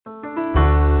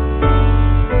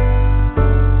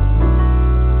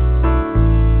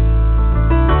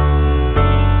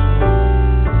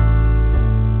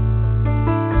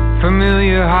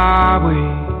highway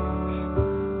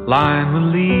lined with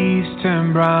leaves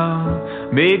turn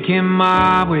brown, making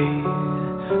my way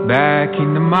back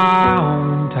into my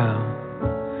hometown.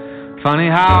 Funny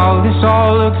how this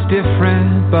all looks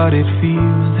different, but it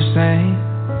feels the same.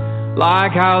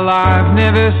 Like how life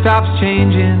never stops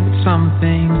changing, but some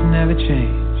things never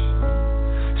change.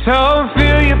 So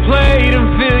fill your plate and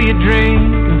fill your drink,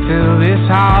 and fill this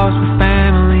house with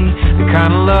family, the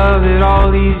kind of love that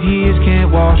all these years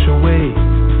can't wash away.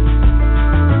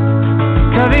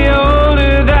 'Cause the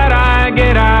older that I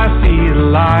get, I see that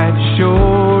life is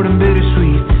short and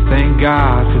bittersweet. Thank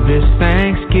God for this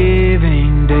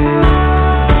Thanksgiving Day.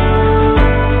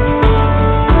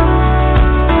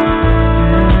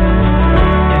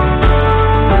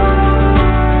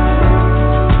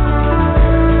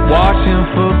 Watching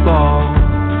football,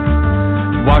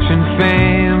 watching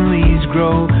families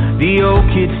grow, the old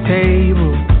kids'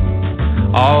 table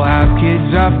all have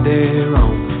kids of their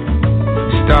own.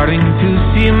 Starting to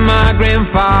see my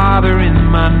grandfather in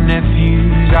my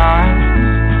nephew's eyes.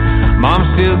 Mom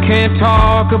still can't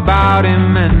talk about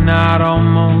him, and I'd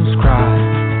almost cry.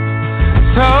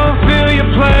 So fill your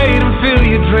plate and fill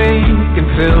your drink, and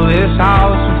fill this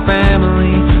house with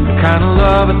family, the kind of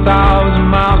love 1,000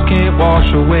 miles can't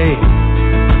wash away.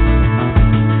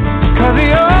 'Cause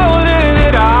the older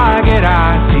that I get, I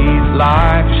see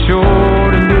life is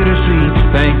short and bittersweet.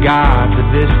 Thank God for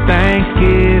this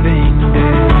Thanksgiving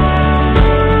Day.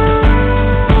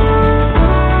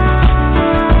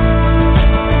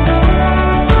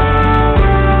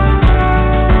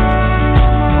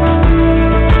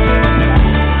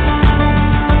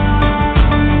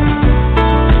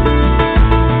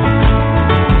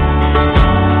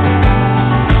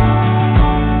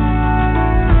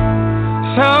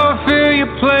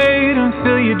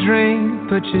 Drink,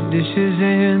 put your dishes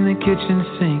in the kitchen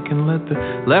sink, and let the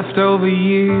leftover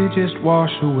year just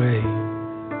wash away.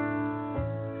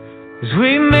 'Cause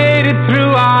we made it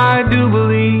through, I do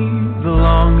believe, the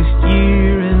longest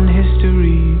year in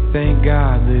history. Thank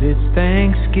God that it's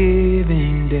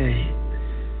Thanksgiving Day.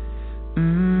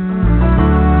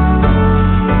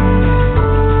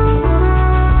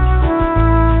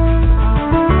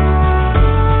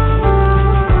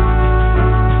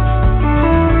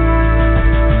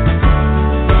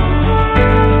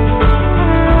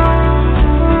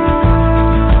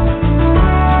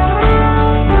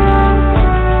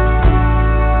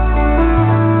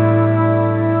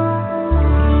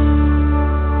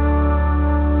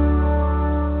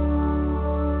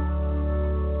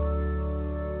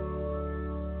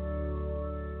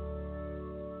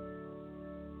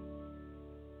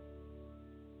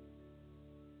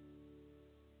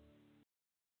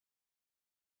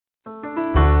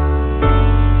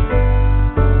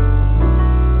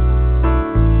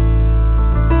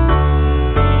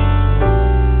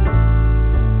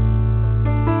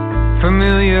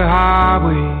 Familiar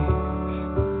highway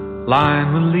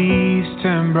lined with leaves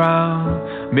turn brown,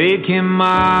 making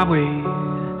my way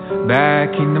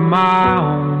back into my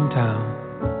hometown.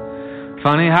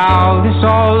 Funny how this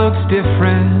all looks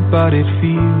different, but it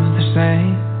feels the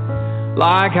same.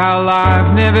 Like how life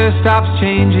never stops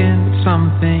changing, but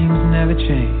some things never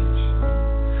change.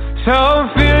 So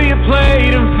fill your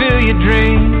plate and fill your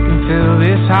drink, and fill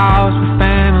this house with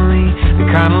family, the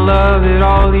kind of love that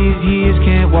all these years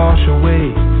can't wash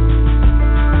away.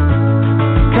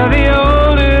 'Cause the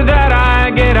older that I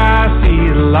get, I see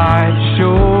that life's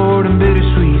short and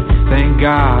bittersweet. Thank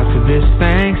God for this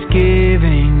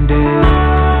Thanksgiving Day.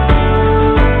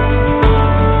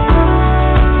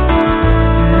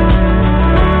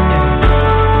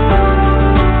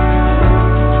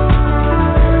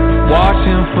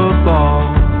 Watching football,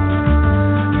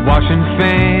 watching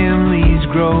families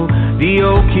grow, the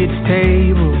old kids'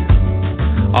 table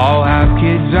all have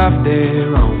kids of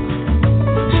their own.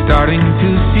 Starting to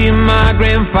see my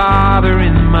grandfather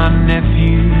in my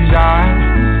nephew's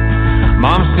eyes.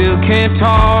 Mom still can't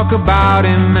talk about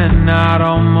him, and I'd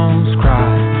almost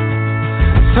cry.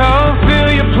 So fill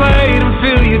your plate and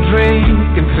fill your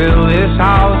drink, and fill this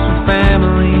house with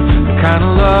family, the kind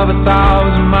of love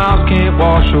 1,000 miles can't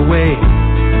wash away.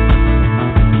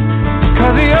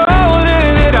 'Cause the older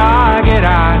that I get,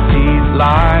 I see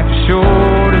life is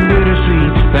short and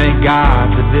bittersweet. Thank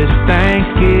God for this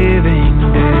Thanksgiving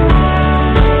Day.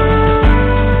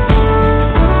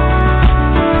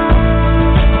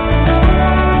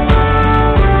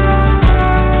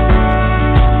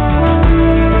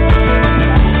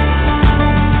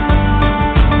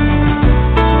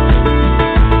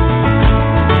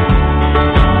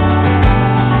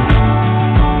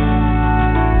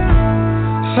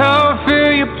 So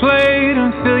fill your plate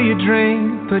and fill your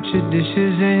drink, put your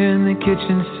dishes in the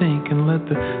kitchen sink and let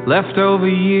the leftover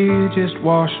year just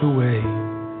wash away.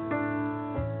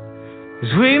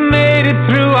 'Cause we made it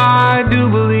through, I do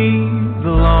believe,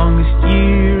 the longest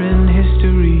year in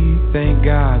history. Thank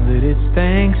God that it's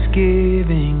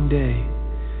Thanksgiving Day.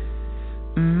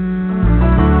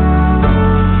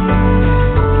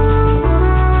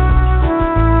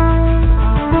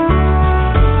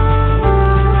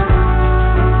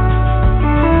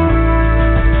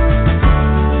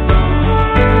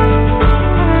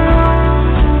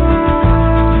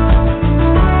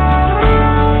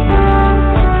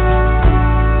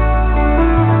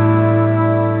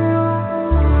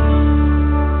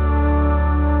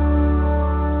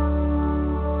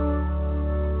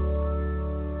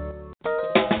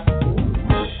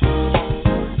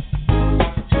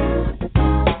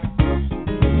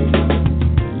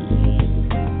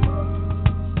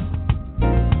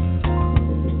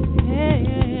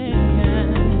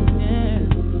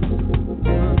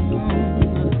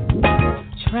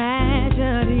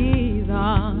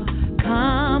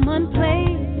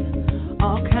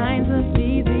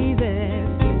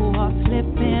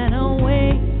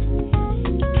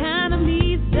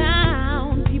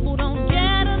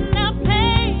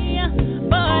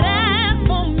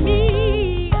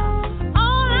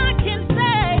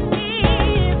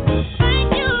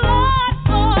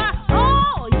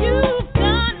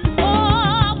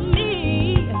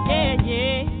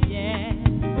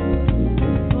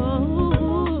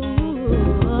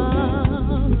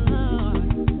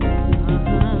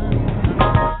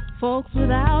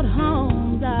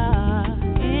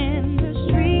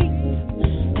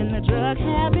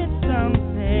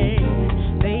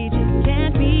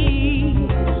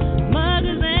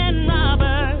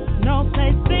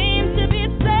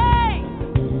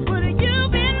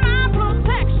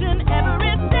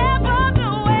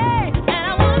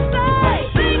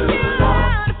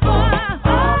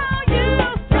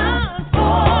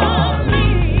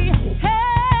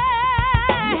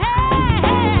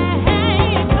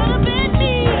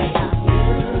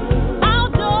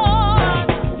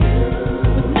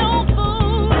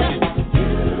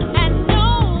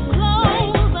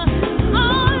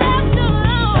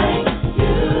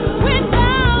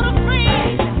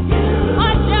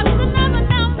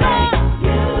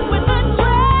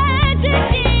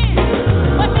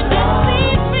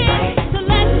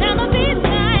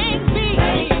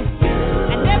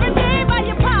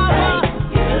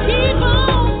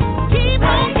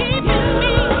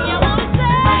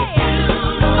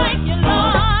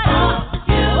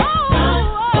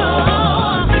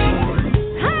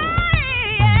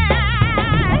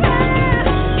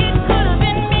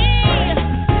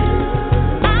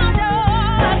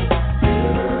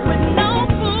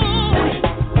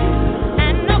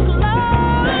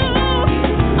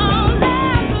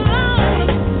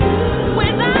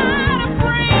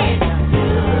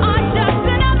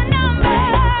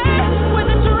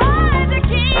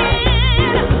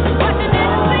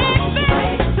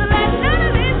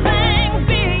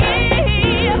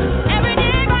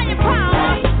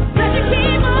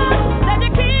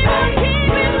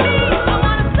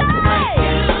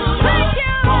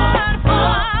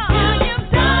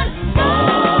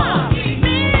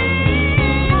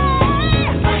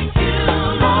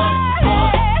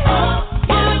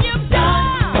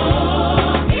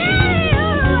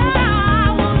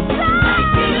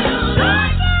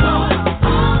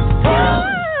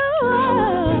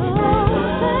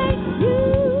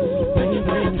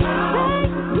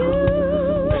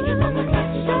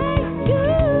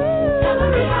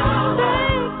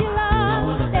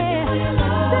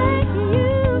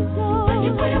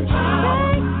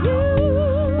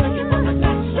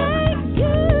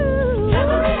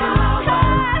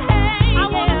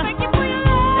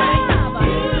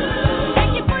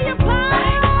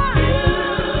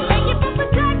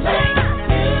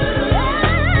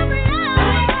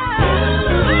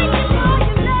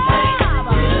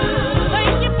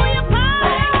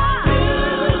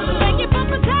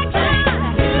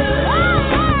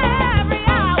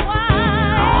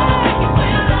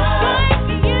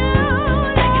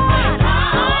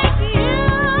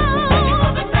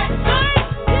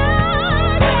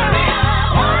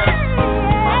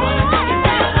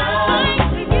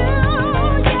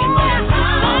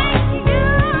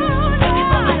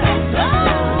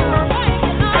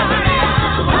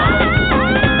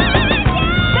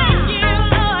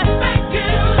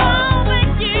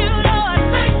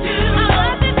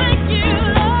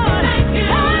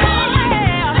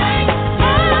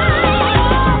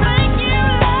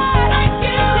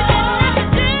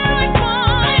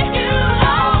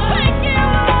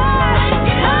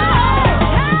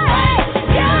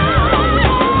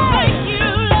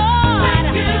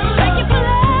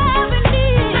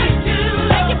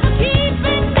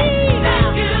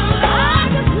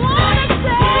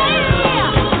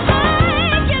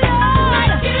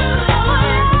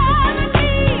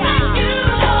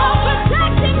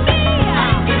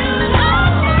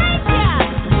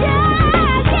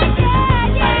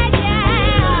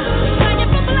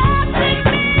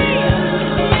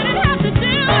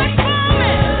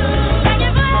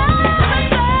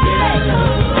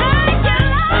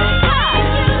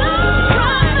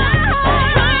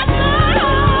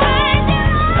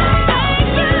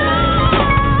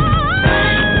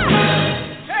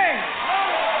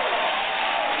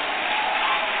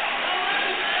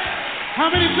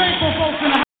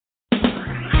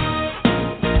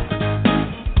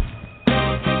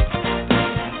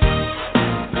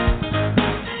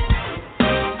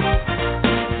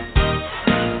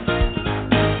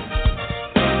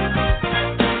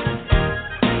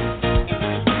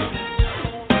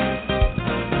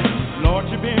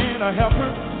 been a helper.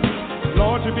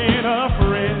 Lord, you've been a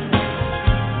friend.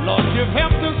 Lord, you've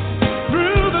helped us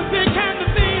through the thick and the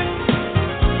thin.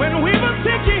 When we were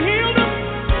sick, you healed us.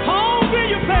 Hungry,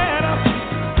 you fed us.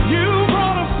 You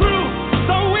brought us through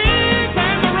the winds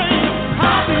and the rain.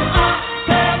 How do I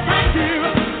say thank you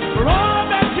for all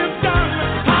that you've done?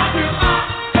 How do I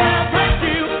say thank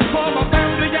you for my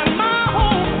family and my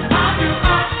home? How do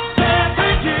I say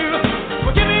thank you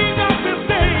for giving us this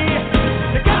day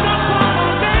to get us from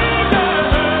our danger?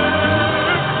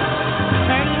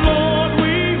 And Lord,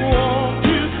 we want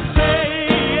to say,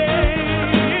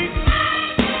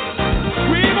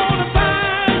 we want to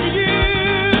thank you,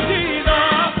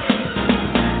 Jesus.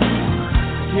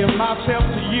 Give myself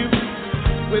to you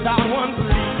without one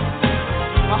plea.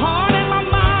 My heart and my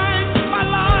mind, my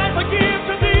life I give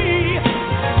to thee.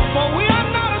 For we are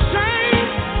not ashamed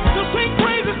to sing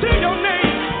praises to your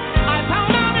name. I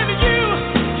found out in you,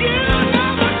 you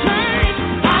never change.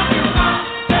 How do I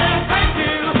say thank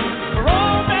you for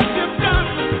all that you've done?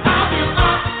 How do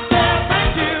I say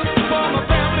thank you for my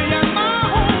family and my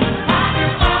home? How do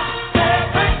I say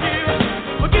thank you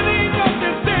for giving us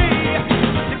this day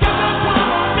to get us from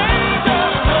our danger?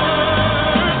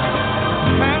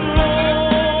 And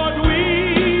Lord, we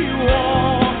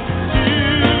want to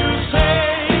say,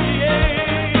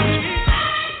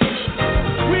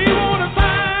 we want to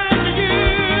thank you,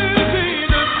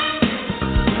 Jesus.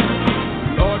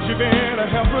 Lord, you've been a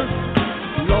helper.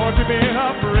 Lord, you've been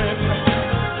a friend.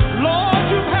 Lord,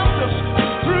 you've helped us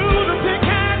through the thick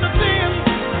and the thin.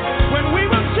 When we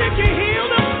were sick, you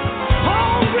healed us.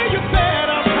 Hungry, you fed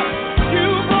us. You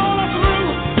brought us through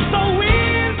the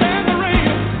winds and the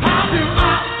rain. How do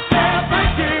I say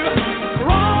thank you for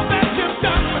all that you've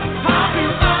done? How do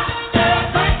I say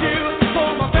thank you for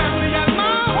my family and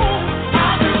my home?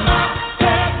 How do I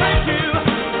say thank you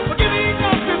for giving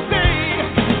us this day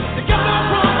to get us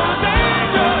from our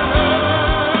danger?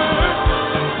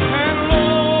 And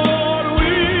Lord,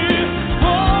 we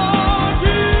want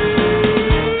you.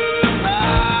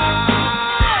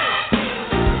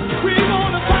 We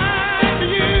want to thank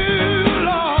you,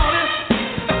 Lord.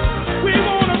 We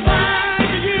want to thank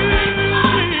you, Jesus.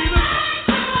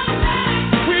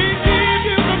 We give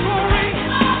you the glory.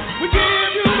 We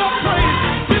give you the praise.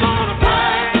 We want to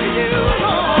thank you,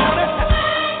 Lord.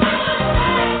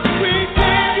 We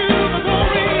give you the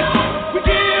glory. We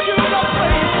give you the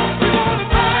praise. We want to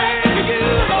thank you,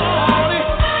 Lord.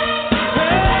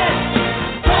 Hey,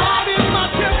 God is my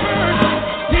shepherd.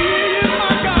 He is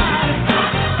my God.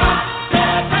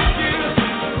 Say thank you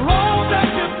for all that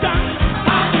you've done.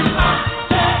 How do I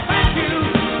say thank you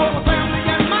for my family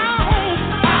and my home?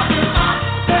 How do I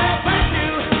say thank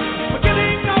you for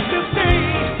giving us this day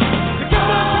to get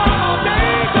us from our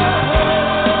danger?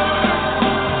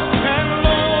 And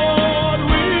Lord,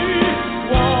 we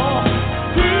want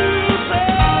to say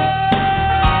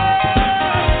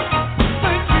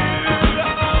thank you.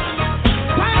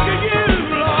 Thank you,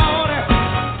 Lord.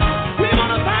 We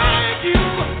want to thank you.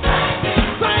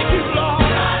 Thank you,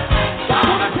 Lord. I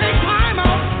want to take time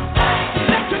out,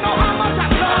 let you know how much I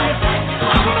love you.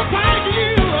 I want to thank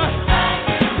you.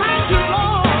 Thank you,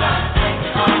 Lord.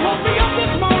 You woke me up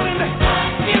this morning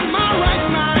in my right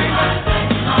mind.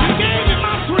 You gave me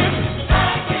my strength.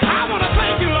 I want to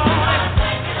thank you, Lord.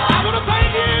 I want to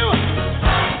thank you.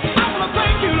 I want to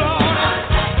thank you, Lord.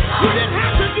 You didn't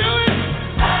have to do it,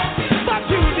 but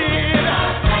you did.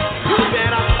 You've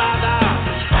been a mother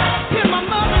when my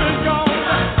mother is gone.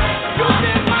 You've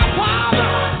been my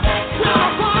father when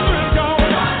my father is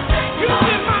gone. You've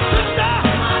been my sister.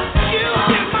 You've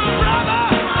been my brother.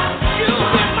 You've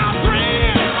been my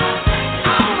friend.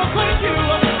 I want to thank you.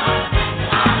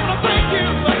 I want to thank you.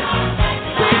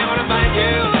 We want to thank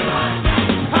you.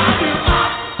 How do I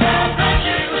say thank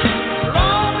you for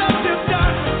all that you've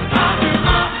done? How do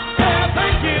I say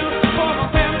thank you for my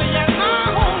family and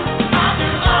my home? How do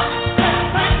I say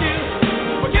thank you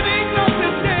for giving us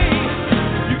this day?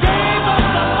 You gave us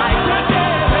the light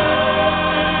today.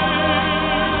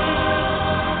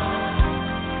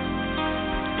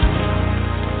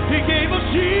 He gave us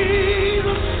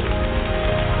Jesus.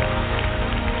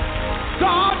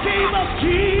 God gave us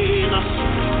Jesus.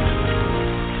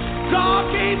 God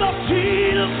gave us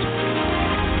Jesus.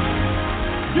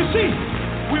 You see,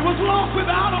 we was lost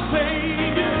without a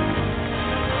Savior.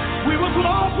 We was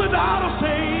lost without a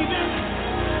Savior.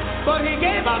 But He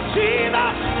gave us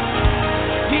Jesus.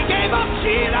 He gave us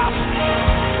Jesus.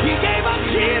 He gave us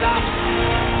Jesus.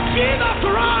 Jesus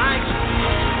Christ.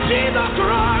 Jesus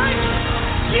Christ.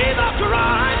 Jesus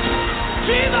Christ.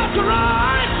 Jesus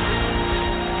Christ.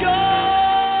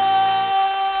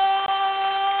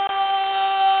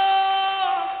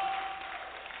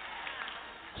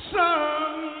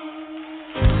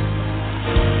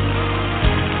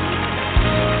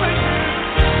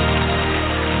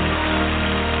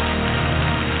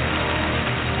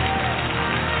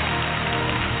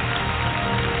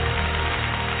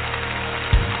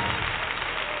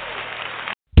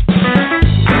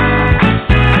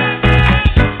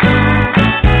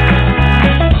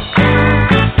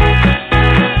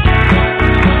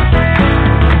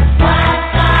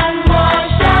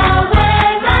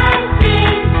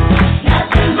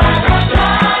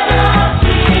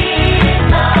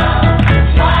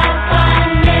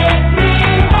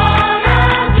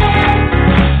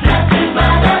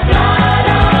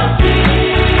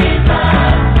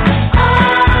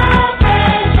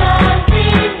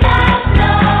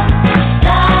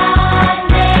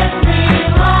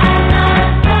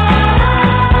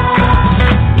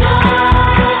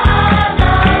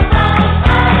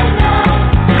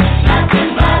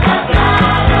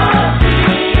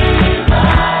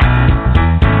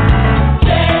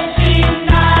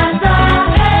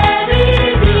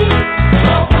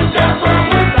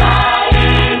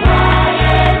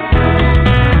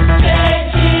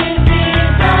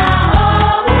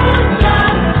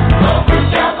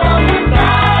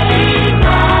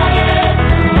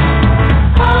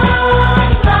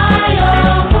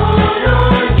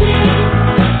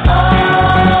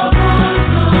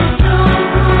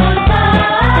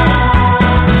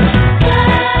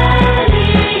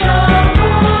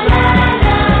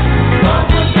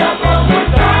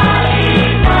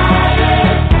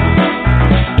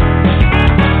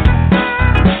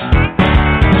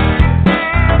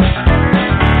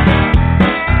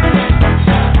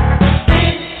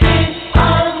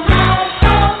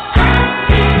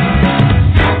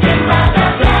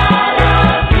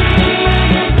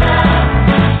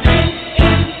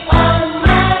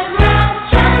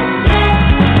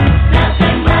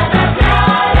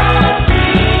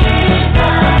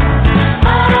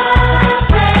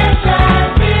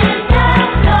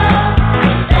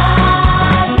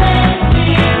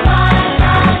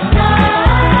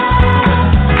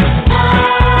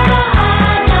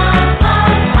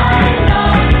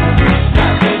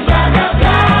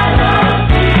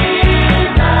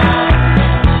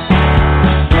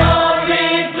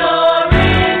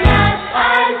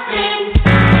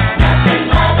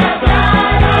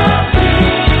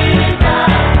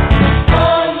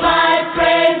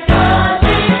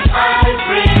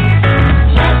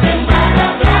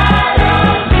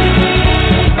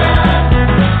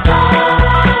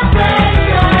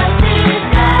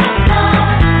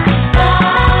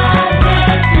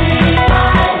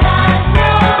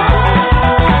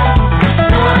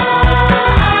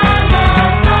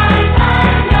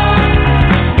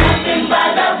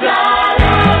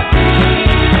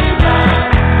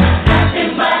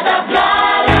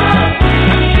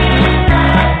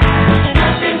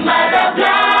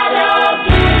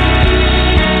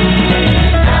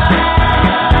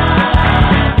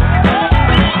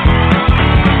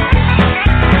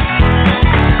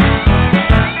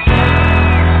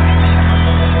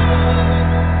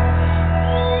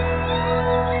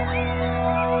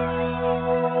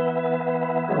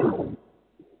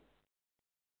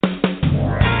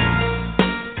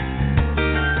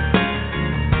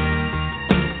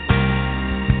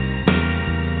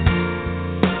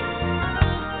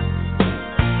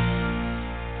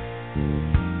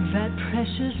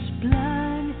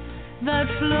 that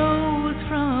flows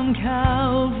from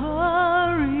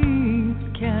Calvary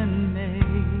can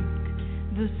make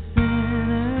the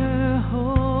sinner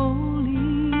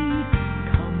holy.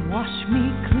 Come wash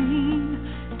me clean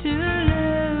till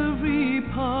every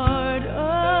part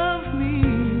of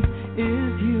me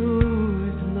is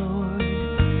yours, Lord,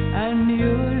 and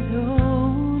yours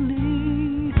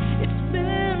only. It's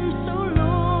been so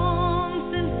long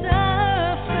since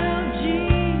I felt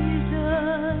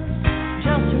Jesus.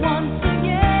 Just once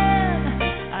again,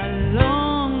 I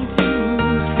long to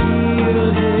feel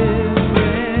His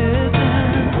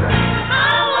presence.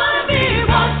 I want to be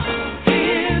washed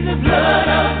in the blood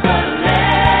of the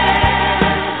Lamb.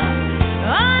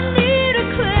 I need a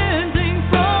cleansing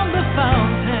from the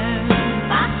fountain.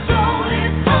 My soul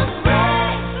is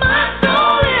hungry. My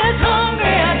soul is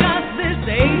hungry. I got this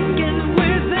aching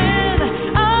within.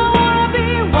 I want to be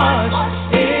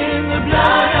washed in the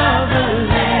blood of the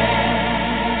Lamb.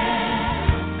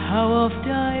 How oft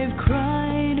I've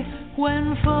cried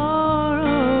when far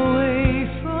away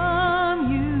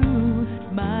from you.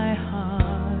 My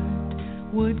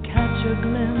heart would catch a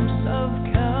glimpse of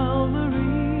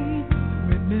Calvary,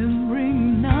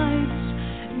 remembering nights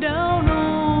down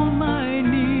on my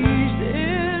knees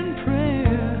in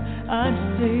prayer. I'd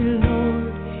say,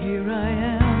 Lord, here I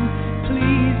am.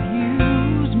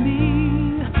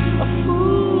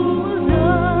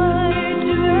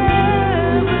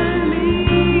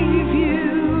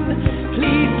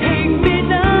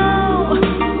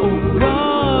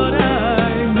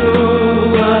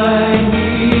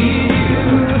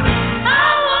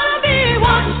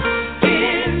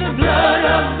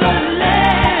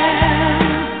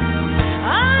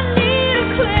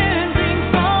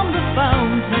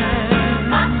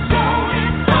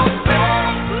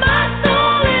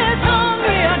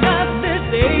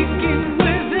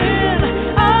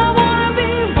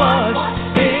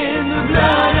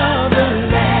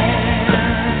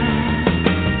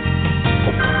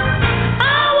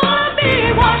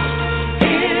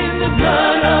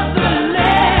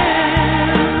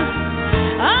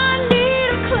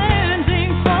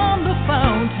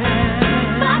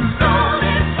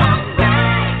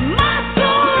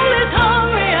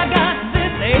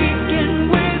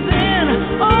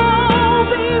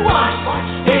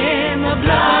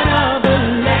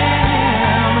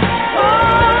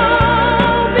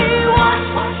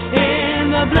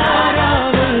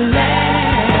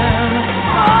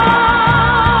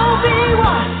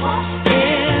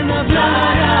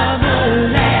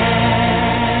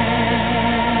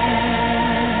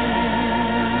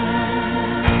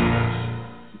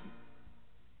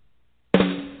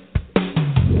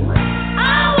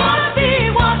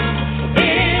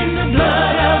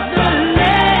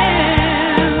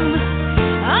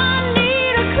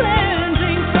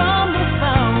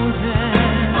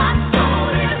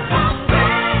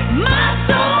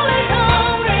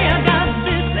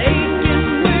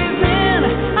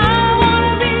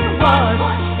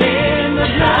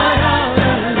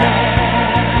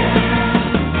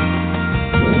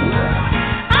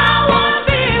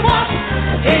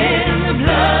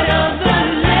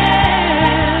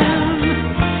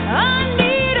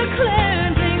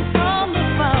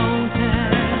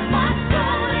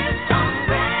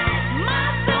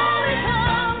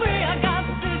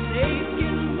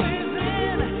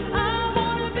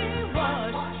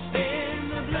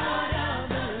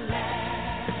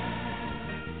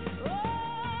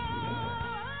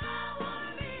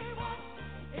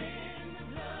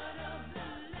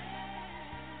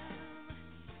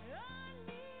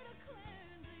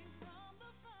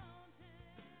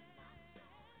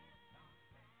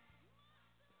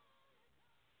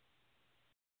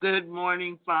 Good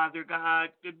morning, Father God.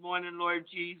 Good morning, Lord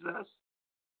Jesus.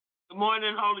 Good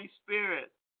morning, Holy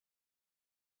Spirit.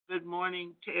 Good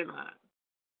morning, Taylor.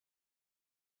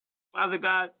 Father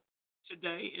God,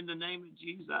 today in the name of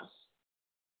Jesus,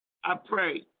 I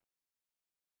pray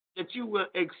that you will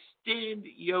extend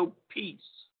your peace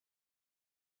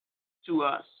to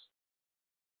us.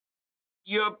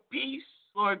 Your peace,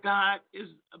 Lord God, is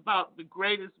about the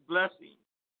greatest blessing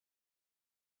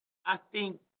I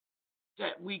think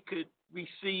that we could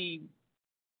receive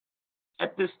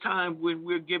at this time when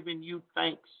we're giving you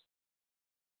thanks.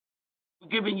 We're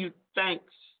giving you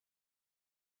thanks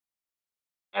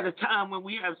at a time when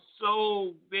we have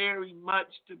so very much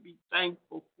to be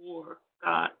thankful for,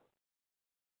 God.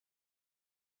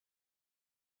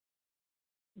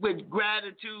 With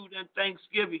gratitude and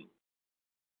thanksgiving,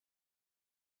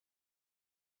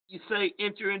 you say,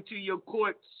 enter into your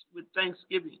courts with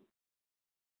thanksgiving.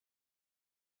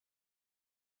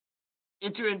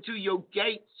 Enter into your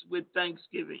gates with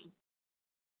thanksgiving.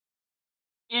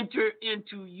 Enter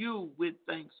into you with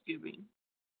thanksgiving.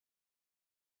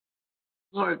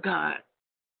 Lord God,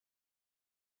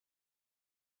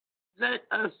 let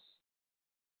us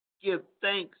give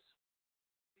thanks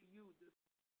to you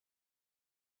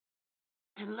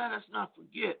and let us not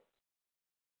forget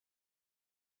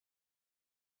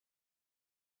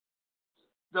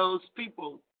those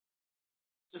people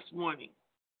this morning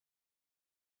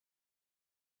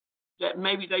that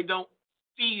maybe they don't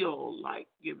feel like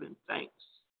giving thanks.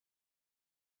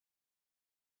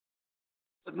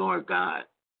 But Lord God,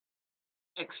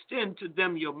 extend to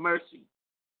them your mercy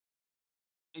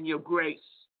and your grace.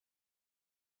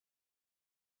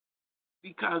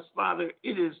 Because, Father,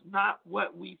 it is not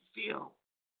what we feel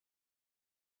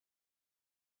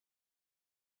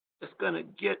that's going to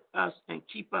get us and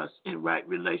keep us in right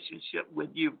relationship with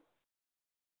you.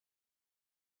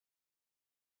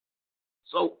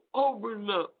 So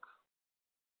overlook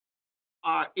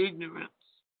our ignorance.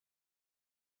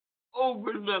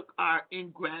 Overlook our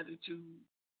ingratitude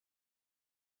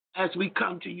as we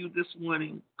come to you this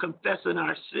morning, confessing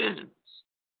our sins.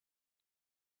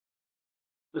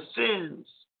 The sins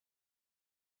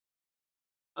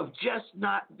of just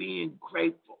not being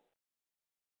grateful.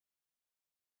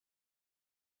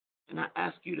 And I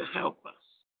ask you to help us.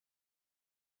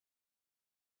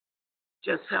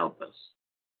 Just help us.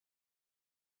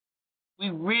 We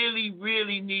really,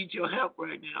 really need your help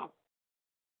right now.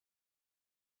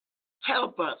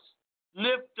 Help us.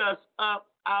 Lift us up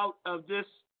out of this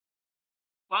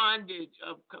bondage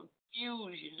of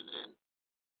confusion and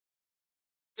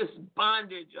this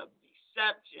bondage of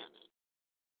deception and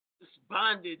this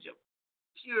bondage of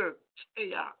pure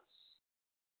chaos.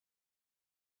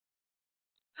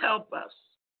 Help us.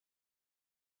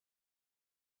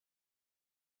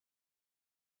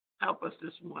 Help us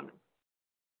this morning.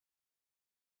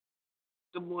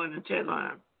 Good morning,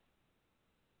 Taylor.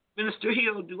 Minister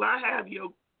Hill, do I have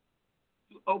you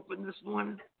open this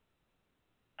morning?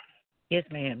 Yes,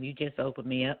 ma'am. You just opened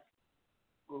me up.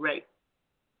 Great.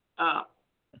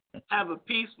 Have a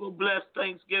peaceful, blessed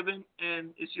Thanksgiving,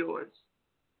 and it's yours.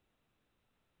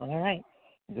 All right.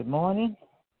 Good morning.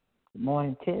 Good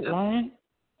morning, Ted Line.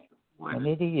 And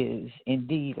it is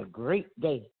indeed a great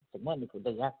day. It's a wonderful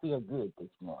day. I feel good this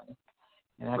morning.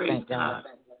 And I thank God.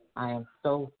 I am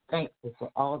so thankful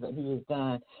for all that he has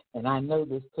done. And I know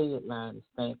this Ted Line is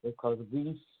thankful because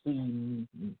we see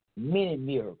many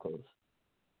miracles.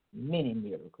 Many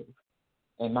miracles.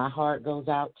 And my heart goes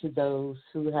out to those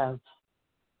who have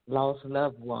lost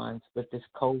loved ones with this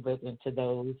COVID and to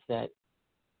those that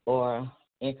are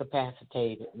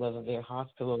incapacitated, whether they're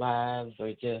hospitalized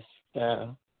or just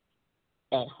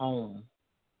at home.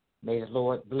 May the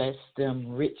Lord bless them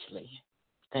richly.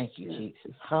 Thank you,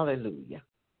 Jesus. Hallelujah.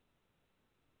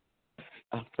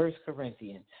 1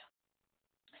 Corinthians.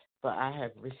 For I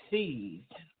have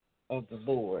received of the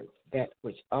Lord that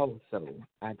which also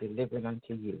I delivered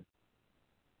unto you,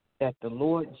 that the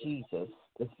Lord Jesus,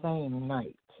 the same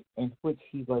night in which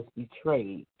he was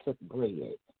betrayed, took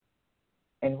bread.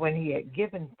 And when he had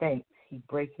given thanks, he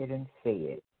brake it and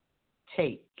said,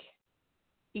 Take,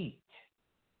 eat.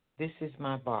 This is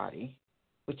my body,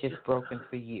 which is broken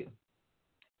for you.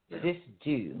 This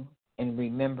do in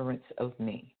remembrance of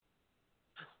me.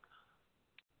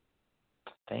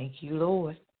 Thank you,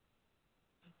 Lord.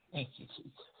 Thank you,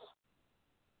 Jesus.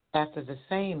 After the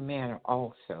same manner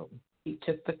also, he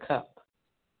took the cup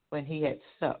when he had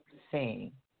supped,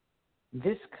 saying,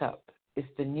 This cup is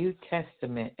the New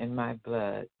Testament in my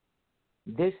blood.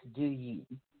 This do ye,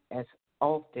 as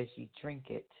oft as ye drink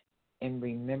it, in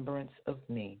remembrance of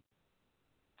me.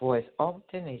 For as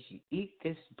often as you eat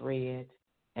this bread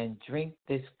and drink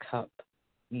this cup,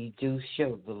 ye do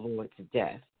show the Lord's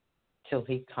death till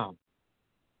he come.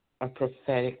 A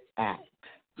prophetic act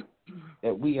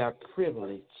that we are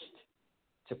privileged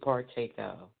to partake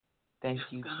of. Thank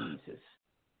you, Jesus.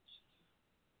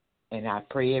 And I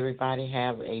pray everybody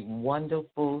have a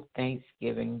wonderful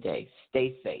Thanksgiving day.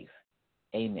 Stay safe.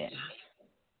 Amen.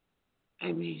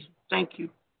 Amen. Thank you.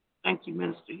 Thank you,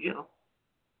 Minister Hill.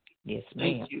 Yes,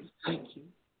 ma'am. Thank you. Thank you.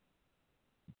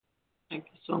 Thank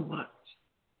you so much.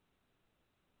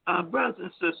 Brothers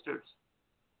and sisters,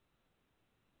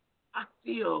 I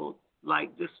feel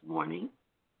like this morning,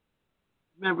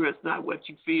 remember, it's not what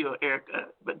you feel, Erica,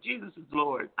 but Jesus is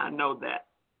Lord. I know that.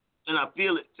 And I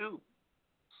feel it too.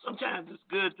 Sometimes it's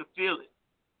good to feel it,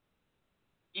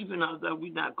 even although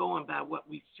we're not going by what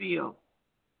we feel.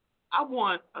 I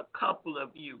want a couple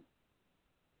of you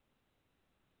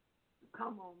to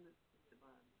come on this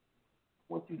line.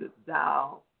 I want you to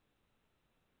dial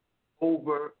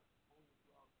over.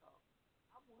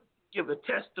 I want you to give a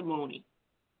testimony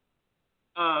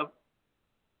of,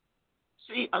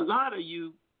 see, a lot of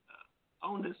you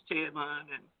on this TED line,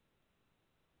 and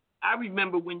I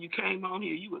remember when you came on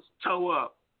here, you was toe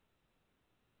up.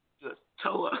 You was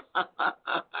toe up.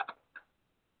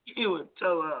 You were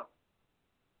toe up.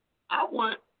 I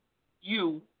want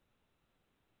you,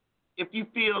 if you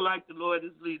feel like the Lord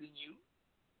is leading you,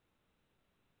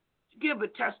 to give a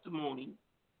testimony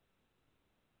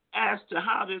as to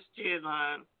how this TED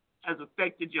line has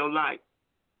affected your life.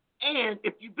 And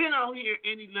if you've been on here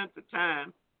any length of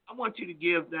time, I want you to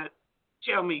give that,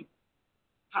 tell me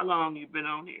how long you've been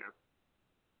on here.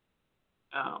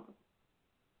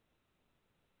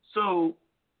 So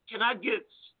can I get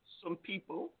some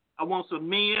people? I want some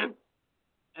men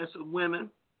and some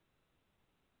women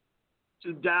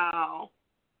to dial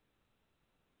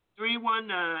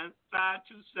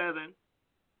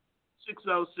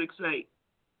 319-527-6068.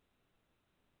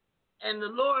 And the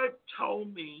Lord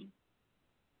told me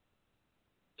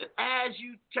that as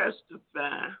you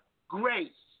testify grace,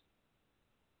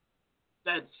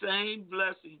 that same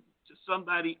blessing to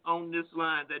somebody on this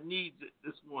line that needs it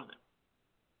this morning.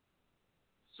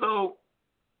 So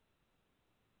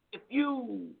if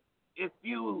you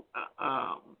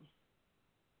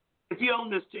own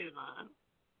this TED line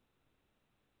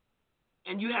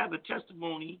and you have a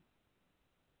testimony,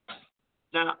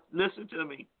 now listen to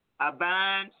me. I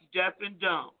bind deaf and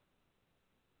dumb.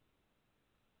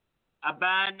 I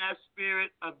bind that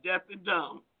spirit of deaf and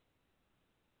dumb.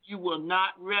 You will not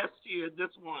rest here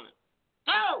this morning.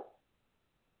 Go!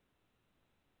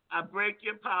 I break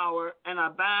your power and I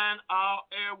bind all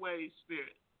airways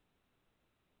spirit.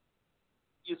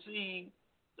 You see,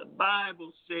 the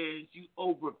Bible says you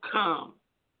overcome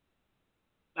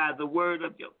by the word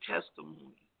of your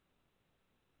testimony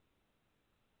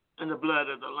and the blood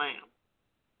of the Lamb.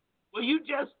 Well, you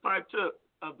just partook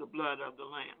of the blood of the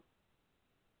Lamb.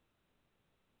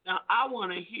 Now, I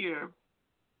want to hear,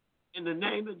 in the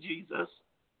name of Jesus,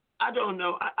 I don't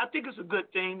know, I think it's a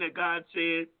good thing that God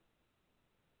said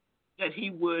that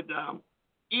he would,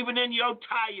 even in your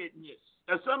tiredness,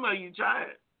 now some of you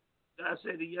tired, I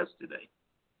said it yesterday,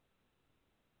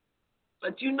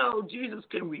 but you know Jesus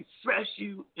can refresh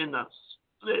you in a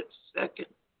split second.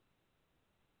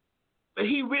 But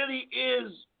he really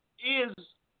is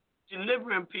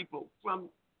delivering people from,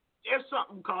 there's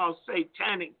something called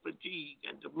satanic fatigue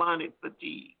and demonic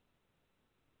fatigue.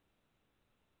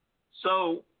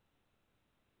 So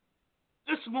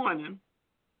this morning,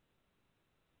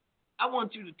 I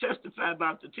want you to testify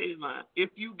about the TED line.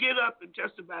 If you get up and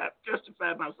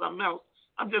testify about something else,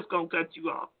 I'm just going to cut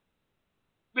you off.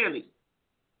 Really.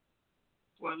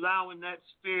 For allowing that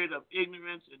spirit of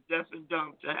ignorance and deaf and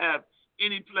dumb to have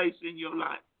any place in your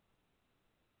life.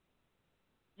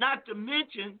 Not to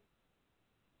mention,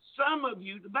 some of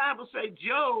you, the Bible says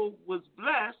Job was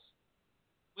blessed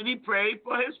when he prayed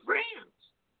for his friends.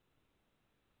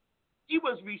 He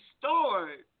was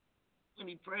restored when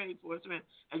he prayed for his friends.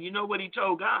 And you know what he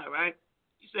told God, right?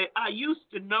 He said, I used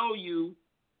to know you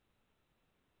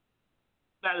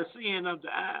by the seeing of the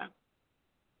eye,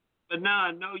 but now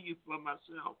I know you for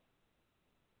myself.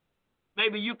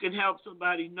 Maybe you can help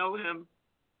somebody know him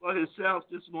for himself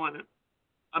this morning.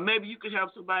 Or maybe you can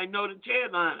help somebody know the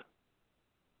TED line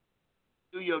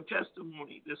through your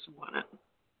testimony this morning.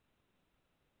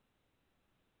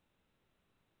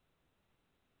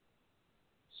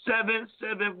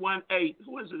 (7718).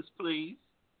 Who is this, please?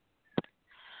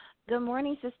 Good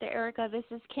morning, Sister Erica. This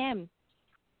is Kim.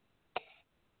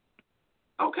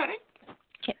 Okay.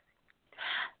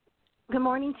 Good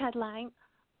morning, Ted Line.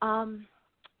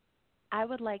 I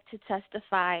would like to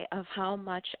testify of how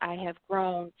much I have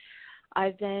grown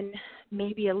I've been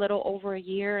maybe a little over a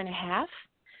year and a half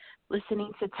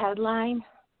listening to Tedline.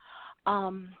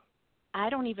 I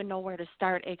don't even know where to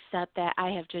start except that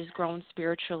I have just grown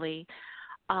spiritually.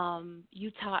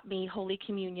 You taught me Holy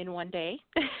Communion one day,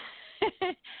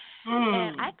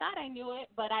 and I thought I knew it,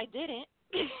 but I didn't.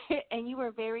 And you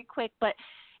were very quick, but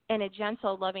in a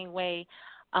gentle, loving way,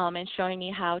 and showing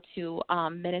me how to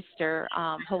minister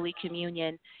Holy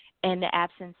Communion in the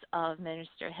absence of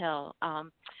Minister Hill.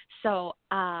 So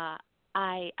I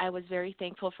was very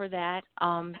thankful for that.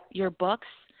 Your books,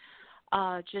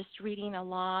 just reading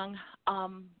along,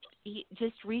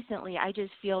 just recently, I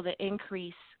just feel the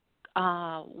increase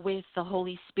with the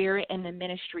Holy Spirit and the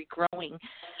ministry growing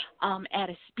at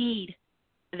a speed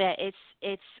that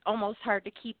it's almost hard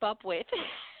to keep up with.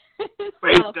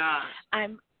 Praise So God.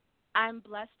 I'm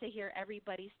blessed to hear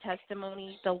everybody's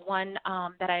testimony. The one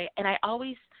that I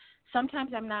always,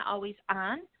 sometimes I'm not always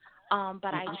on,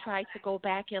 but I try to go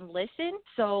back and listen.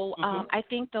 So I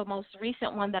think the most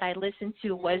recent one that I listened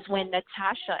to was when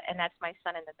Natasha, and that's my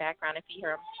son in the background if you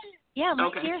hear him. Yeah, I'm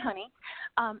right here, honey.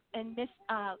 And Miss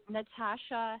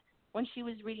Natasha, when she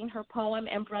was reading her poem,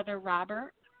 and Brother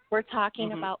Robert were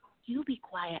talking about, you be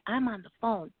quiet, I'm on the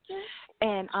phone.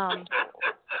 And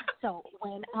so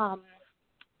when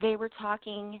they were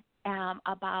talking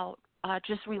about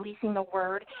just releasing the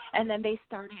word, and then they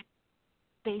started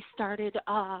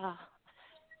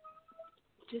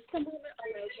just a moment,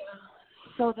 Elijah.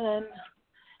 So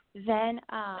then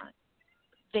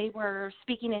they were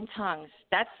speaking in tongues.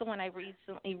 That's the one I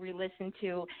recently re-listened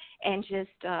to, and just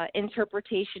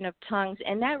interpretation of tongues.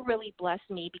 And that really blessed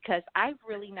me because I've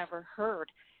really never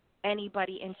heard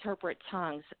anybody interpret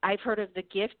tongues. I've heard of the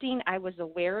gifting. I was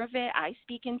aware of it. I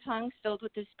speak in tongues filled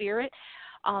with the Spirit.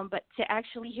 But to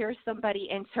actually hear somebody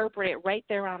interpret it right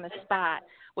there on the spot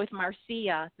with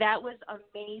Marcia, that was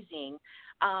amazing.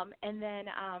 And then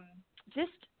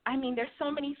there's so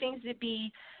many things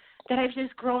that I've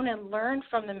just grown and learned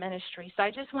from the ministry. So I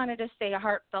just wanted to say a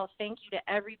heartfelt thank you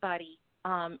to everybody.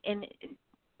 And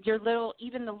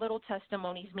even the little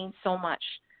testimonies mean so much.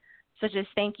 So just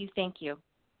thank you.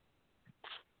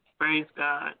 Praise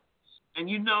God. And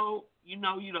you know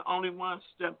you're the only one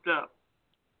stepped up.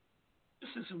 This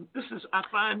is I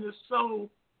find this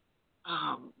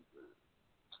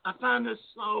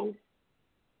so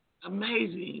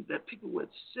amazing that people would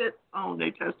sit on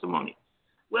their testimony.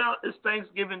 Well, it's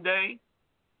Thanksgiving Day.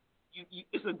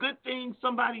 It's a good thing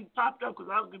somebody popped up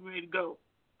because I was getting ready to go.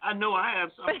 I know I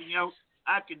have something else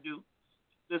I could do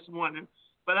this morning,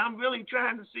 but I'm really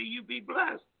trying to see you be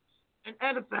blessed and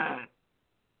edified.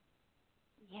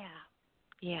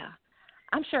 Yeah.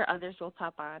 I'm sure others will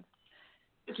pop on.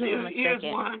 Here's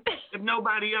one. If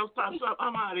nobody else pops up,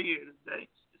 I'm out of here today.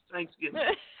 It's Thanksgiving.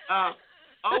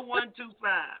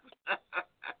 0125.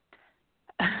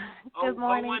 Good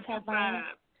morning, 0125. Tedline.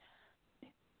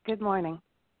 Good morning.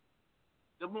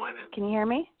 Good morning. Can you hear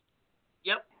me?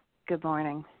 Yep. Good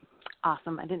morning.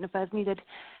 Awesome. I didn't know if I was muted.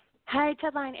 Hi,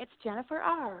 Tedline. It's Jennifer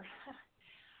R.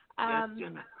 Yes,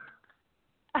 Jennifer.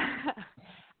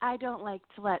 I don't like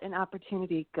to let an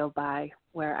opportunity go by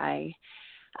where I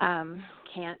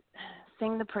can't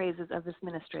sing the praises of this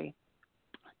ministry,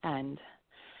 and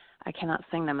I cannot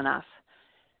sing them enough.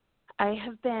 I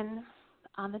have been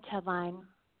on the Tedline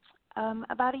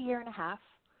about a year and a half,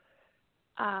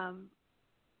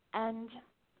 and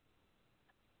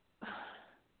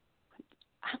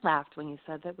I laughed when you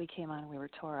said that we came on and we were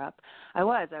tore up. I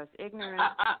was ignorant,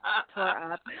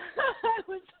 tore up.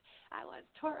 I was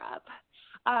tore up.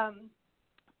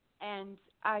 And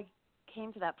I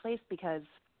came to that place because,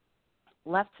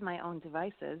 left to my own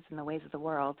devices and the ways of the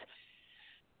world,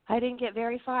 I didn't get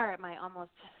very far at my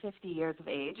almost 50 years of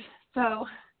age. So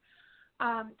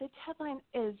the Tedline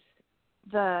is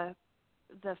the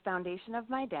foundation of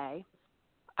my day.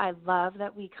 I love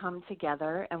that we come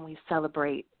together and we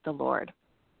celebrate the Lord.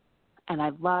 And I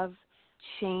love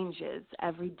changes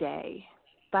every day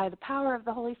by the power of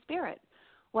the Holy Spirit.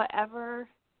 Whatever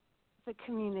the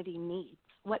community needs,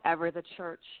 whatever the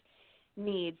church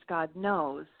needs, God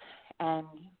knows. And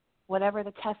whatever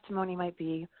the testimony might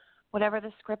be, whatever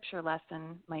the scripture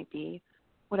lesson might be,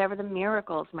 whatever the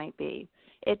miracles might be,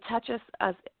 it touches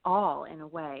us all in a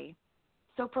way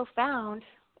so profound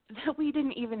that we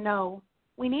didn't even know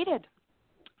we needed.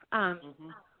 And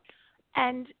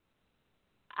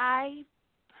the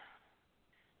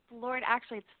Lord,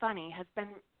 actually, it's funny, has been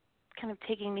kind of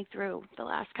taking me through the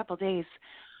last couple of days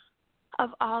of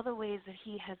all the ways that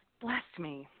he has blessed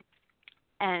me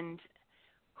and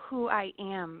who I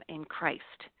am in Christ.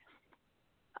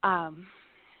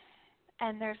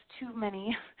 And there's too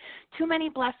many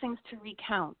blessings to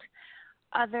recount.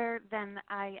 other than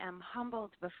I am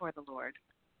humbled before the Lord.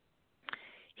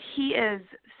 He is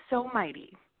so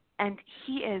mighty, and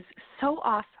He is so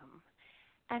awesome,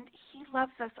 and He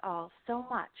loves us all so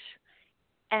much,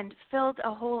 and filled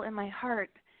a hole in my heart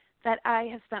that I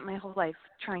have spent my whole life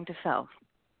trying to fill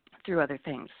through other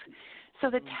things. So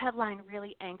the headline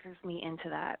really anchors me into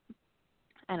that.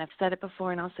 And I've said it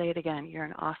before, and I'll say it again. You're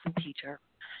an awesome teacher.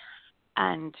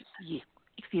 And you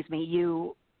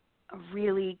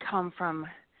really come from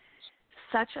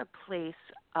such a place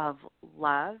of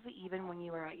love, even when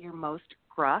you are at your most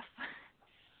gruff.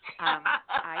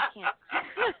 I can't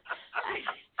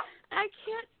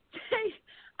say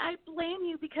I blame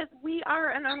you, because we are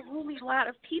an unruly lot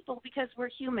of people, because we're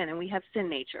human and we have sin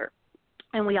nature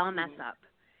and we all mess up.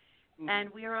 And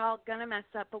we are all going to mess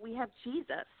up, but we have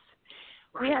Jesus.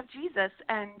 Right. We have Jesus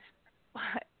and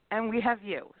we have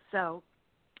you. So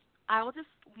I will just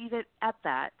leave it at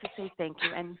that, to say thank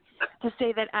you, and to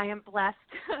say that I am blessed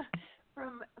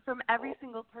from every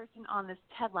single person on this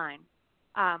headline,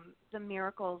 the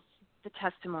miracles, the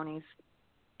testimonies,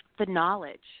 the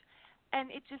knowledge.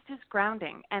 And it just is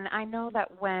grounding. And I know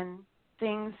that when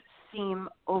things seem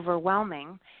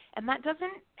overwhelming, and that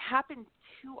doesn't happen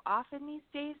too often these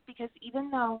days, because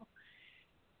even though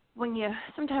when you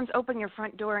sometimes open your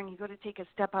front door and you go to take a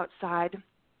step outside,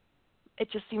 it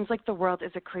just seems like the world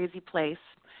is a crazy place,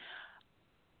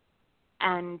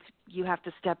 and you have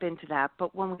to step into that.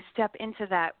 But when we step into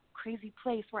that crazy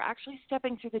place, we're actually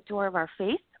stepping through the door of our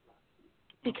faith,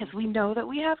 because we know that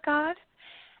we have God,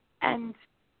 and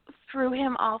through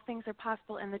Him all things are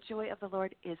possible, and the joy of the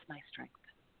Lord is my strength.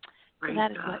 So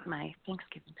that is what my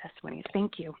Thanksgiving testimony is.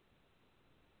 Thank you.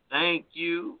 Thank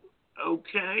you.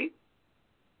 Okay.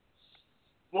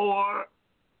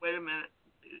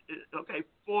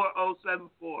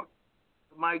 4074.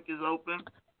 The mic is open.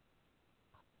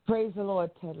 Praise the Lord,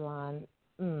 Tedline.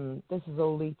 This is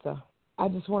Olita. I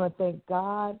just want to thank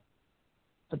God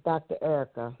for Dr.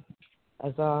 Erica.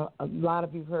 As a lot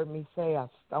of you heard me say, I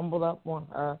stumbled up on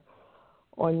her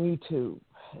on YouTube,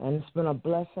 and it's been a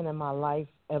blessing in my life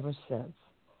ever since.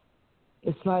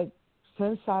 It's like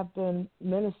since I've been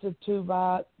ministered to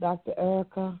by Dr.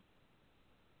 Erica,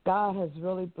 God has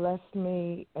really blessed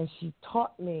me, and she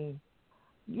taught me.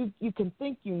 You can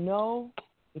think you know,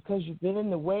 because you've been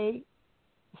in the way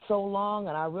so long,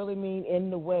 and I really mean in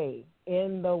the way.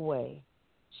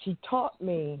 She taught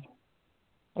me,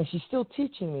 and she's still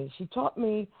teaching me. She taught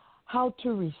me how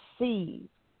to receive.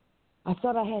 I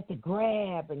thought I had to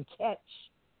grab and catch.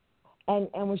 And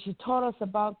when she taught us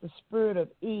about the spirit of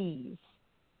ease,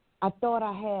 I thought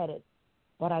I had it,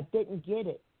 but I didn't get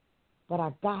it, but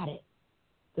I got it.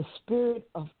 The spirit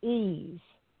of ease.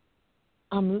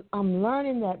 I'm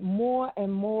learning that more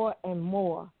and more and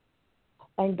more.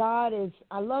 And I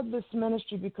love this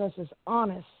ministry because it's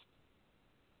honest.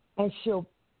 And she'll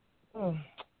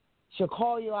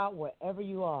call you out wherever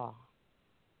you are,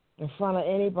 in front of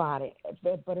anybody,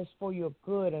 but it's for your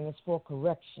good and it's for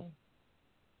correction.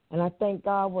 And I thank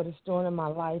God what it's doing in my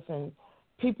life, and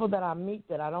people that I meet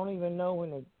that I don't even know,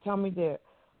 when they tell me their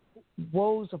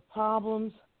woes or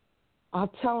problems, I'll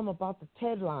tell them about the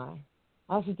TED line.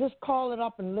 I said, just call it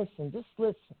up and listen. Just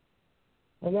listen.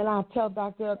 And then I'll tell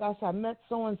Dr. Eric, I said, I met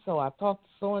so-and-so. I talked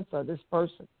to so-and-so, this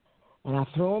person. And I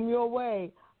threw them your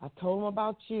way. I told them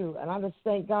about you. And I just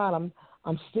thank God.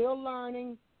 I'm still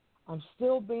learning. I'm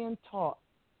still being taught.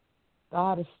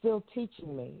 God is still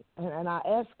teaching me. And I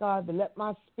ask God to let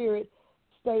my spirit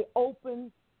stay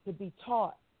open to be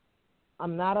taught.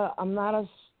 I'm not a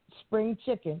spring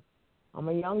chicken. I'm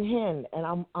a young hen, and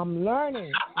I'm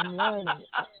learning. I'm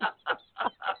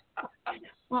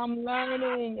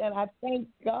learning, and I thank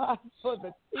God for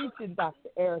the teaching, Dr.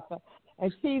 Erica.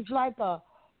 And she's like a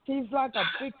big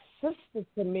sister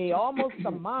to me, almost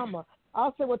a mama.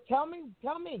 I'll say, well, tell me.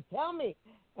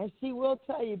 And she will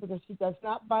tell you, because she does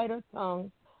not bite her tongue,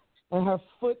 and her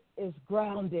foot is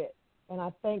grounded. And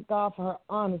I thank God for her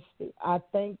honesty. I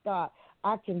thank God.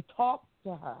 I can talk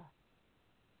to her,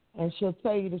 and she'll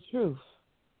tell you the truth.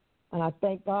 And I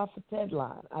thank God for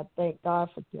Tedline. I thank God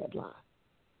for Tedline.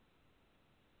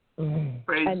 And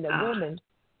the women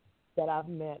that I've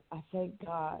met, I thank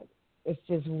God. It's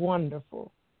just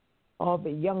wonderful. All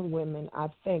the young women, I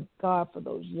thank God for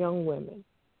those young women.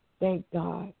 Thank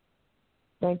God.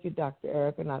 Thank you, Dr.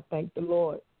 Eric, and I thank the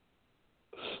Lord.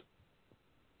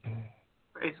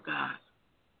 Praise God.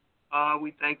 Oh,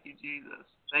 we thank you, Jesus.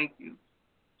 Thank you.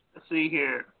 Let's see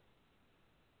here.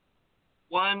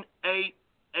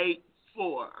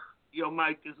 1884. Your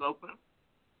mic is open.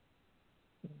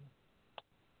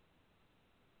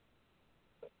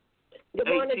 Good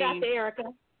morning, Dr.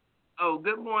 Erica. Oh,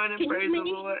 good morning. Praise the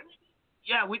Lord.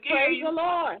 Yeah, we can hear Praise you. the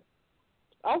Lord.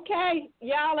 Okay,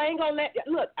 y'all ain't gonna let.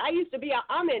 Look,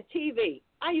 I'm in TV.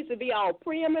 I used to be all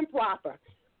prim and proper.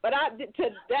 But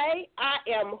today I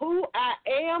am who I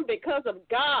am because of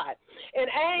God. And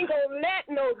I ain't going to let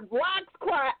no rocks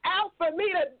cry out for me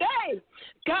today.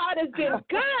 God has been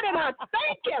good, and I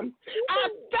thank him. I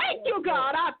thank you,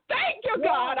 God. I thank you,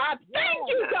 God. I thank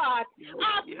you, God.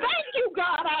 I thank you,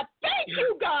 God. I thank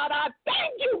you, God. I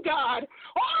thank you, God.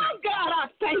 Oh, God, I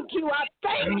thank you. I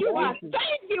thank you. I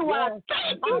thank you. I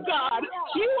thank you, God.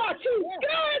 You are too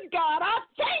good, God. I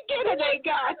thank you today,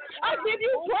 God. I give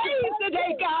you praise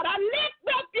today, God. I lift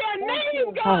up your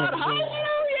name, God.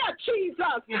 Hallelujah,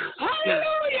 Jesus.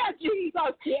 Hallelujah,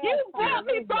 Jesus. You brought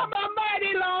me from a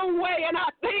mighty long way, and I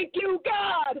thank you,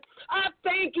 God. I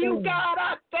thank you, God.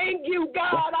 I thank you,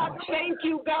 God. I thank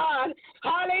you, God.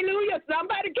 Hallelujah.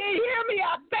 Somebody can hear me.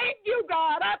 I thank you,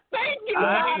 God. I thank you,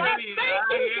 God. I thank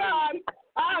you, God.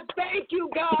 I thank you,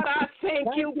 God. I thank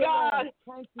you, God.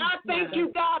 I thank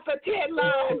you, God, for Ted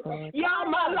Line.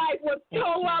 Y'all, my life was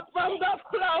tore up from the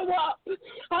flow up.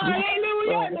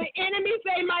 Hallelujah. And the enemies,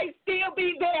 they might still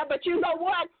be there, but you know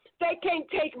what? They can't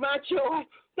take my joy.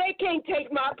 They can't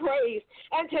take my praise.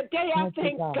 And today I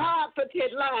thank God for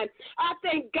Ted Line. I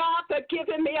thank God for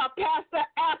giving me a pastor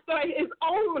after his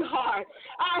own heart.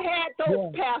 I had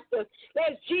those pastors.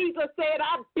 As Jesus said,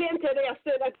 I've been to their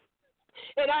synagogue.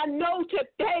 And I know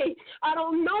today, I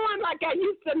don't know him like I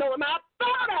used to know him. I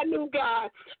thought I knew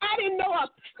God. I didn't know a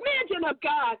mention of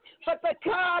God. But the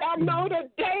God I know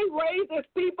today raises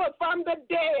people from the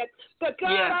dead. The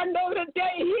God I know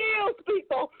today heals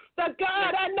people. The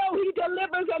God I know he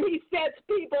delivers and he sets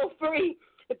people free.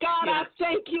 God, I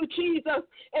thank you, Jesus.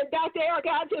 And Dr. Erica,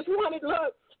 I just wanted,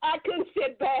 look, I couldn't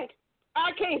sit back.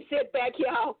 I can't sit back,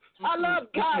 y'all. I love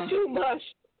God too much.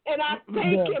 And I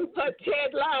thank him for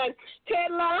Ted Line.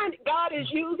 Ted Line, God is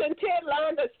using Ted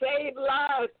Line to save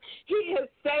lives. He has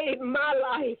saved my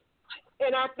life.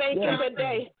 And I thank him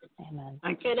today. Amen.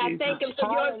 And I thank him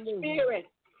for your spirit.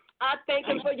 I thank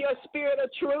him for your spirit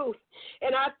of truth.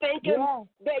 And I thank him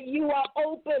that you are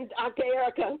open, Dr.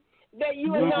 Erica, that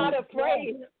you are not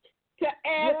afraid to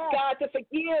ask God to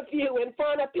forgive you in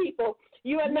front of people.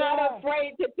 You are not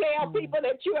afraid to tell people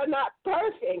that you are not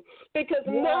perfect, because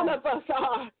none of us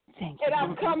are. And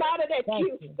I've come out of that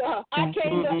cute stuff. I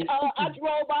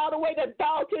drove all the way to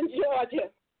Dalton,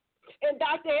 Georgia. And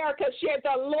Dr. Erica shared,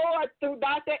 the Lord through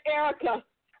Dr. Erica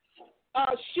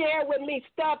shared with me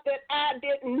stuff that I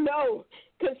didn't know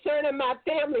concerning my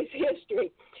family's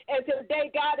history. And today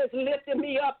God is lifting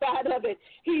me up out of it.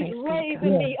 He's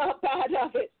raising me up out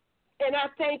of it. And I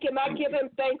thank him. I give him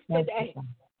thanks today.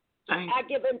 I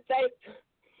give him thanks.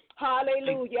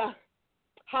 Hallelujah.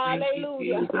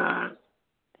 Hallelujah.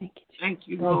 Thank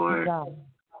you, Lord.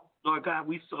 Lord God,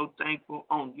 we're so thankful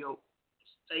on your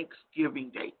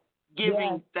Thanksgiving Day.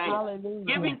 Giving thanks. Hallelujah.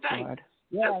 Giving thanks.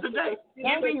 Yes. That's the day.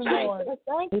 Thank Giving you, thanks. Lord.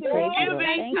 Thank you, Giving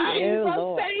thanks.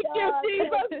 Thank you,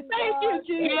 Jesus. Thank you,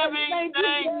 Jesus. Giving Thank you,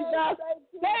 Jesus.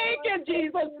 Thank you,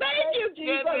 Jesus. Thank you,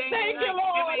 Jesus. Thank you,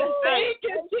 Lord. Thank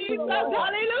you, Jesus.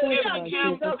 Hallelujah,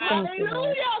 Jesus.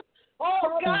 Hallelujah.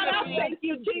 Oh, God, I thank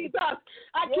you, Jesus.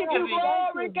 I give you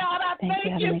glory, God. I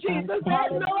thank you, Jesus.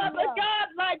 There's no other God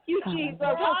like you, Jesus.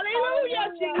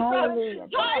 Hallelujah, Jesus.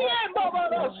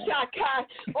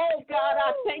 Oh, God,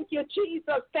 I thank you,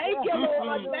 Jesus. Thank you,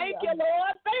 Lord. Thank you,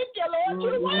 Lord. Thank you, Lord.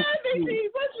 You're worthy,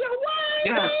 Jesus. You're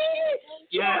worthy.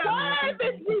 You're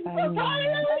worthy, Jesus.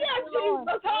 Hallelujah,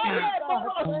 Jesus.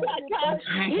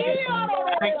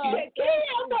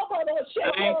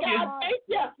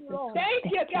 Thank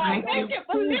you, God. Thank you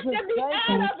for lifting me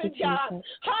out of it, God.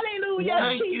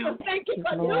 Hallelujah, Jesus. Thank you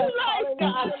for new life,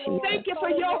 God. Thank you for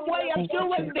your way of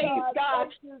doing things, God.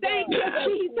 Thank you,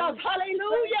 Jesus.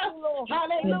 Hallelujah.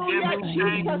 Hallelujah,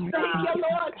 Jesus. Thank you,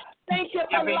 Lord. Thank you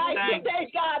for life today,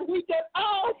 God. We could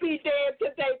all be dead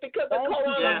today because of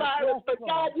coronavirus, but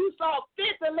God, you saw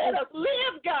fit to let us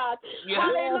live, God.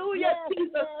 Hallelujah,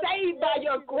 Jesus. Saved by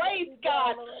your grace,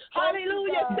 God.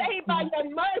 Hallelujah. Saved by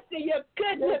your mercy, your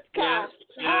goodness, God.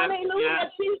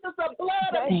 Hallelujah, Jesus. The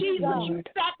blood of Jesus. You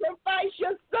sacrificed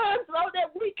your son so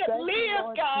that we could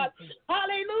live, God.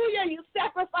 Hallelujah. You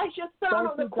sacrificed your son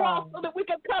on the cross so that we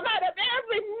could come out of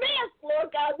every mess, Lord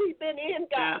God, we've been in,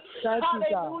 God.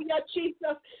 Hallelujah,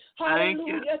 Jesus.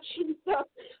 Hallelujah, Jesus.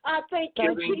 I thank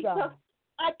you, Jesus.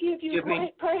 I give you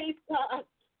great praise, God.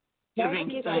 I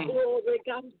give you glory,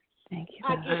 God. Thank you,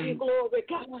 I give you glory,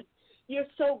 God. You're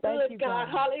so good, God.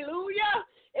 Hallelujah.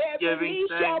 Every knee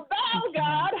shall bow,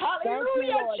 God.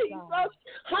 Hallelujah, Jesus.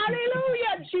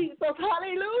 Hallelujah, Jesus.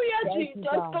 Hallelujah, Jesus.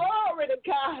 Glory to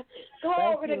God.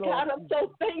 Glory to God. I'm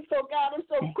so thankful, God. I'm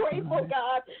so grateful,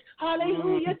 God.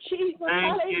 Hallelujah, Jesus.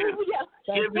 Hallelujah.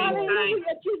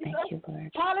 Hallelujah, Jesus.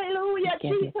 Hallelujah,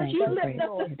 Jesus. You lift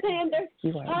up the standard.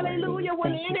 Hallelujah.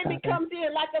 When the enemy comes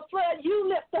in like a flood, you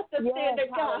lift up the standard,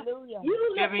 God. You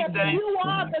lift up you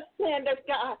are the standard,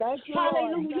 God.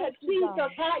 Hallelujah,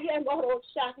 Jesus.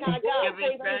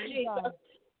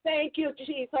 Thank you,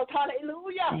 Jesus.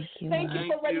 Hallelujah. Thank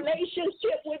you for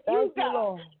relationship with you,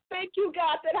 God. Thank you,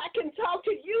 God, that I can talk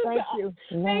to you, God.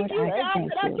 Thank you, God,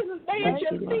 that I can lay at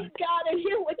your feet, God, and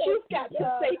hear what you've got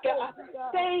to say, God.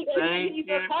 Thank you,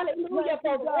 Jesus. Hallelujah,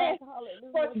 for rest,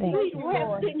 for sweet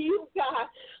rest in you, God.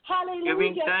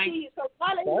 Hallelujah, Jesus.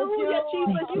 Hallelujah,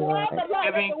 Jesus. You are the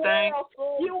light of the world.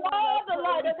 You are the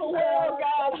light of the world,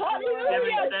 God.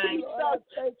 Hallelujah, Jesus.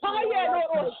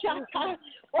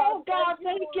 Oh, God,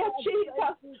 thank you,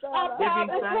 Jesus. I bow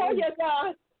before you,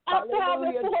 God. I bow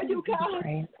before you, God.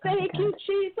 Thank you,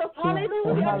 Jesus.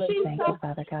 Hallelujah, Jesus.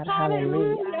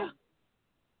 Hallelujah.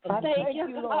 Thank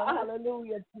you, Lord.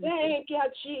 Hallelujah. Thank you,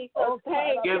 Jesus.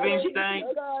 Thank you,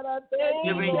 Jesus. Thank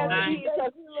you,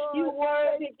 Jesus. You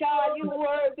worthy, God. You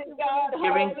worthy, God.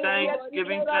 Giving thanks,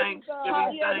 giving thanks,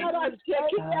 giving thanks.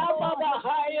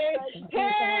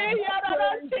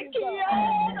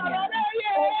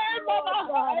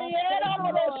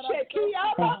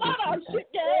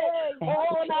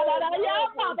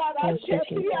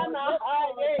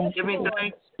 Giving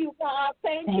thanks.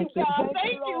 Thank you, God.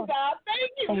 Thank you, God.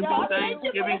 Thank you, God. Thank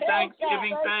you, giving thanks,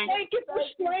 giving thanks. Thank you for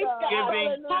strength, God.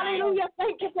 Hallelujah.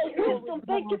 Thank you for wisdom.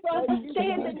 Thank you for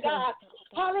understanding, God.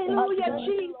 Hallelujah,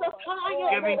 Jesus.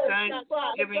 Giving thanks,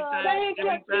 giving thanks. Thank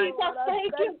you, Jesus.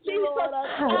 Thank you, Jesus.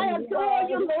 I adore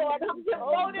you, Lord. I'm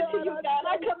devoted to you, God.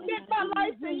 I commit my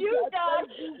life to you, God.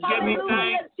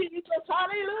 Hallelujah, Jesus.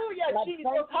 Hallelujah,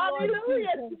 Jesus.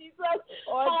 Hallelujah, Jesus.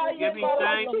 Giving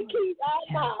thanks.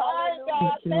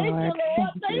 God. Thank you,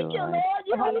 Lord. Thank you, Lord.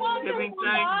 You're wonderful, Giving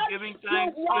thanks, God. giving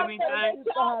thanks, giving thanks.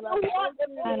 Hallelujah.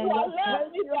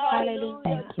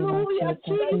 Thank you, Lord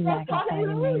Jesus. We magnify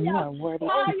your name. You are worthy to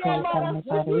be praised, Heavenly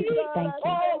Father. We just thank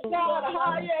you.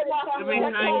 Giving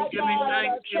thanks, giving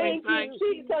thanks, giving thanks.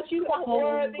 Jesus, you are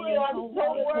worthy. You are so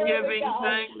worthy. Giving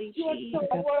thanks. You are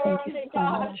so worthy,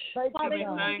 God.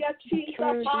 Hallelujah, Jesus.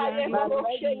 Giving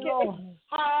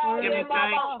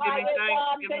thanks, giving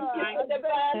thanks, giving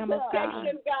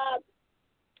thanks. God.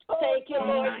 Thank you,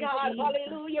 Lord God.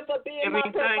 Hallelujah for being my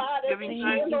provider. Giving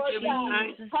thanks, giving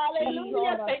thanks.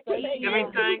 Hallelujah. Thank you, giving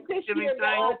thanks, giving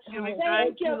thanks, giving thanks.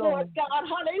 Thank you, Lord God.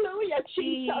 Hallelujah,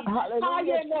 Jesus.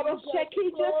 Hallelujah, just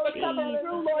for coming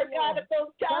through, Lord God, at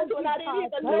those times when I didn't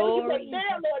even know you were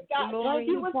there, Lord God.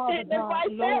 You were standing right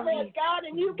there, Lord God,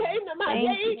 and you came to my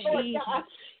aid, Lord God.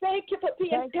 Thank you for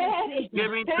being daddy.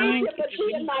 Thank you for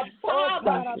being my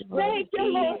father. Thank you,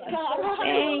 Lord God.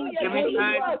 Hallelujah. Giving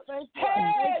thanks.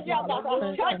 Hey, thank you,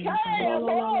 God.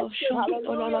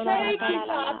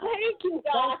 Thank you,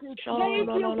 God. Thank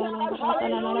you, God.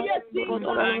 Hallelujah, Jesus.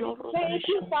 Thank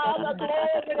you, Father.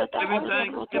 Glory to God. Giving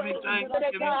thanks, giving thanks,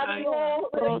 giving thanks.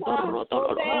 Thank you, Lord.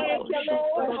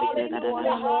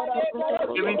 Hallelujah.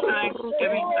 Giving thanks,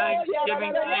 giving thanks,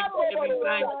 giving thanks, giving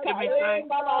thanks, giving thanks.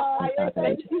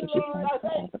 Thank you,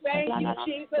 Jesus. Thank you,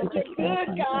 Jesus. You're good,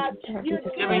 God. You're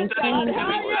Giving good, thanks,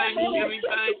 God. giving thanks, giving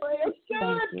thanks. You're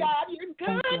good, God. You're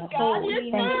good, God.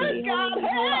 You're good, God.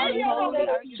 Hey,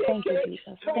 Thank you,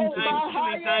 Jesus. Giving thanks,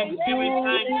 giving thanks, giving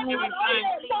thanks, giving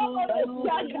thanks.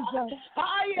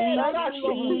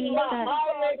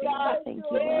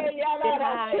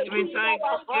 Giving thanks,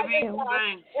 giving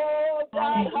thanks. Oh,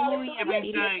 God. Giving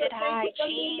thanks. Thank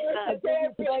you for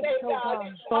giving me, God.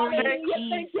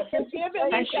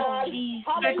 6918.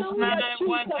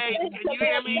 Can you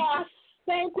hear me?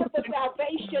 Thank you for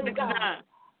salvation, God.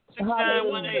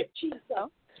 6918.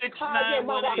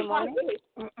 6918.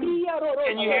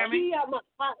 Can you hear me?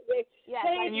 Yes.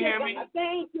 Can you hear me?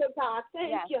 Thank you, God.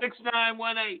 Thank you.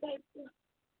 6918.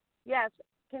 Yes.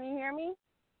 Can you hear me?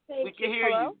 We can hear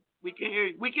you. We can hear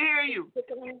you. We can hear you.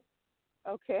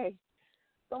 Okay.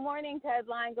 Good morning, Ted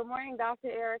Line. Good morning, Dr.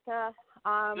 Erica.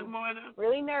 Good morning.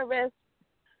 Really nervous.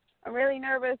 I'm really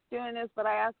nervous doing this, but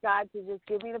I ask God to just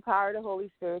give me the power of the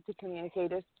Holy Spirit to communicate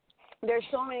this. There's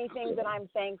so many things that I'm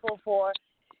thankful for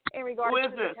in regards to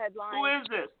the Ted Line. Who is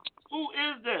this? Who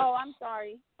is this? Oh, I'm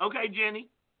sorry. Okay, Jenny.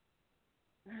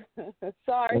 I'm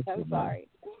sorry.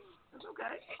 It's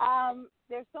okay.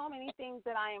 There's so many things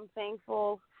that I am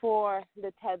thankful for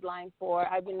the Ted Line for.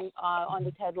 I've been on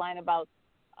the Ted Line about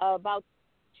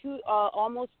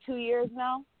almost 2 years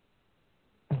now.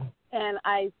 and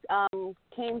I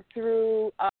came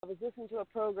through. I was listening to a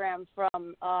program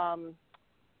from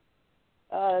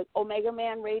Omega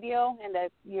Man Radio, and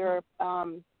that your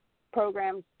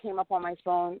program came up on my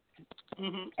phone,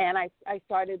 and I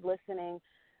started listening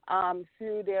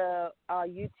through the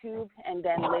YouTube, and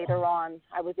then later on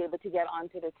I was able to get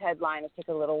onto the TED line. It took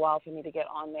a little while for me to get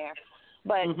on there,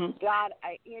 but God,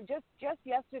 just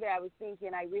yesterday I was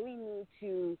thinking I really need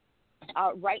to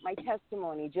write my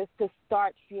testimony, just to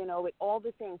start, with all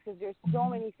the things, because there's so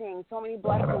many things, so many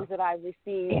blessings that I've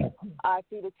received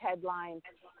through the TED line,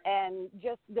 and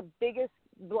just the biggest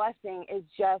blessing is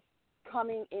just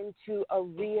coming into a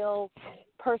real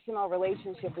personal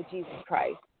relationship with Jesus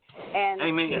Christ, and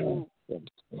to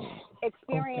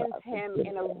experience Him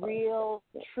in a real,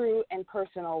 true, and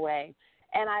personal way.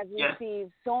 And I've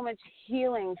received so much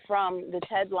healing from the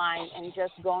TED line, and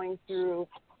just going through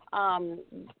all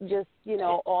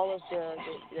of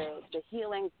the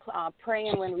healing,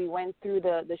 praying when we went through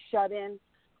the shut-in.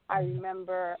 I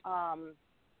remember,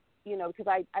 because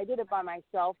I did it by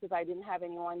myself because I didn't have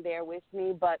anyone there with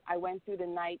me, but I went through the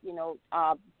night,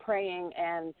 praying,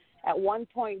 and at one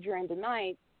point during the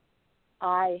night,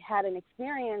 I had an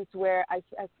experience where I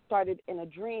started in a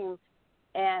dream,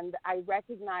 and I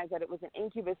recognized that it was an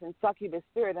incubus and succubus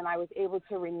spirit, and I was able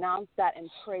to renounce that and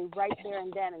pray right there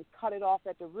and then and cut it off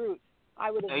at the root.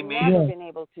 I would have never been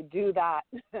able to do that.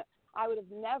 I would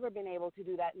have never been able to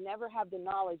do that, never have the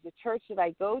knowledge. The church that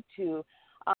I go to,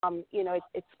 it's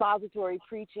expository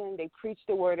preaching. They preach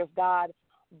the word of God,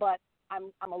 but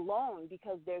I'm alone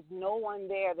because there's no one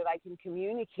there that I can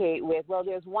communicate with. Well,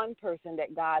 there's one person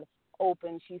that God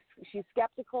opened. She's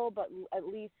skeptical, but at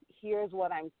least here's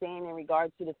what I'm saying in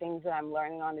regards to the things that I'm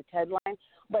learning on the TED line.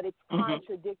 But it's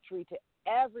contradictory to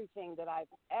everything that I've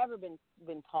ever been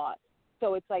taught.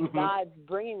 So it's like God's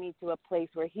bringing me to a place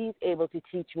where He's able to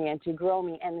teach me and to grow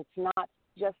me, and it's not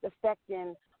just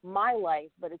affecting my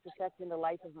life, but it's affecting the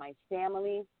life of my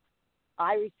family.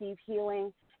 I receive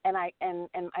healing, and I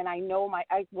know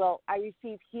I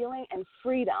receive healing and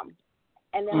freedom.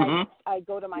 And then I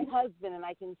go to my husband, and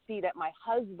I can see that my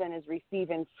husband is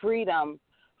receiving freedom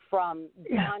from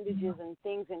bondages and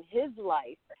things in his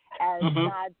life as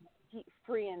God's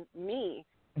freeing me.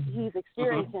 He's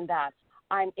experiencing that.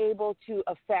 I'm able to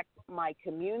affect my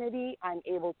community. I'm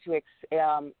able to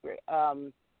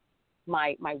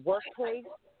my workplace.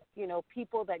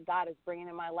 People that God is bringing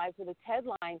in my life. So the TED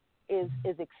line is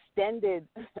extended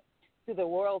to the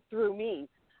world through me,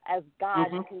 as God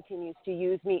continues to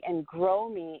use me and grow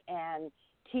me and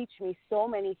teach me so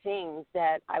many things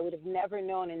that I would have never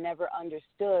known and never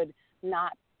understood,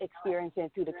 not experiencing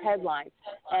through the TED line.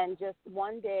 And just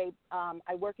one day,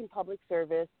 I work in public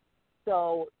service,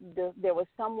 so there was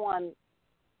someone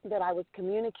that I was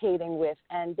communicating with,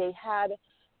 and they had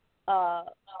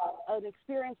an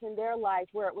experience in their life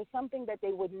where it was something that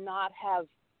they would not have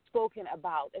spoken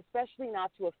about, especially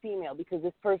not to a female, because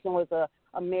this person was a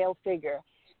male figure.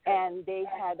 And they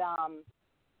had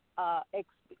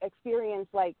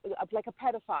experienced like a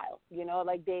pedophile,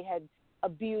 like they had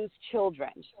abused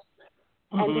children.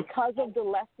 And because of the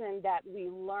lesson that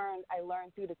I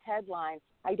learned through the TED line,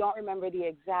 I don't remember the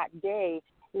exact day,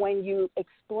 when you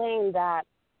explain that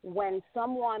when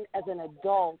someone as an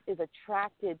adult is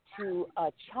attracted to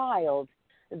a child,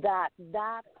 that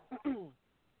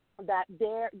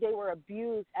they were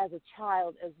abused as a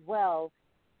child as well,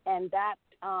 and that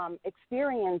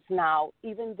experience now,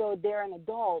 even though they're an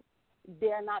adult,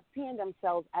 they're not seeing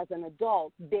themselves as an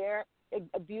adult. They're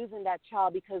abusing that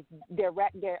child because they're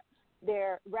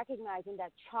recognizing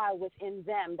that child within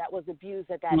them that was abused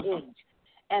at that age.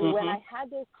 And when I had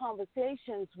those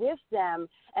conversations with them,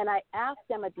 and I asked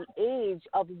them at the age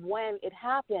of when it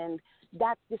happened,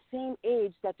 that's the same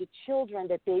age that the children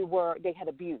that they had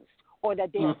abused or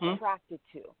that they were attracted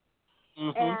to.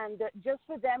 And just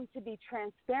for them to be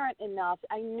transparent enough,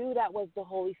 I knew that was the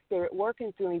Holy Spirit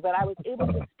working through me, but I was able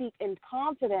to speak in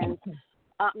confidence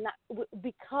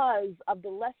because of the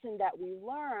lesson that we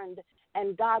learned,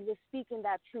 and God was speaking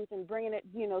that truth and bringing it,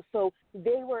 so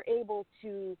they were able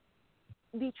to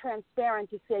be transparent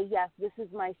to say, yes, this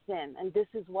is my sin, and this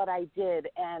is what I did,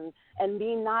 and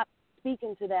me not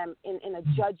speaking to them in a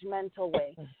judgmental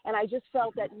way. And I just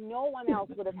felt that no one else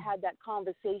would have had that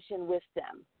conversation with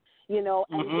them.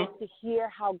 And just to hear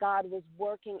how God was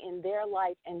working in their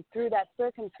life and through that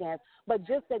circumstance, but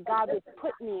just that God would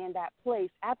put me in that place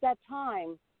at that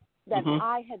time that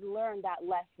I had learned that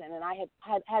lesson, and I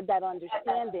had that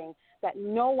understanding that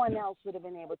no one else would have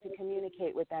been able to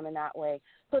communicate with them in that way.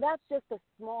 So that's just a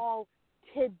small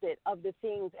tidbit of the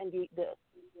things and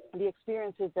the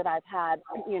experiences that I've had,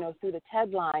 through the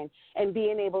TED line, and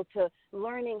being able to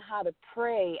learning how to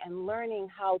pray and learning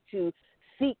how to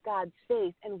seek God's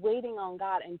face and waiting on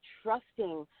God and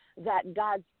trusting that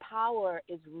God's power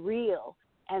is real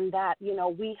and that,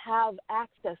 we have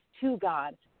access to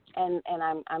God. And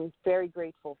I'm very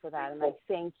grateful for that. And I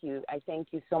thank you. I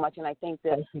thank you so much. And I thank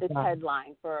the TED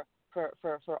line for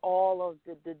all of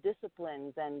the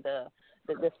disciplines and the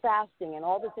fasting and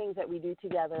all the things that we do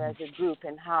together as a group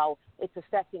and how it's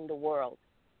affecting the world.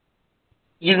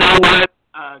 You know what,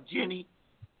 Jenny?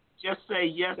 Just say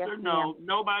yes or no. Ma'am.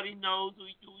 Nobody knows who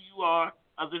you are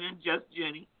other than just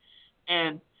Jenny.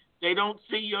 And they don't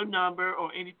see your number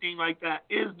or anything like that.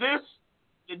 Is this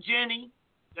the Jenny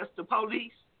that's the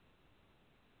police?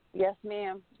 Yes,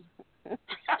 ma'am.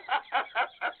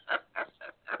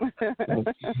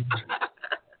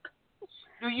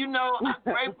 Do you know I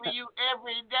pray for you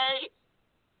every day?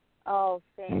 Oh,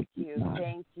 thank you.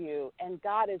 Thank you. And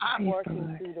God is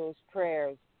working through those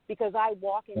prayers because I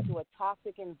walk into a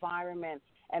toxic environment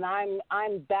and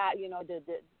I'm bad,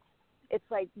 it's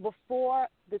like before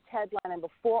the TED line and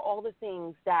before all the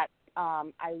things that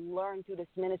I learned through this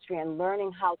ministry and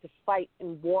learning how to fight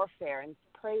in warfare and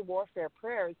pray warfare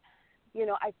prayers,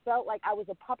 I felt like I was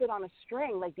a puppet on a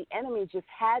string, like the enemy just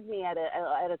had me at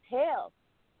a tail.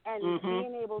 And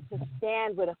being able to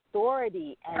stand with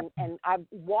authority and I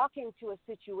walk into a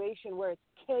situation where it's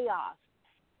chaos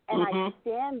and I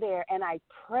stand there and I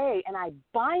pray and I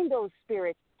bind those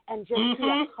spirits and just see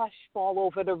a hush fall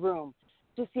over the room.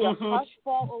 To see a hush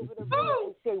fall over the room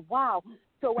and say, wow.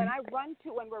 So when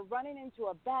we're running into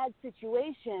a bad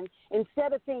situation,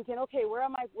 instead of thinking, okay, where's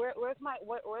my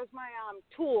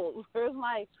tools? Where's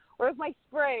my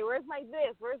spray? Where's my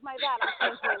this? Where's my that?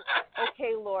 I'm thinking,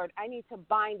 okay, Lord, I need to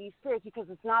bind these spirits because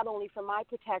it's not only for my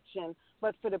protection,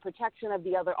 but for the protection of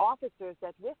the other officers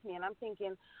that's with me. And I'm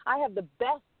thinking, I have the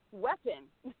best weapon.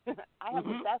 I have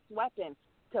the best weapon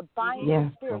to bind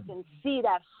these spirits and see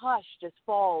that hush just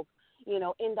fall,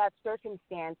 in that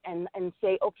circumstance and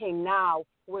say, okay, now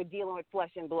we're dealing with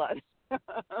flesh and blood.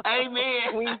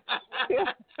 Amen.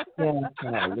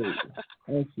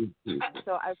 Thank you, Jesus.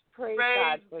 So I praise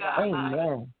God for that.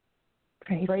 Amen.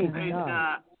 Praise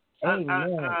God.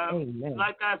 Amen.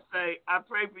 Like I say, I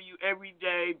pray for you every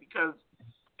day because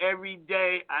every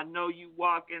day I know you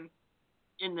walking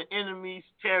in the enemy's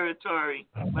territory,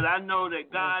 but I know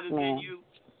that God is in you,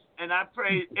 and I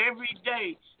pray every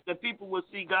day that people will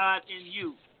see God in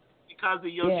you because of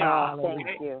your job.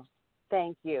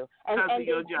 Thank you. And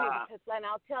your job. And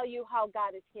I'll tell you how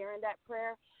God is hearing that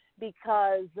prayer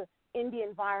because in the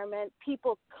environment,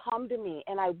 people come to me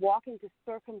and I walk into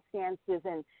circumstances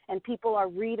and people are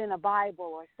reading a Bible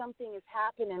or something is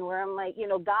happening where I'm like,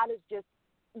 God is just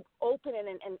opening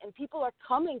and people are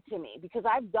coming to me because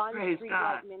I've done street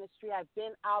light ministry. I've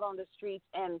been out on the streets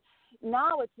and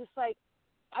now it's just like,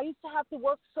 I used to have to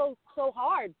work so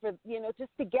hard for,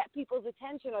 just to get people's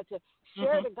attention or to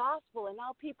share the gospel. And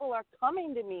now people are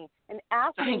coming to me and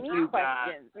asking me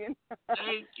questions.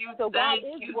 Thank you. So God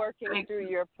is working through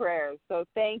your prayers. So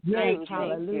thank you. Thank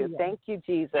you. Thank you,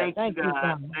 Jesus. Thank you,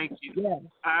 God. Thank you. Yes.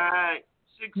 All right.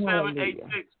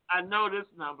 6786. I know this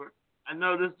number. I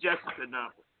know this Jessica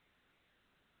number.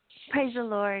 Praise the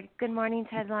Lord. Good morning,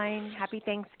 Ted Line. Happy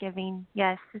Thanksgiving.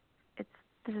 Yes, this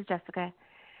is Jessica.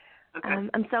 Okay.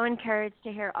 I'm so encouraged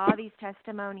to hear all these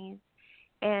testimonies,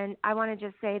 and I want to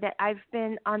just say that I've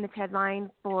been on the TED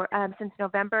line for since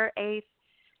November 8th,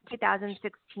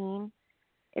 2016.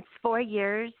 It's 4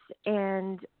 years,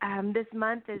 and this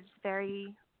month is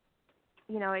very,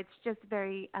 it's just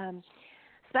very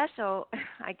special.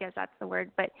 I guess that's the word.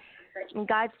 But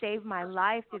God saved my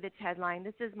life through the TED line.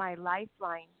 This is my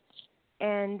lifeline,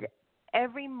 and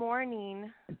every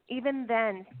morning, even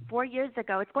then, 4 years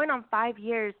ago, it's going on 5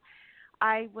 years.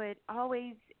 I would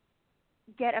always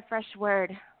get a fresh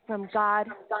word from God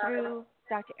through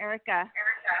Dr. Erica.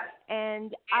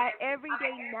 And every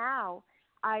day now,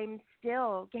 I'm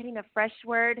still getting a fresh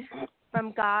word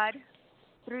from God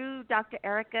through Dr.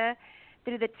 Erica,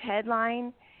 through the TED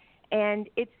line. And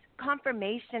it's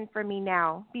confirmation for me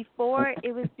now. Before,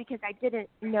 it was because I didn't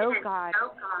know God.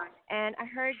 And I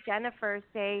heard Jennifer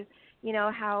say,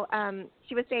 how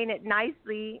she was saying it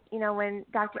nicely, when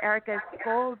Dr. Erica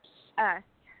scolds us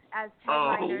as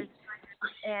TED-liners.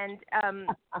 And,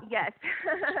 yes,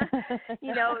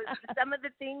 some of the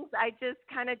things I just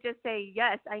kind of just say,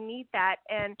 yes, I need that.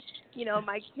 And,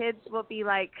 my kids will be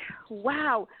like,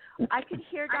 wow, I could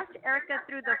hear Dr. Erica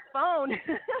through the phone.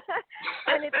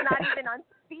 And it's not even on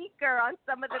speaker on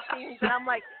some of the things. And I'm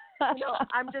like,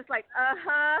 I'm just like,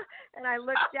 and I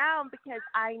look down because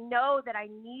I know that I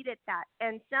needed that.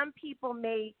 And some people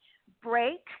may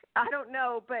break, I don't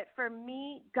know, but for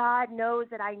me, God knows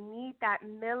that I need that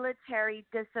military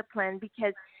discipline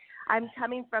because I'm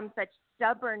coming from such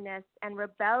stubbornness and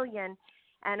rebellion.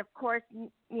 And of course,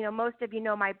 most of you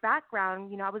know my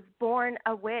background. I was born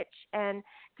a witch and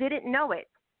didn't know it.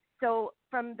 So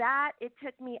from that, it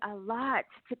took me a lot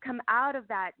to come out of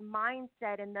that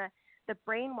mindset and the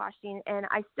brainwashing. And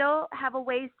I still have a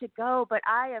ways to go, but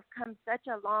I have come such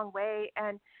a long way.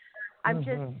 And I'm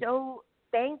just so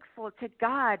thankful to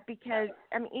God because,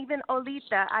 even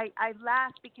Olita, I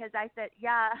laughed because I said,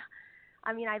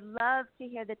 I love to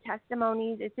hear the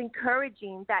testimonies. It's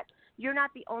encouraging that you're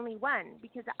not the only one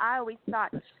because I always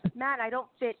thought, man, I don't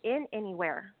fit in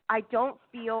anywhere. I don't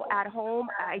feel at home.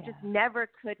 I just never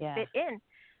could fit in.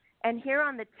 And here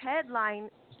on the TED line,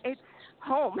 it's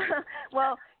home.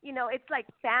 Well, it's like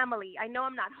family. I know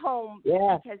I'm not home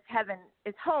because heaven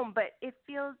is home, but it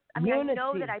feels, I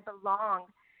know that I belong.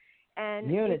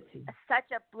 And it's such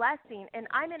a blessing. And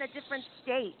I'm in a different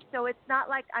state, so it's not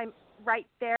like I'm right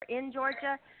there in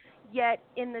Georgia, yet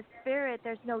in the spirit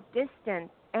there's no distance,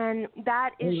 and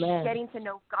that is getting to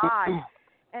know God.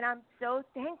 And I'm so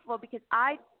thankful because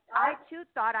I too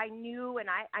thought I knew, and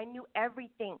I knew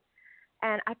everything,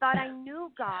 and I thought I knew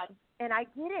God, and I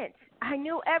didn't. I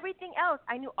knew everything else.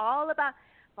 I knew all about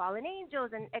fallen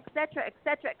angels and et cetera,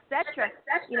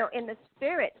 in the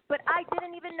spirit, but I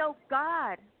didn't even know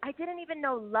God. I didn't even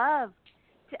know love.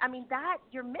 That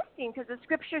you're missing, because the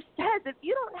scripture says if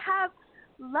you don't have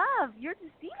love, you're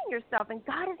deceiving yourself, and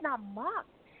God is not mocked.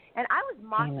 And I was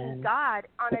mocking God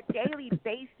on a daily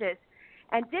basis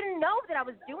and didn't know that I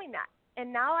was doing that.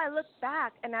 And now I look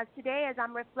back, and as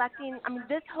I'm reflecting,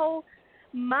 this whole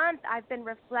month I've been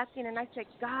reflecting, and I said,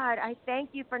 God, I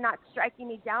thank you for not striking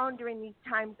me down during these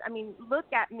times.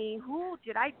 Look at me. Who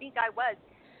did I think I was?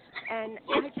 And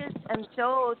I just am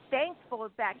so thankful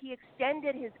that he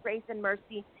extended his grace and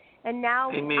mercy. And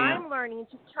now I'm learning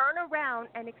to turn around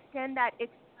and extend that,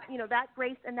 that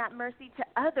grace and that mercy to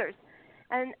others.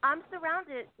 And I'm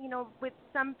surrounded, with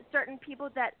some certain people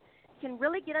that can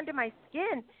really get under my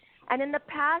skin. And in the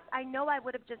past, I know I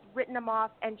would have just written them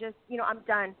off and just, I'm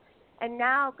done. And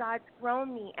now God's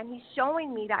grown me, and he's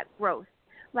showing me that growth.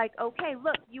 Like, okay,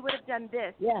 look, you would have done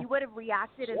this. Yeah. You would have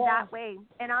reacted in that way.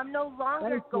 And I'm no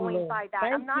longer going by that.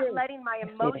 I'm not letting my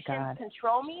emotions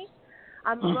control me.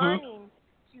 I'm learning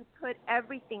to put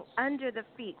everything under the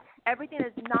feet. Everything that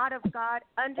is not of God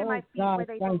under my feet where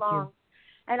they belong.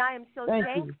 And I am so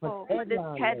thankful for this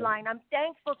TED line. I'm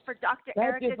thankful for Dr.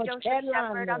 Erica Joseph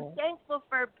Shepherd. I'm thankful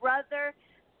for Brother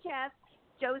Jeff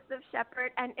Joseph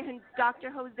Shepherd and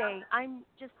Dr. Jose. I'm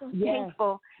just so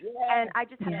thankful. And I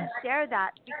just have to share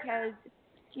that because,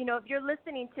 if you're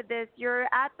listening to this, you're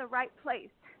at the right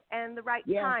place and the right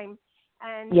time.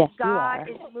 And God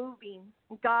is moving.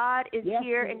 God is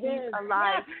here, and he's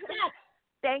alive.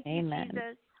 Thank you,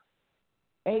 Jesus.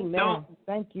 Amen.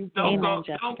 Thank you.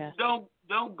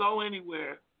 Don't go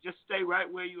anywhere. Just stay right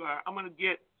where you are. I'm going to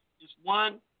get just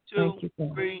 1, 2,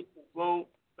 3, 4,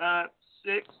 5,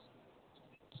 6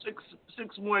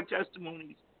 more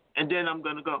testimonies, and then I'm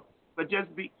going to go. But just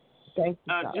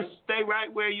just stay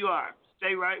right where you are.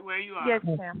 Stay right where you are. Yes,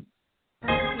 ma'am.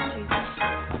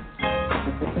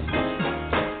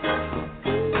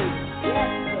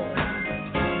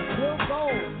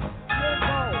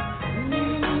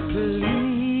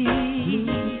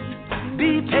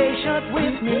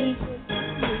 With me,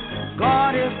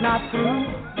 God is not through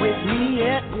with me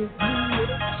yet.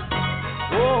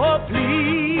 Oh,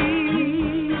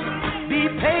 please be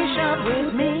patient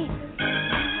with me.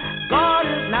 God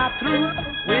is not through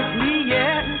with me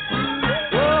yet.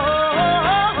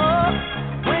 Oh,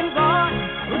 when God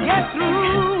gets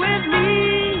through with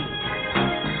me,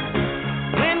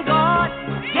 when God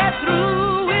gets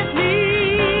through with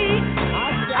me,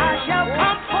 I shall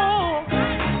come home.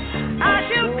 I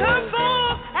shall come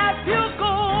forth as pure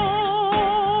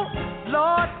gold.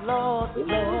 Lord, Lord,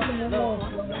 Lord, Lord.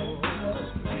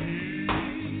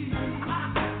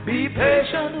 Be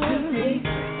patient with me.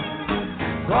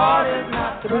 God is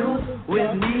not through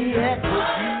with me yet.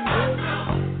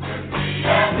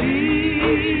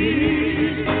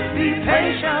 Please be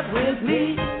patient with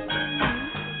me.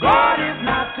 God is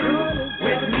not through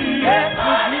with me yet.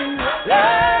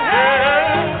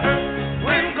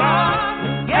 When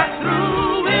God gets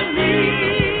through with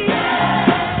me,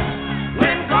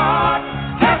 when God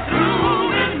gets through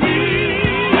with me,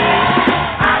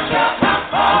 I shall come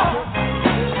forth.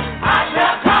 I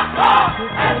shall come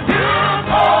forth as pure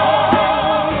gold.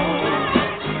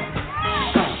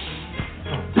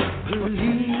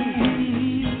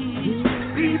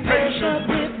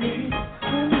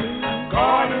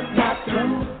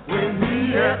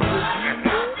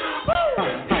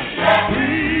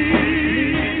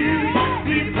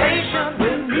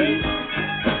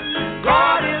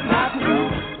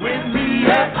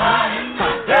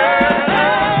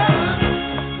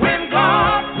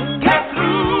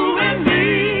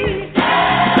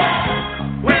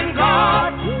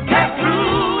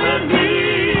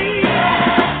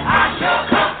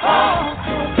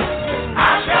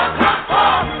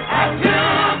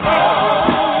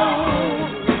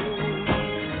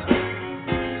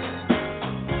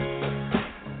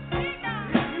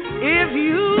 If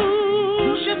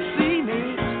you should see me,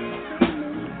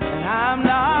 and I'm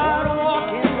not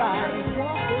walking right,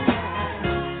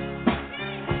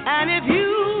 and if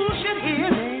you should hear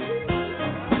me,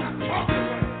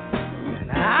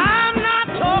 and I'm not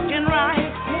talking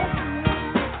right,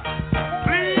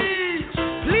 please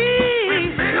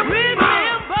remember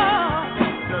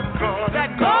that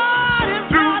God is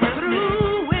not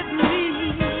through with me.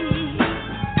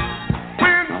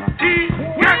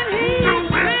 When He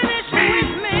finishes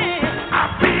with me,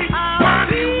 I'll be what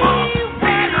He wants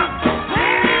me to be.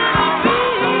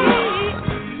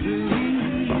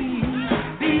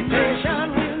 Patient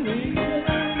with me.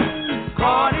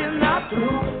 God is not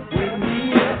through with me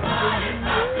yet.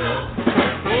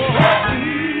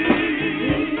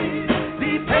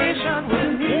 Be patient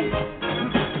with me.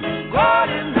 God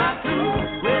is not through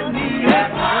with me yet.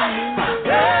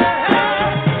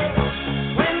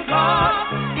 When God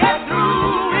gets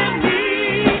through with me,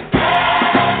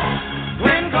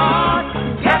 when God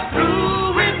gets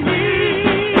through with me,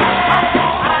 I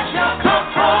shall come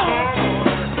forth.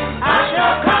 I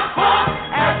shall come forth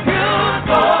as pure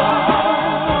gold.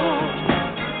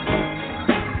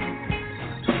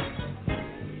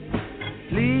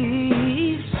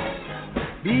 Please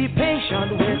be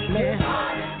patient with me.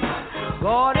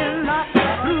 God is not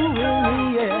through with me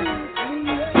yet.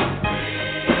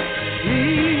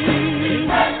 Please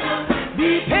be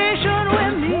patient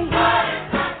with me.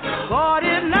 God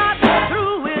is not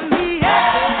through with me yet.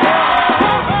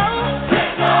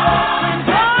 When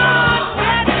God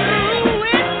gets through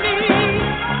with me,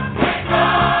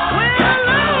 when the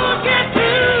Lord gets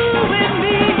through with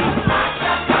me,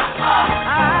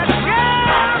 I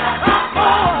shall come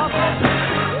forth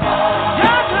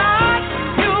just like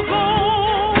you go.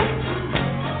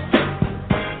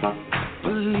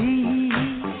 Please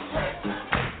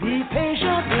be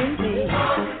patient with me.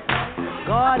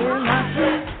 God is not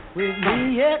through with me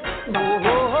yet.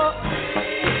 Oh,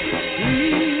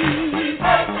 please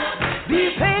be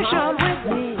patient with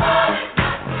me.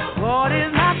 God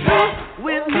is not through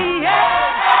with me yet.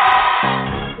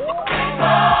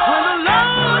 When the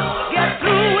Lord gets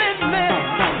through with me,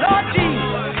 Lord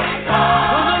Jesus,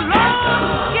 when the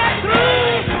Lord gets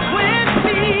through with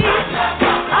me,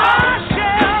 I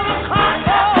shall come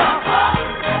forth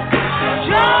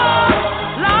just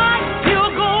like you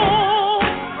go.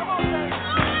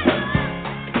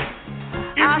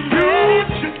 I said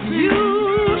if you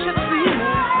should see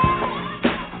me,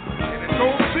 and it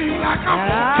don't seem like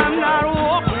I'm not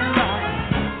walking right,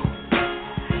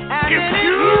 and if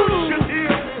you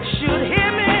should hear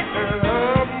me, and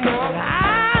I'm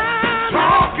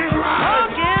talking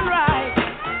right,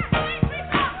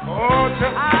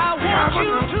 I want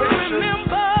you to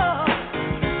remember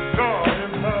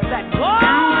that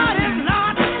God is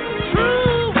not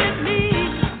through with me.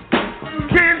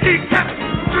 When He gets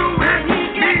through with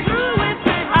me,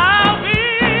 I'll be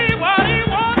what He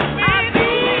wants me to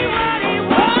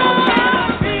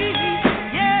be.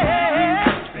 Yeah.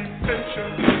 Be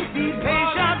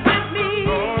patient with me.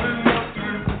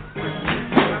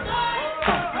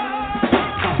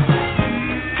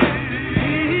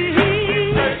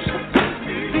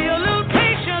 Be a little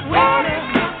patient with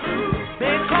me,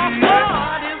 because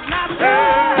God is not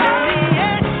through with me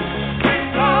yet.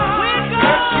 When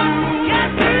God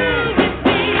gets through with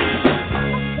me,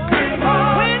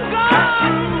 when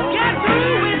God gets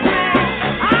through with me,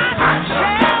 I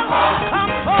shall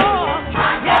come forth.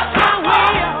 Yes, I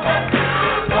will.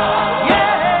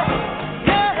 Yeah.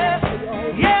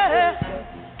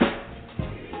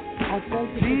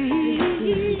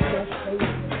 Please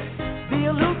be a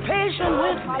little patient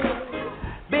with me,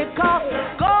 because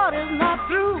God is not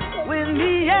through with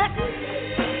me yet.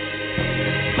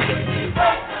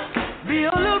 Be a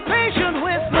little patient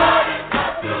with me,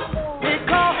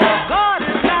 because God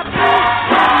is not through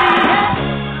with me yet.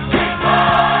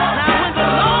 Now when the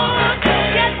Lord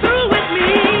gets through with me,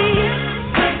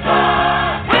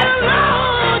 when the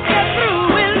Lord gets through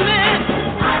with me,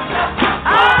 I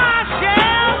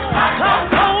shall come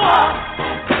forth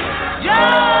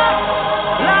just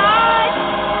like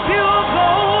pure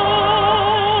gold.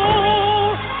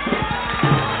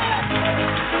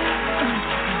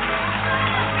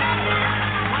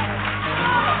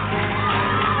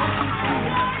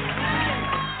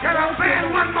 Can I say it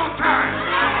one more time?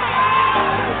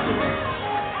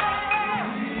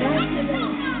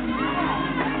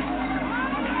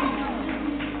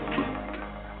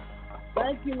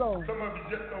 Thank you, Lord. Some of you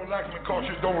just don't like me because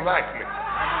you don't like me.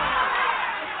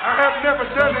 I have never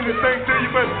done anything to you,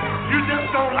 but you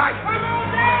just don't like me.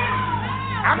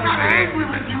 I'm not angry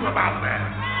with you about that.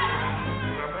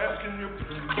 I'm asking you,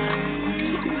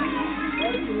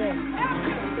 please.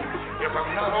 if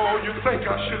I'm not all you think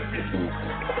I should be.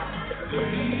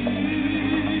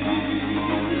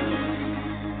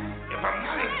 If I'm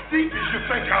not as deep as you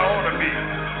think I ought to be.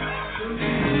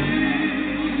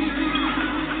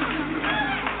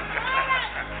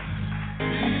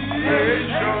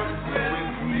 Patience with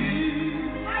me.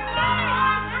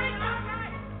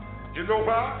 You know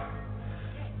why?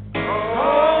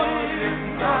 God is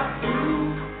not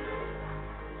through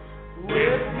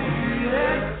with me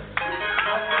yet.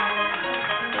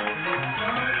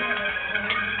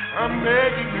 I'm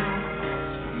begging you,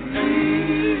 please,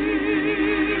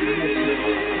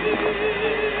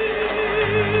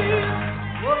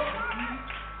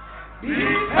 be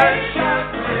patient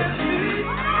with me.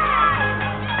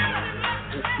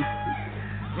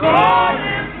 God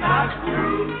is not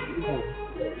through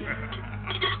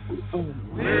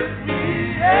with me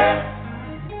yet.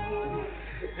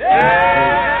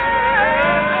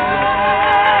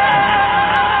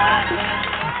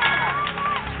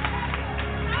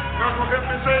 Y'all gonna help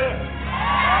me say it?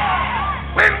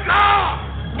 When God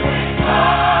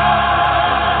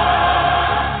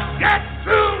gets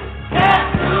through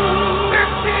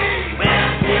with me.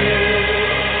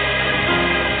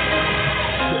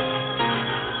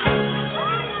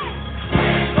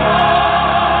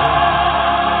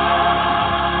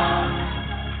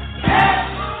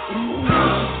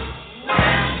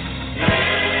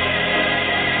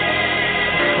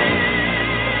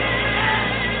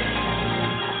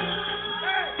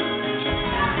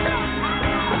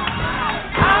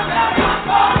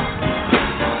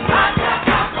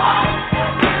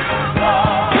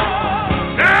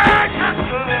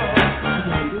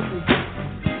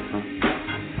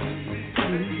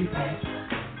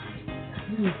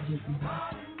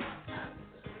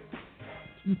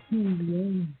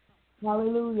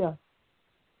 Hallelujah.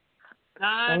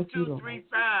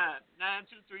 9235.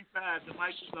 9235. The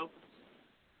mic is open.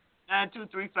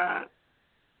 9235.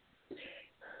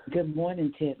 Good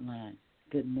morning, Ted Line.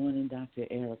 Good morning, Dr.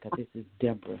 Erica. This is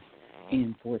Deborah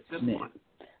in Fort Smith.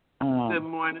 Good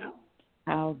morning.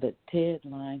 How the Ted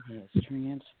Line has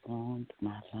transformed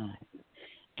my life.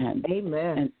 And,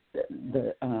 amen. And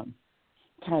the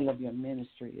title of your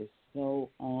ministry is so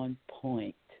on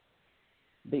point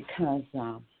because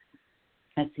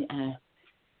I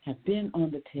have been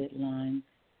on the TED Line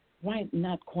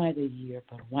not quite a year,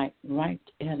 but right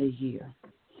at a year.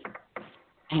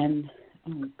 And,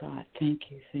 oh, God,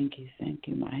 thank you,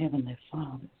 my Heavenly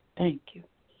Father. Thank you.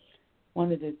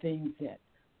 One of the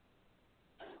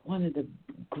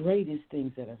greatest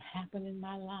things that have happened in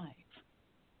my life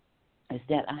is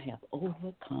that I have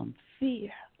overcome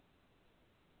fear.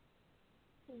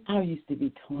 I used to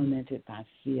be tormented by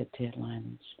fear, Ted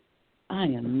Line. I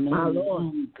am no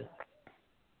longer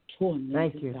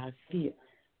tormented by fear.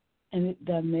 And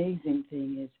the amazing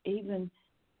thing is, even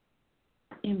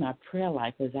in my prayer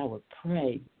life, as I would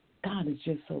pray, God is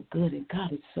just so good and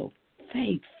God is so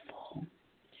faithful.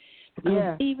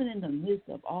 Because even in the midst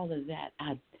of all of that,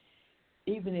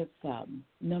 even if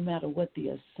no matter what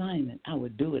the assignment, I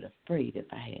would do it afraid if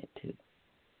I had to.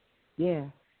 Yeah.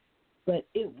 But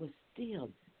it was still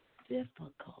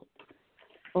difficult.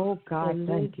 Oh, God,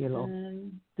 thank you,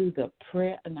 Lord. Through the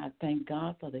prayer, and I thank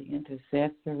God for the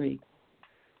intercessory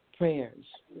prayers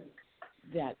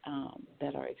that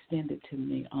are extended to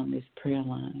me on this prayer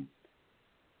line.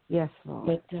 Yes, Lord.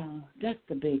 But that's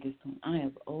the biggest one. I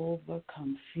have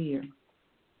overcome fear.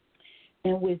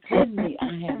 And within me,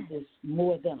 I have this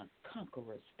more than a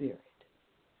conqueror spirit.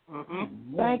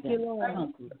 Thank you, Lord.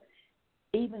 Conqueror.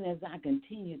 Even as I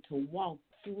continue to walk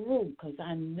through, because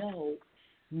I know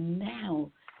now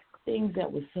things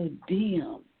that were so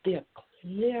dim, they're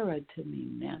clearer to me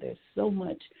now. There's so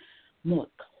much more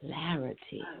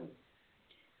clarity.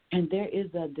 And there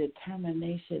is a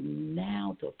determination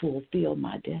now to fulfill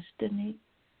my destiny.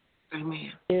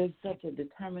 Amen. There's such a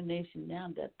determination now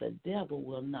that the devil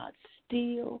will not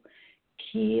steal,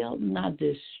 kill, not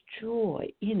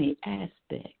destroy any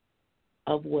aspect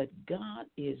of what God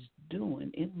is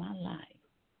doing in my life.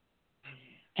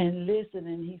 And listen,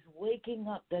 and he's waking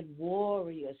up that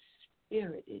warrior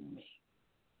spirit in me.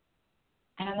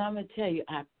 And I'm going to tell you,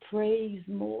 I praise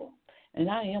more. And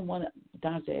I am one of,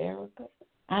 Dr. Erica,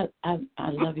 I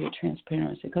love your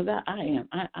transparency because I am.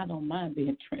 I don't mind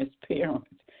being transparent.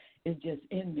 It's just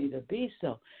in me to be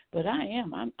so. But I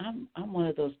am. I'm one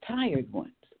of those tired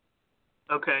ones.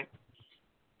 Okay.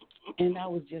 And I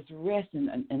was just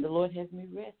resting, and the Lord has me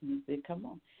resting. He said, "Come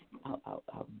on,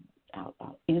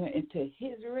 I'll enter into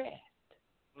His rest."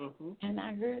 Mm-hmm. And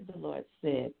I heard the Lord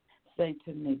say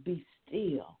to me, "Be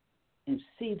still and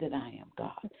see that I am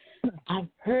God." I've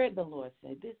heard the Lord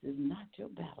say, "This is not your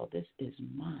battle. This is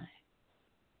mine."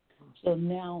 So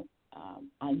now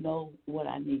I know what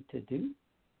I need to do,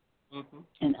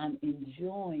 and I'm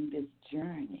enjoying this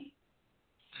journey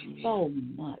so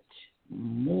much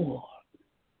more.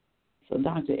 So,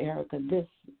 Dr. Erica,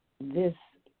 this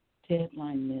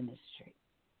Deadline Ministry,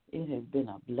 it has been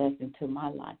a blessing to my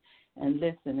life. And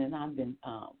listen, and I've been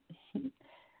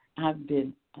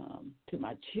to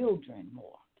my children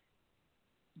more,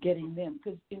 getting them,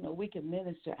 because we can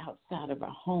minister outside of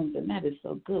our homes, and that is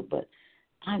so good. But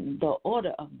the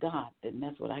order of God, and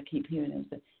that's what I keep hearing them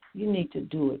say. You need to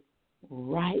do it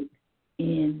right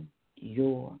in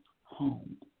your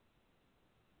home.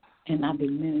 And I've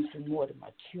been ministering more to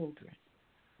my children.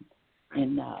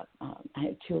 And I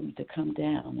had children to come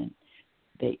down, and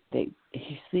they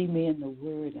see me in the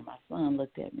Word. And my son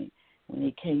looked at me when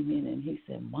he came in, and he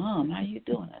said, "Mom, how you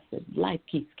doing?" I said, "Life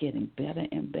keeps getting better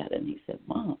and better." And he said,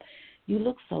 "Mom, you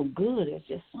look so good. There's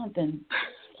just something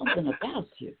about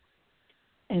you."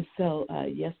 And so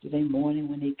yesterday morning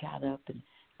when he got up and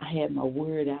I had my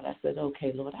word out, I said,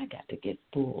 "Okay, Lord, I got to get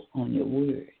full on your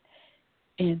word."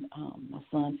 And my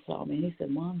son saw me, and he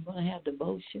said, "Mom, I'm going to have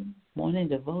devotion, morning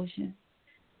devotion."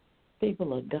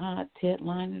 People of God, Ted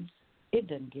Liners, it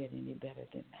doesn't get any better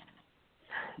than that.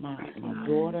 My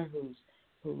daughter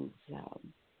who's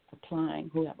applying,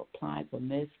 who have applied for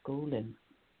med school, and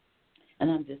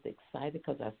I'm just excited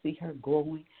because I see her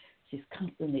growing. She's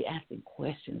constantly asking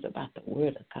questions about the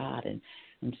Word of God, and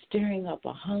I'm stirring up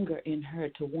a hunger in her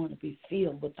to want to be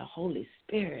filled with the Holy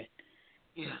Spirit.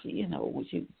 Yeah. She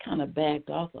kind of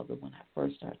backed off of it when I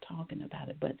first started talking about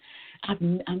it, but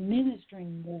I'm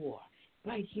ministering more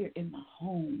right here in my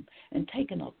home and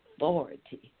taking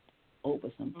authority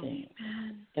over some things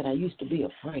that I used to be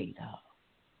afraid of.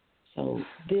 So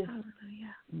this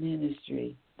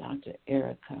ministry, Dr.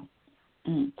 Erica,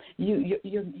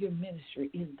 your ministry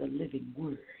is the living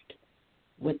Word.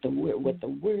 What the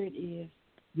word is,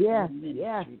 your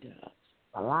ministry does.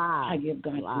 I give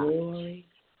God glory.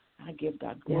 I give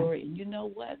God glory. And you know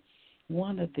what?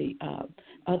 One of the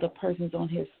other persons on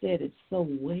here said it so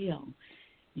well.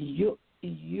 Your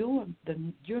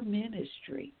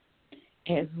ministry,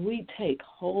 as we take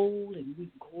hold and we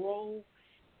grow,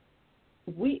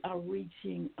 we are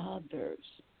reaching others.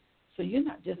 So you're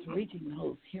not just reaching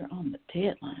those here on the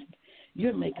deadline.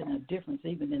 You're making a difference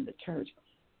even in the church.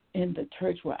 In the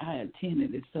church where I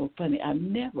attended, it's so funny. I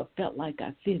never felt like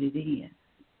I fitted in.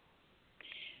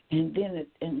 And then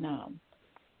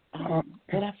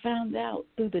but I found out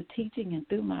through the teaching and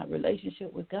through my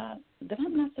relationship with God that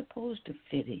I'm not supposed to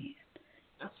fit in.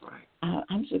 That's right.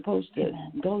 I'm supposed to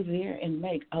go there and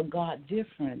make a God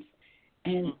difference.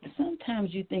 And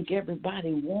sometimes you think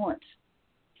everybody wants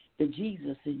the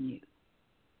Jesus in you.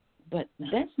 But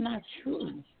that's not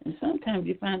true. And sometimes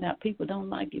you find out people don't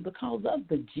like you because of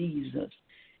the Jesus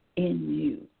in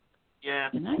you. Yeah.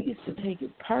 And I used to take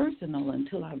it personal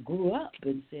until I grew up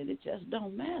and said it just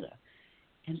don't matter.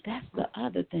 And that's the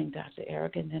other thing, Dr.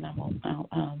 Erica, and then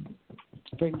I'll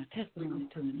bring my testimony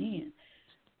to an end.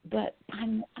 But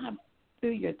I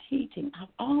through your teaching, I've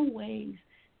always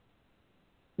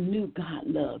knew God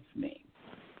loves me.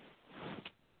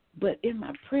 But in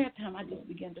my prayer time, I just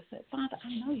began to say, Father, I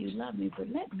know you love me, but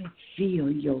let me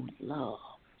feel your love.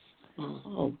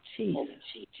 Oh, Jesus.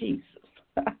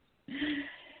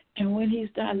 And when he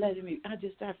started letting me, I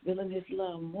just started feeling his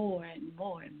love more and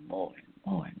more and more and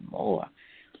more and more.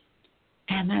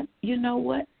 And you know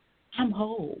what? I'm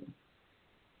whole.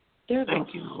 There's a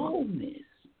wholeness.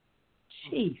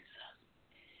 Jesus.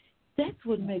 That's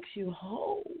what makes you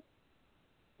whole.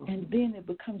 And then it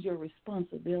becomes your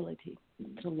responsibility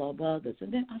to love others.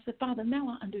 And then I said, Father, now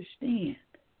I understand.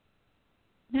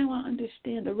 Now I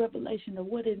understand the revelation of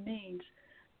what it means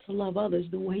to love others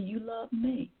the way you love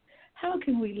me. How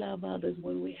can we love others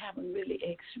when we haven't really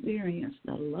experienced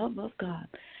the love of God?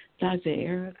 Dr.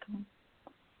 Erica,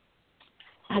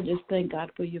 I just thank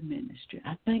God for your ministry.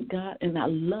 I thank God, and I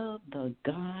love the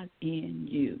God in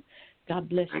you. God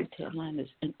bless you, Ted Liners,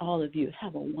 and all of you.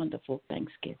 Have a wonderful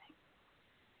Thanksgiving.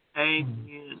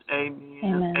 Amen. Amen.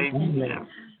 Amen.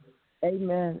 Amen.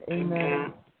 Amen.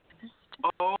 Amen.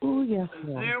 Oh, yes,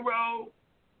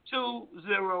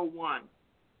 0201.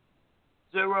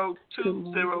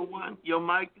 0201. Your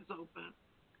mic is open.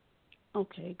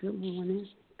 Okay, good morning.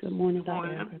 Good morning,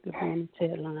 Dr. Erica. Good morning,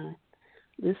 Ted Line.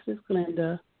 This is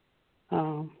Glenda,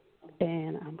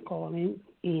 and I'm calling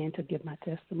in to give my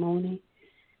testimony.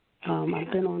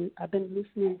 I've been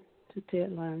listening to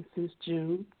Ted Line since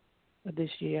June of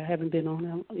this year. I haven't been on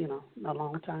him, a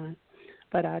long time,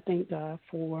 but I thank God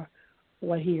for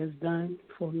what He has done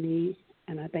for me,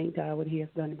 and I thank God what He has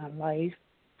done in my life.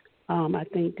 I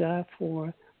thank God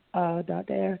for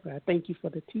Dr. Erica, I thank you for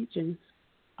the teachings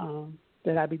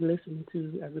that I be listening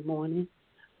to every morning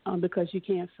because you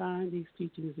can't find these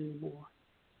teachings anymore.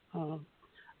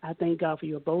 I thank God for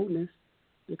your boldness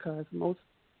because most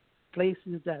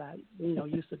places that I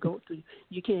used to go to,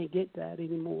 you can't get that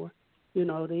anymore.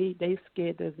 They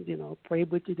scared to pray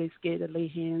with you. They scared to lay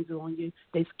hands on you.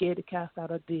 They scared to cast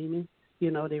out a demon.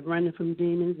 They're running from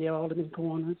demons. They're all in the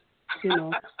corners.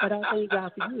 But I thank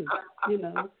God for you.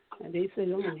 And they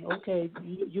say, "Oh, okay,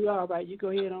 you all right? You go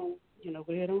ahead on, go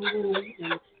ahead on home,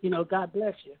 and God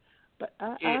bless you." But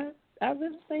I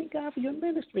really thank God for your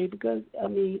ministry because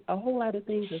a whole lot of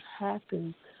things have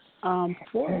happened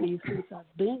for me since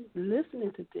I've been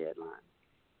listening to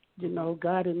Deadline.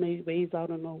 God has made ways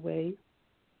out of no way.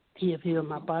 He has healed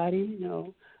my body.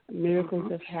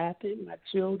 Miracles have happened. My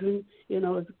children,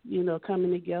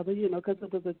 coming together. Because there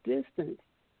was a distance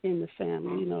in the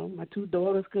family. My two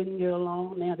daughters couldn't get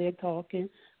along. Now they're talking.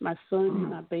 My son,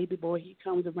 my baby boy, he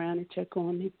comes around and check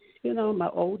on me. My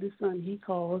oldest son, he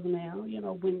calls now.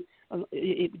 When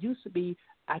it used to be,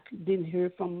 I didn't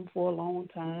hear from him for a long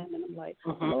time, and I'm like,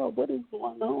 Lord, what is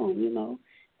going on?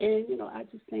 And I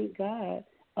just thank God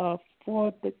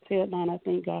for the Tedline. I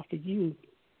thank God for you.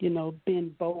 Being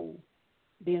bold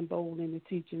in the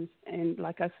teachings, and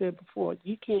like I said before,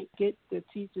 you can't get the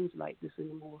teachings like this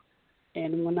anymore.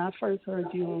 And when I first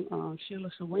heard you on Sheila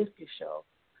Sawinski's show,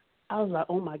 I was like,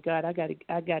 oh my God, I got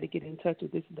to get in touch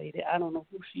with this lady. I don't know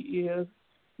who she is,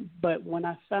 but when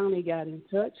I finally got in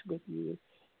touch with you,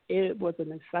 it was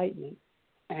an excitement,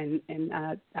 and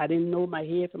I didn't know my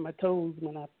head from my toes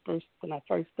when I first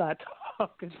started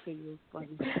talking to you.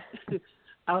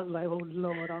 I was like, oh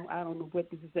Lord, I don't know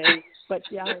what to say. But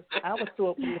yeah, I was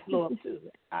tore up from the floor up too.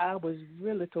 I was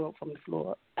really tore up from the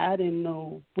floor up. I didn't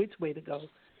know which way to go.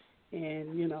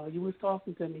 And, you was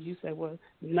talking to me. You said, well,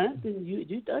 you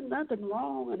done nothing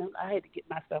wrong. And I had to get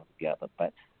myself together.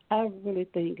 But I really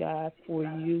thank God for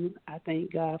you. I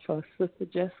thank God for Sister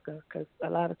Jessica because a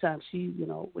lot of times she,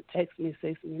 would text me and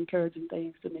say some encouraging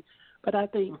things to me. But I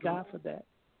thank God for that.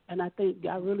 And I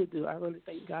really do. I really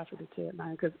thank God for the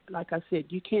Tedline because, like I said,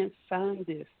 you can't find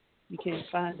this. You can't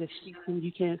find the teaching.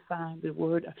 You can't find the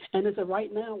word. And it's a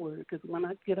right now word because when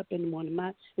I get up in the morning,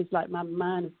 it's like my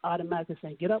mind is automatically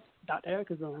saying, get up, Dr.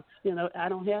 Erica's on. I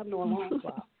don't have no alarm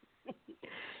clock.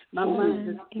 My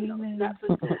mind just, snaps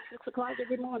at 6 o'clock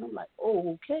every morning. I'm like,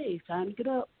 oh, okay, it's time to get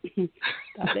up.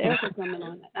 Dr. Erica's coming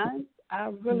on. I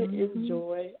really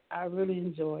enjoy,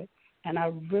 and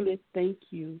I really thank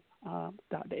you,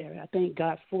 Dr. Erica. I thank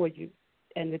God for you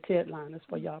and the Tedline is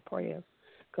for y'all prayers.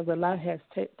 Because a lot has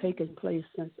taken place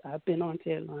since I've been on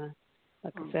Tedline.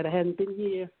 Like I said, I hadn't been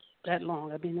here that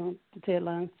long. I've been on the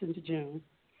Tedline since June,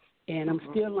 and I'm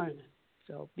still learning.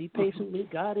 So be patient with me.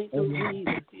 God ain't so easy,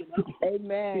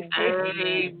 Amen. Amen.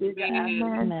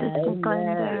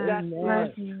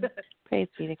 Praise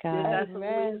be to God. There's some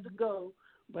ways to go,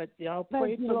 but y'all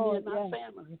pray for me and my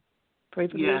family. Pray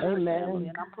for me and my family,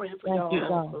 and I'm praying for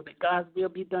y'all also that God's will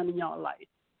be done in y'all life.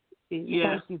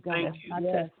 Yes, thank you, God. Thank you.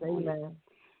 Yes, amen.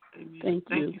 Thank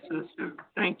you, sister.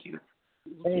 Thank you.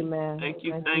 Amen. Thank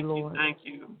you. Lord. Thank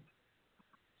you.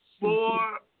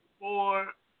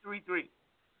 4433.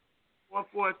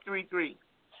 4433.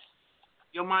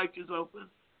 Your mic is open.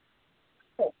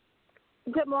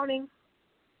 Good morning.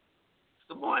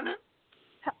 Good morning.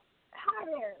 Hi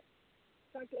there.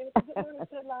 Dr. Erica, good morning,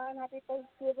 Tedline. Happy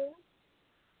Thanksgiving.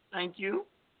 Thank you.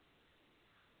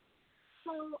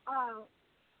 So, I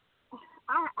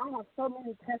have so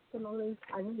many testimonies.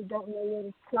 I really don't know where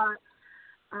to start.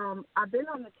 I've been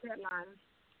on the Tedline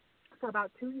for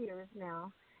about 2 years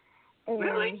now. And,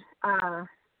 really?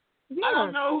 Yes. I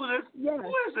don't know who this. Yes.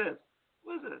 Who is this?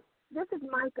 Who is this? This is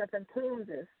Micah from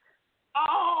Kansas.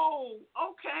 Oh,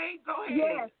 okay. Go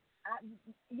ahead.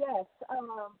 Yes.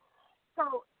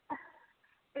 So,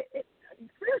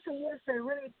 spiritual warfare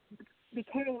really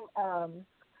became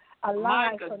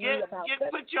alive Micah, for me about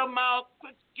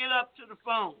get up to the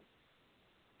phone.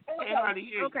 Okay. Can't hardly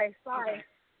hear you. Okay, sorry. Okay.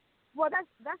 Well,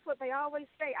 that's what they always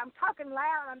say. I'm talking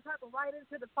loud. I'm talking right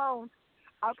into the phone.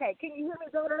 Okay, can you hear me,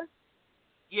 daughter?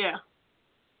 Yeah.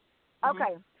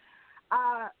 Okay.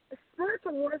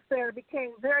 Spiritual warfare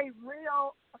became very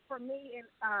real for me in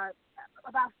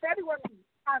about February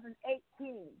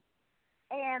 2018,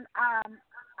 and I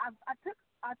took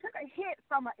a hit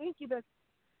from an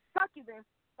succubus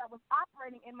that was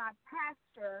operating in my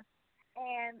pasture,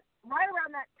 and right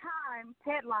around that time,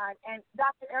 Tedline and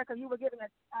Dr. Erica, you were giving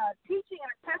a teaching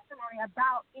and a testimony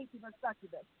about incubus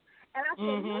succubus, and I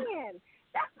said, man,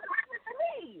 that's what happened to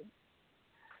me.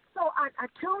 So I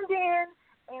tuned in,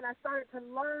 and I started to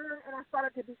learn, and I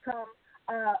started to become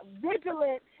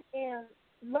vigilant in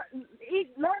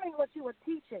learning what you were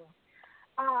teaching.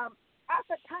 At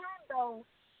the time, though,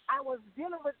 I was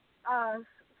dealing with, a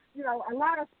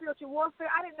lot of spiritual warfare.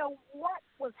 I didn't know what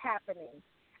was happening.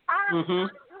 It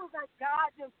was like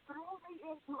God just threw me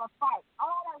into a fight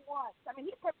all at once. I mean,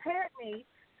 he prepared me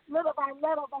little by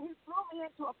little, but he threw me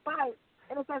into a fight.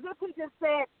 And it's as if he just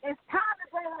said, it's time to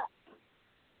get up.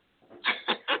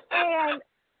 and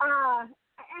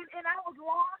I was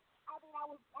lost. I mean, I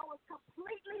was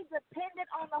completely dependent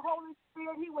on the Holy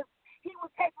Spirit. He would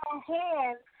take my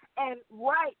hand and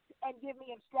write and give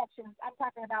me instructions. I'm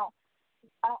talking about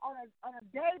on a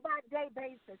day-by-day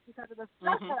basis because of the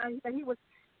stuff that he was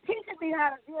teaching me how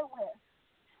to deal with.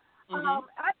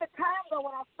 At the time, though,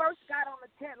 when I first got on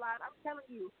the tent line, I'm telling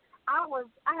you, I was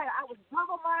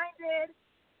double-minded.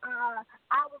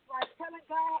 I was like telling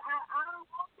God, I don't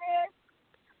want this.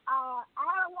 I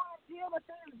don't want to deal with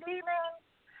these demons.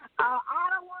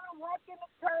 I don't want to work in the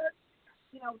church.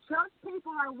 Church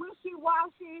people are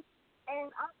wishy-washy.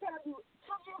 And I'm telling you, 2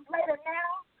 years later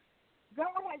now,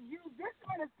 God has used this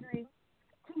ministry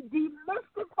to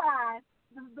demystify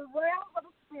the realms of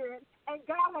the Spirit, and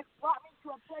God has brought me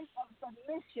to a place of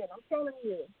submission. I'm telling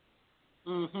you.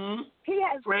 He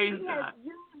has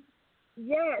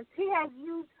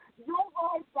used your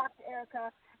voice, Dr.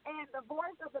 Erica, and the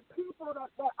voice of the people that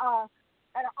are on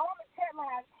the tent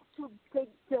line to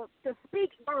speak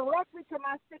directly to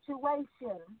my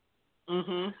situation.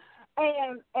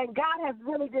 And God has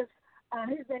really just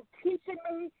he's been teaching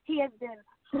me. He has been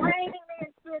training me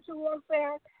in spiritual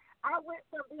warfare. I went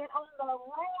from being on the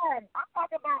run. I'm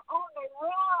talking about on the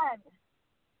run.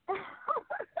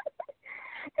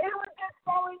 It was just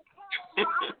so incredible.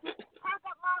 I would just pack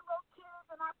up my little kids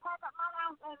and I pack up my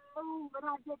house and move, and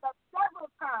I did that several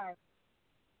times.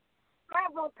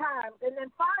 And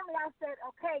then finally I said,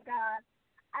 okay, God,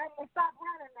 I'm going to stop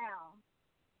running now.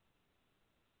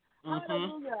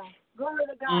 Hallelujah. Glory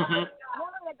to God.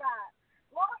 Glory to God.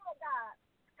 Glory to God.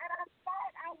 And I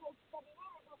thought I was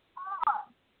submitted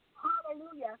before.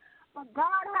 Hallelujah. But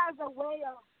God has a way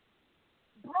of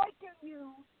breaking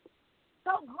you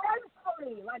so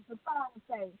gracefully, like the song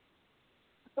says.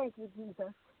 Thank you,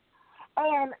 Jesus.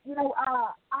 And, I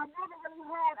never really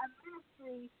had a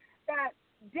ministry that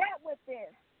dealt with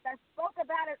this, that spoke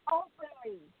about it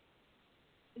openly.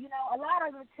 A lot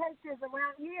of the churches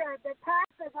around here, their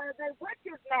pastors are their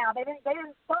witches now. They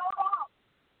didn't fall off.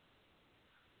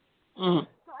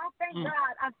 So I thank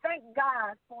God. I thank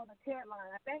God for the tent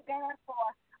line. I thank God for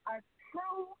a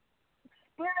true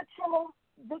spiritually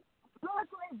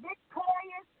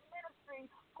victorious ministry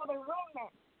for the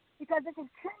remnant. Because this is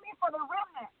truly for the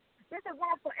remnant. This is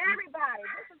not for everybody.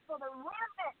 This is for the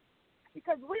remnant.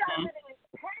 Because we are living in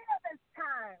perilous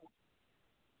times.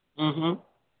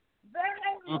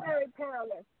 Very, very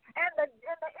perilous. And the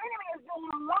enemy is doing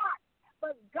a lot,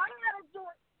 but God is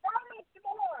doing so much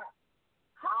more.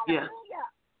 Hallelujah.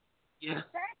 Yeah.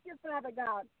 Thank you, Father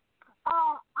God.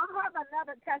 I have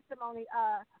another testimony.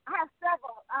 I have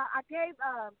several. I have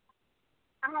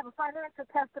a financial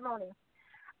testimony.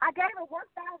 I gave a $1,000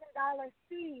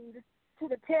 seed to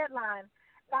the tent line.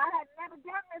 Now, I had never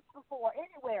done this before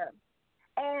anywhere.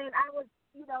 And I was,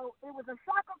 it was a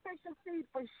sacrificial seed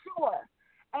for sure.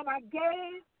 And I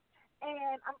gave,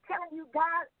 and I'm telling you,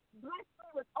 God blessed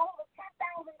me with over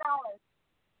 $10,000.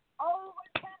 Over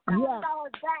 $10,000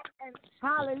 back. And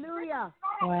hallelujah.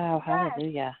 Wow,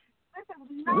 hallelujah. This is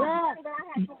not money that I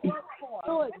had to work for.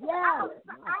 Good,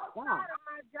 outside of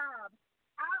my job,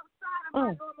 outside of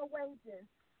my normal wages.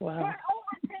 Wow.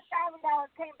 Over $10,000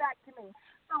 came back to me.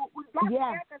 So when Dr.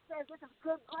 Erica says this is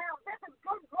good ground, this is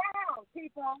good ground,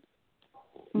 people.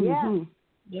 Yes,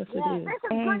 it is. This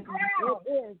is good ground.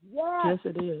 It is. Yes,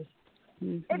 it is.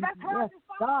 And that's hard to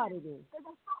find. God, it is.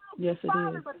 Yes, it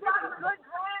is. But this is good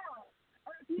ground.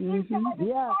 And if you need someone to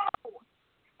sow,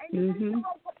 and you need someone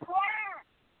to plant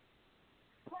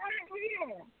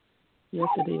here. Yes,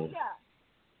 it is.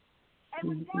 And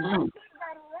we get things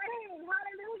that rain.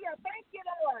 Hallelujah. Thank you,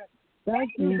 Lord.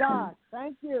 Thank you, God.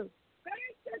 Thank you.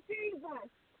 Thank you, Jesus.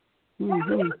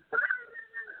 Mm-hmm.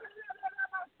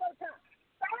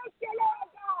 Thank you, Lord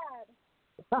God.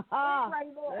 Right,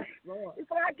 Lord. Yes, Lord.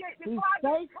 Before I get faithful. The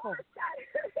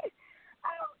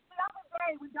other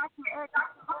day when Dr. Erica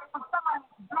on somebody's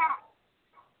back,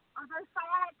 on their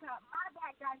sciatica, my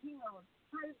back got healed.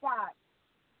 Praise God.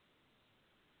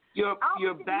 Your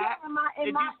back?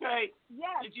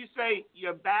 Yes. Did you say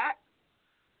your back?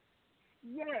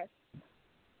 Yes.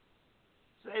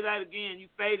 Say that again. You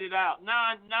faded out.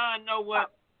 Now I know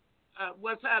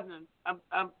what's happening.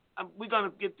 We're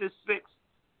gonna get this fixed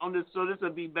on this, so this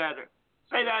will be better.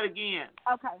 Say that again.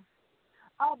 Okay.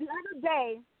 the other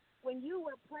day when you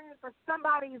were praying for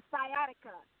somebody's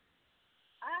sciatica,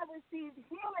 I received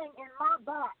healing in my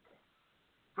back.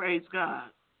 Praise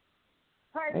God.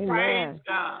 Praise Amen.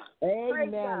 God. Amen,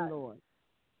 Praise God. Lord.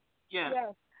 Yes.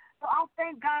 Yes. So I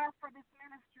thank God for this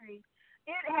ministry.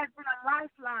 It has been a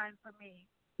lifeline for me.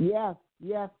 Yes,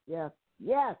 yes, yes,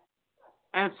 yes.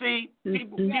 And see,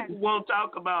 people won't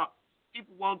talk about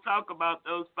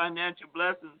those financial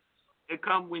blessings that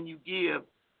come when you give.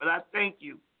 But I thank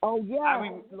you. Oh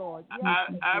yes, Lord.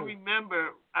 Yes, I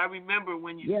remember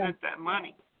when you Yes. sent that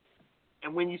money,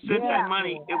 and when you sent Yeah. that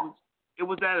money, it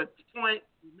was at a point.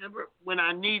 Remember when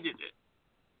I needed it.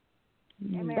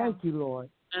 Amen. Thank you, Lord.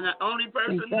 And the only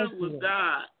person Thank knew you, was Lord.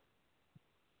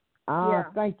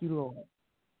 God. Thank you, Lord.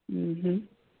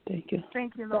 Thank you.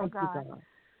 Thank you, Lord Thank you, God. God.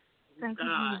 Thank you,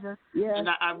 God. Jesus. Yes. And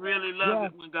I really love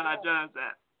Yes. it when God does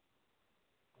that.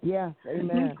 Yes,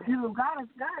 amen. Me too. God is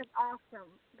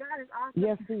awesome. God is awesome.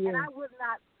 Yes, he and is. I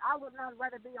would not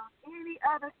rather be on any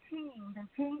other team than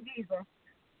Team Jesus.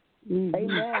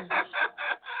 Amen.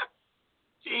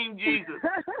 Team Jesus.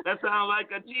 That sounds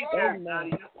like a T-shirt, Amen.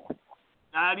 Nadia.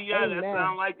 Nadia, that Amen.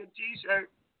 sounds like a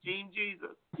T-shirt. Team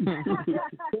Jesus. Team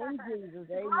Jesus.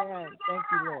 Amen. Thank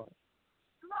you, Lord.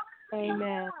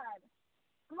 Amen.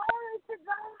 Glory to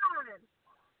God.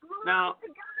 Glory Now, to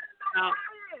God.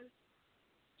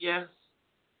 yes.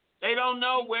 They don't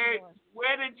know where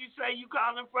did you say you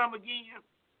calling from again?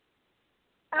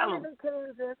 I live in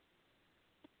Kansas.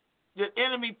 The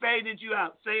enemy faded you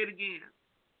out. Say it again.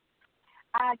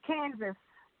 Kansas.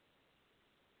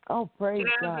 Oh, praise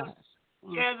Kansas, God.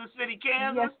 Kansas City,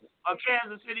 Kansas, or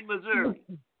Kansas City, Missouri?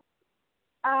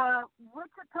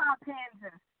 Wichita,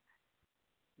 Kansas.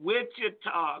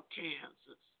 Wichita,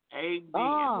 Kansas. Amen.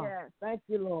 Oh, thank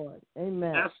you, Lord.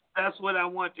 Amen. That's what I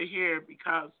want to hear,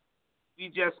 because we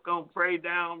just gonna pray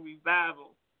down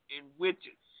revival in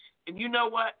Wichita. And you know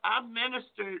what? I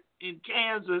ministered in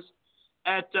Kansas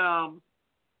at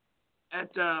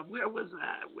where was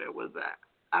I?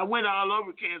 I went all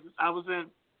over Kansas. I was in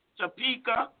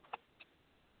Topeka.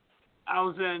 I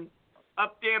was in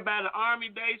up there by the Army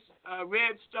base,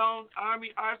 Redstone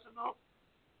Army Arsenal.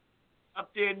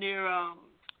 Up there near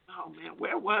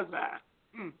where was I?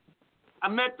 I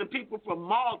met the people from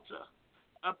Malta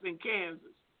up in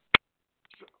Kansas.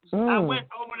 I went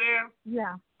over there.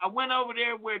 Yeah. I went over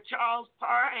there where Charles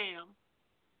Parham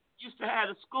used to have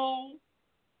a school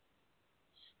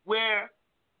where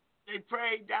they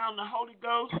prayed down the Holy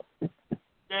Ghost.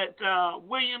 That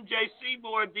William J.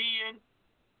 Seymour then,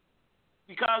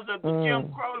 because of the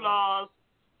Jim Crow laws,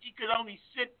 he could only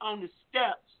sit on the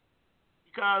steps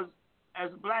because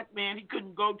as a black man he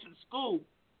couldn't go to the school,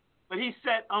 but he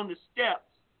sat on the steps.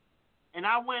 And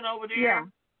I went over there. Yeah.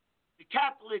 The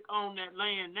Catholics own that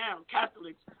land now,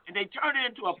 Catholics, and they turned it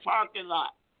into a parking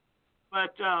lot.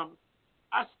 But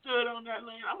I stood on that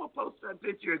land. I'm gonna post that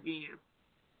picture again.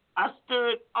 I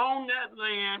stood on that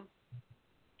land.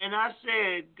 And I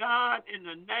said, God, in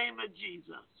the name of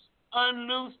Jesus,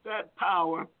 unloose that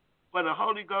power for the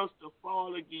Holy Ghost to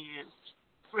fall again.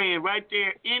 Praying right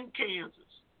there in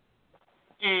Kansas.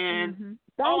 And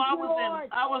I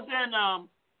was in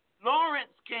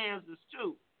Lawrence, Kansas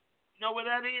too. You know where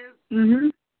that is?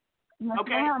 Yes,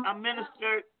 okay, ma'am. I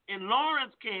ministered in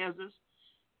Lawrence, Kansas,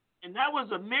 and that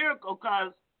was a miracle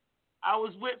because I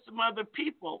was with some other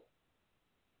people,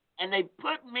 and they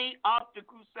put me off the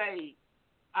crusade.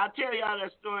 I'll tell y'all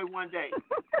that story one day.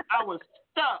 I was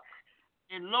stuck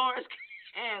in Lawrence,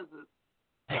 Kansas,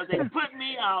 because they put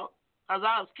me out because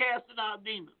I was casting out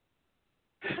demons.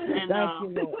 And, Thank you,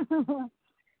 Lord.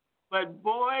 But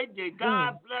boy, did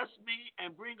God bless me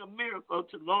and bring a miracle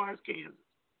to Lawrence, Kansas.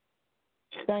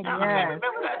 And Thank you. I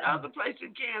remember that other place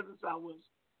in Kansas I was.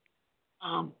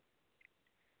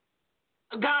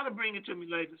 God will bring it to me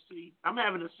later. See, I'm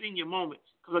having a senior moment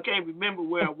because I can't remember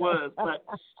where I was, but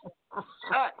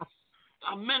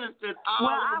I ministered all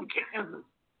over Kansas.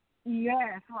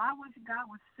 Yes, well, I wish God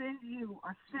would send you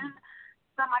or send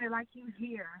somebody like you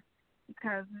here,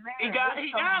 because man, He got him.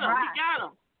 He got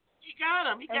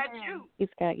him. He got you. He's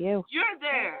got you. You're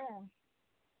there.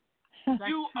 That's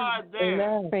you true. are there.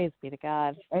 Amen. Praise be to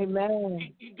God.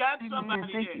 Amen. You got somebody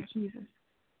Thank there. you, Jesus.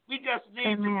 We just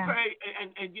need to pray,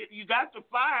 and you got the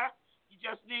fire. You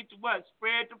just need to what?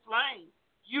 Spread the flame.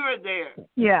 You're there.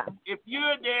 Yeah. If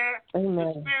you're there, Amen.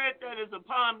 the spirit that is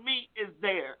upon me is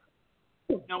there.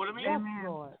 You know what I mean? Yes,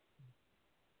 Lord.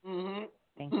 Mm-hmm.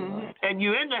 Thank you, Lord. And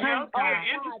you're in the healthcare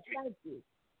industry. Thank you.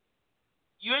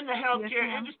 You're in the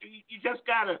healthcare industry. You just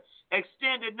gotta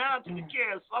extend it now to the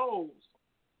care of souls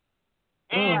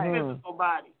and physical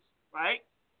bodies, right?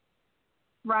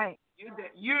 Right. You're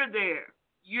there.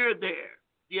 You're there.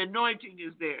 The anointing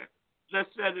is there. Let's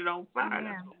set it on fire.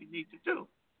 Amen. That's what we need to do.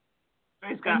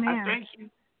 Praise God. Amen. I thank you.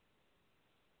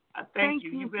 I thank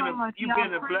you. You've been so much. you've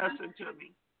been a blessing to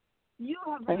me. You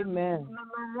have been Amen. a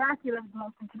miraculous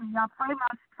blessing to me. Y'all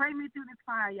pray me through this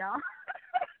fire, y'all.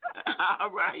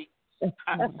 All right.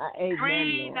 Amen,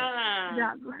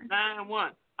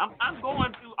 3991. I'm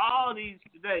going through all these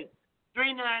today.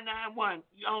 3991.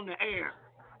 You on the air.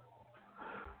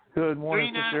 Good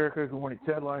morning, 39. Sister Erica. Good morning,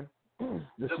 Ted Line.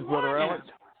 This Good is Brother morning. Alex.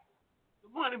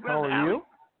 Good morning, How Brother are Alex. you?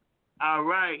 All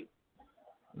right.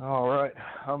 All right.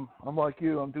 I'm like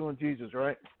you. I'm doing Jesus,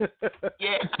 right?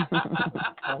 Yeah.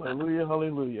 Hallelujah,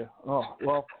 hallelujah. Oh,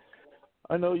 well,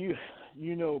 I know you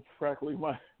know practically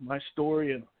my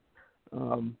story, and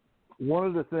one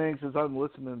of the things as I'm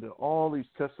listening to all these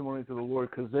testimonies of the Lord,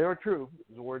 because they are true,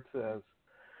 as the Word says,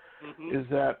 is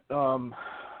that,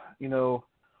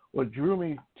 what drew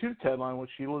me to Ted Line was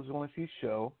Sheila's Only Feast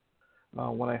show.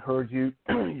 When I heard you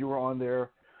were on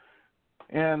there.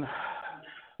 And,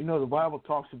 the Bible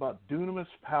talks about dunamis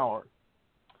power.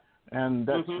 And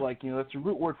that's that's the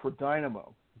root word for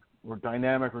dynamo or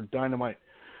dynamic or dynamite.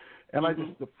 And I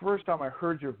just, the first time I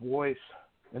heard your voice,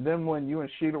 and then when you and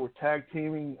Sheila were tag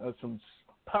teaming some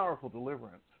powerful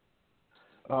deliverance,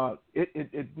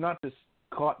 it not just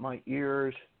caught my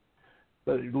ears,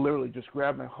 but it literally just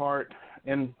grabbed my heart.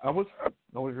 And I was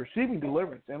receiving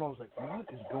deliverance, and I was like, what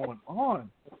is going on?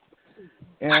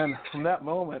 And from that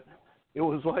moment, it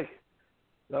was like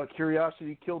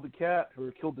curiosity killed the cat or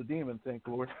killed the demon, thank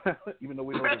the Lord, even though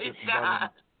we know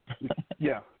that.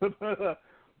 Yeah.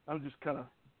 I'm just kind of,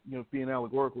 being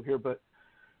allegorical here, but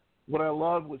what I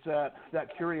loved was that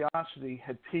curiosity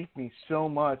had piqued me so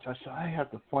much. I said, I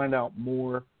have to find out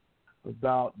more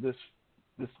about this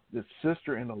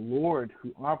sister in the Lord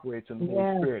who operates in the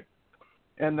Holy Spirit.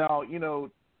 And now,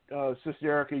 Sister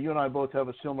Erica, you and I both have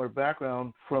a similar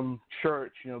background from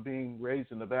church, being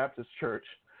raised in the Baptist church.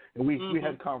 And we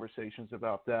had conversations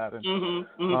about that. And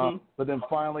but then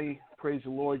finally, praise the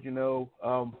Lord,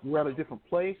 we're at a different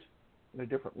place, at a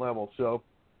different level. So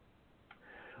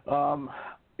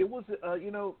it was,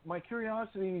 my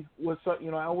curiosity was,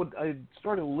 I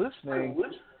started listening,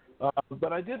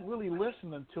 but I didn't really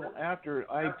listen until after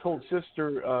I told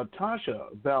Sister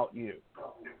Tasha about you.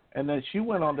 And then she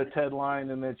went on the Ted Line,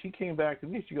 and then she came back to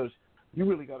me. She goes, you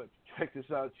really got to check this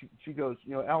out. She goes,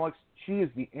 Alex, she is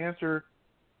the answer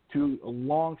to a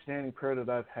long-standing prayer that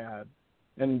I've had.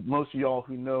 And most of y'all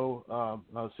who know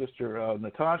Sister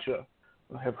Natasha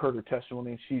have heard her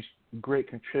testimony. She's a great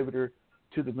contributor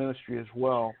to the ministry as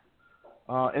well.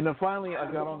 And then finally I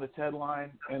got on the Ted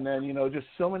Line, and then, just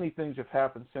so many things have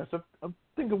happened since. I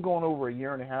think I'm going over a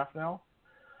year and a half now.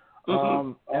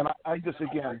 And I just,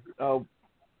 again,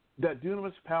 that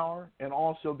dunamis power, and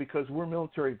also because we're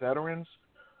military veterans,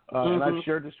 and I've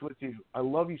shared this with you, I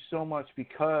love you so much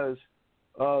because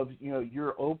of,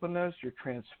 your openness, your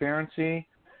transparency,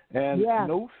 and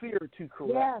no fear to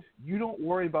correct. You don't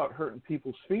worry about hurting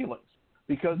people's feelings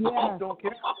because the truth don't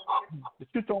care. The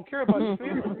truth don't care about your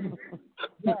feelings.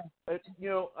 I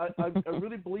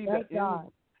really believe that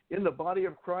in the body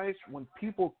of Christ, when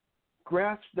people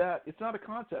grasp that, it's not a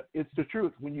concept, it's the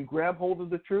truth. When you grab hold of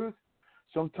the truth,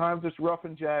 sometimes it's rough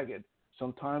and jagged.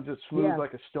 Sometimes it's smooth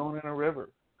like a stone in a river.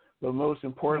 But most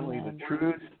importantly, the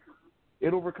truth,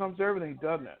 it overcomes everything,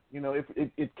 doesn't it? If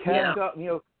it casts out,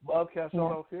 love casts out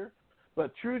all fear.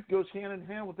 But truth goes hand in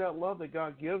hand with that love that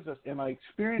God gives us. And I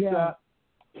experienced that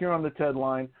here on the Ted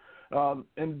Line. And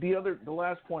the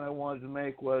last point I wanted to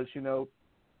make was,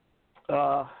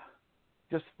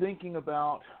 just thinking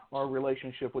about our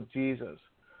relationship with Jesus.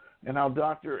 And how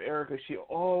Dr. Erica, she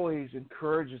always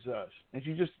encourages us. And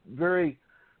she's just very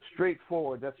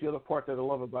straightforward. That's the other part that I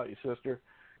love about you, sister,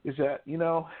 is that, you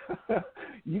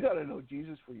got to know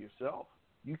Jesus for yourself.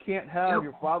 You can't have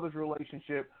your father's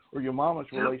relationship or your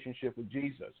mama's relationship with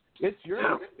Jesus. It's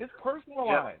yours. It's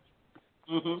personalized.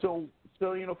 So,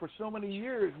 for so many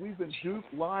years, we've been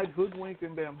duped, lied, hoodwinked,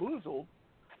 and bamboozled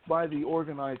by the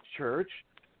organized church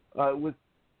with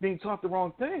being taught the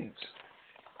wrong things.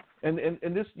 And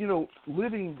this,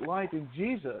 living life in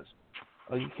Jesus,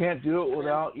 you can't do it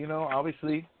without,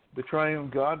 obviously, the triune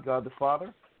God, God the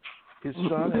Father, His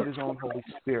Son, and His own Holy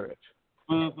Spirit.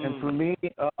 And for me,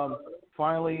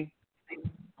 finally,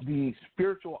 the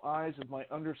spiritual eyes of my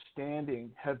understanding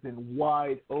have been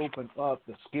wide open up.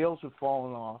 The scales have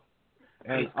fallen off.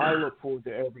 And I look forward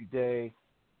to every day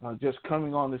just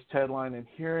coming on this Ted Line and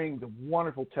hearing the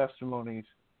wonderful testimonies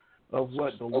of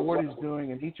what the Lord is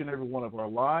doing in each and every one of our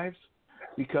lives,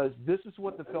 because this is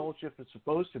what the fellowship is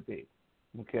supposed to be,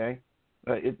 okay?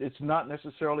 It's not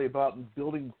necessarily about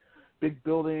building big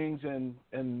buildings and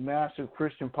massive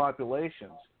Christian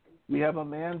populations. We have a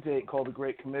mandate called the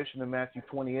Great Commission in Matthew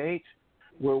 28,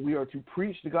 where we are to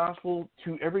preach the gospel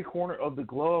to every corner of the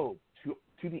globe,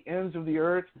 to the ends of the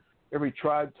earth, every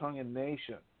tribe, tongue, and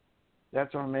nation.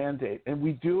 That's our mandate. And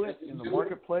we do it in the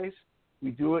marketplace.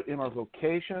 We do it in our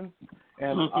vocation.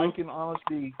 And I can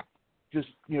honestly just,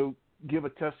 give a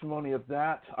testimony of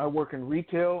that. I work in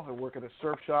retail. I work at a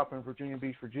surf shop in Virginia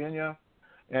Beach, Virginia.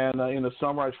 And in the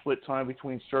summer, I split time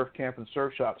between surf camp and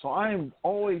surf shop. So I am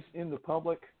always in the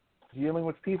public dealing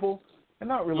with people, and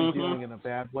not really dealing in a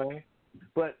bad way.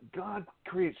 But God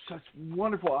creates such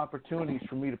wonderful opportunities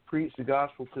for me to preach the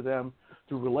gospel to them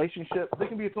through relationship. They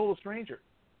can be a total stranger.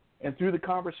 And through the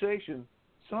conversation,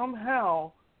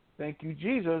 somehow, thank you,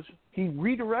 Jesus, he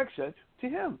redirects it to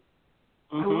him.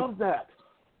 I love that.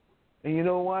 And you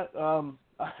know what?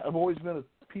 I've always been a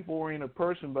people-oriented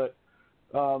person, but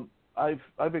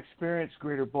I've experienced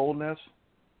greater boldness,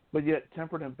 but yet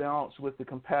tempered and balanced with the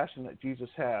compassion that Jesus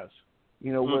has,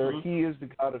 where he is the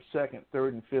God of second,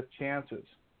 third, and fifth chances.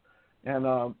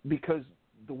 And because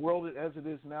the world as it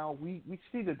is now, we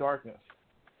see the darkness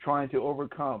trying to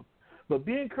overcome. But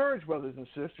be encouraged, brothers and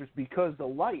sisters, because the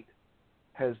light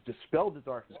has dispelled the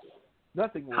darkness.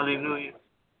 Nothing will. Hallelujah.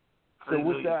 So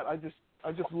with that, I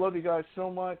just love you guys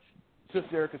so much.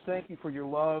 Sister Erica, thank you for your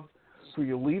love, for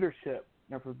your leadership,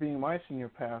 and for being my senior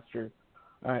pastor.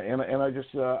 And I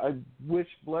wish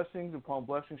blessings upon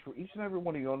blessings for each and every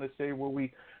one of you on this day, where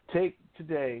we take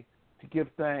today to give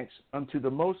thanks unto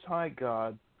the Most High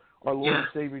God, our Lord and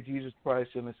Savior Jesus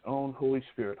Christ, and his own Holy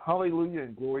Spirit. Hallelujah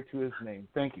and glory to his name.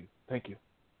 Thank you. Thank you.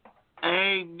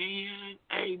 Amen.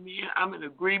 Amen. I'm in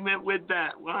agreement with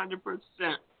that 100%.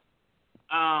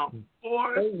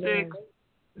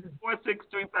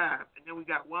 4635, and then we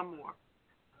got one more.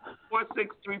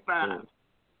 4635.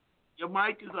 Your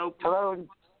mic is open.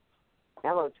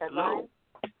 Hello, Ted. Hello.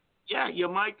 Yeah, your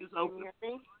mic is open. Can you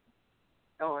hear me?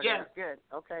 Oh, yes. Good.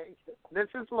 Okay. This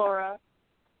is Laura.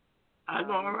 Hi,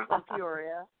 Laura. From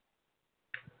Peoria.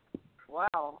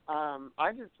 Wow.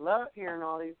 I just love hearing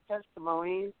all these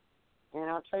testimonies, and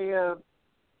I'll tell you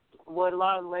what a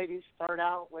lot of ladies start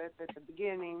out with at the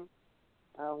beginning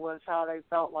was how they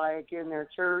felt like in their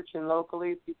church and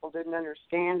locally people didn't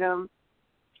understand them.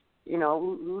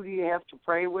 Who do you have to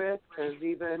pray with? Because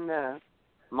even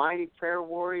mighty prayer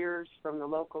warriors from the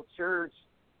local church,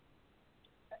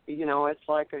 it's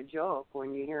like a joke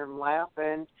when you hear them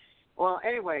laughing. Well,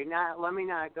 anyway, let me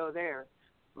not go there.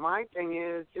 My thing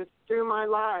is, just through my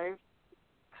life,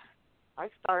 I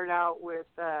started out with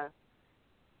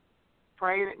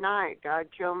praying at night. God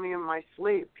killed me in my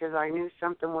sleep because I knew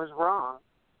something was wrong.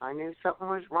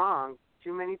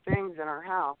 Too many things in our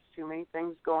house, too many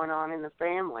things going on in the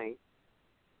family.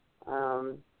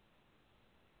 To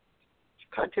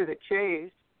cut to the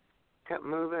chase, kept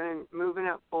moving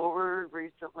up forward.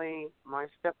 Recently, my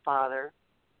stepfather,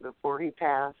 before he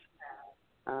passed,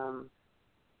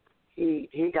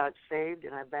 he got saved,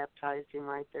 and I baptized him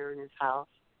right there in his house.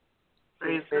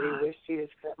 He said he wished he had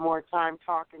spent more time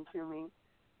talking to me.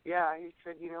 Yeah, he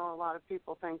said, a lot of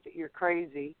people think that you're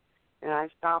crazy. And I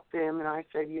stopped him and I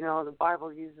said, the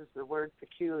Bible uses the word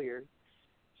peculiar.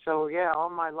 So, yeah, all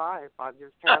my life I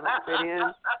just haven't fit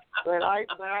in. But I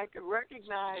could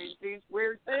recognize these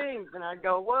weird things. And I'd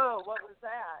go, whoa, what was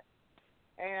that?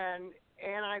 And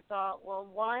I thought, well,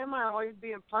 why am I always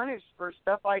being punished for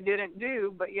stuff I didn't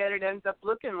do, but yet it ends up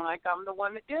looking like I'm the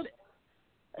one that did it?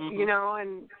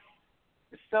 And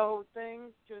so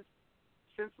things just,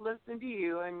 since listening to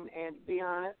you, and to be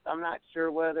honest, I'm not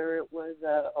sure whether it was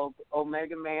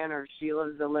Omega Man or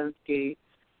Sheila Zielinski,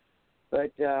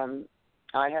 but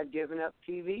I had given up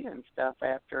TV and stuff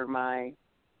after my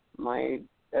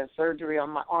surgery on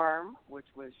my arm, which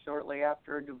was shortly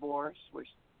after a divorce, which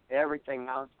everything,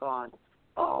 I was gone.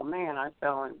 Oh, man, I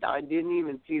didn't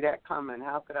even see that coming.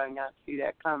 How could I not see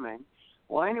that coming?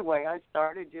 Well, anyway, I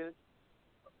started just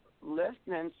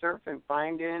listening, surfing,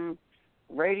 finding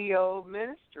radio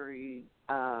ministry,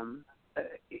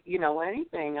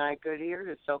 anything I could hear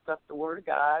to soak up the Word of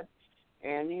God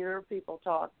and hear people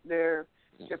talk their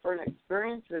different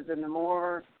experiences. And the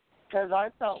more, because I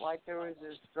felt like there was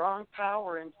this strong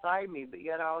power inside me, but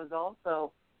yet I was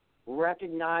also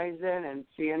recognizing and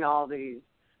seeing all these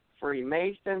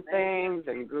Freemason things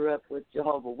and grew up with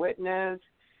Jehovah's Witness.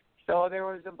 So there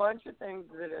was a bunch of things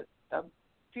that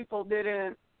people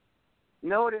didn't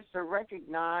notice or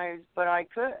recognize, but I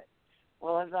could.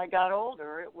 Well, as I got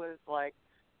older, it was like,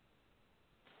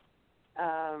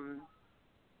 I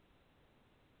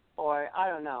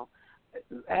don't know.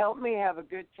 Help me have a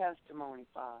good testimony,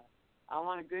 Father. I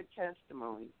want a good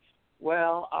testimony.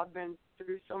 Well, I've been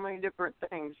through so many different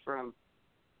things, from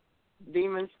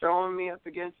demons throwing me up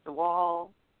against the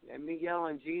wall and me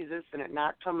yelling Jesus and it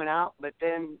not coming out, but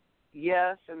then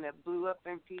yes, and that blew up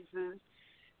in pieces,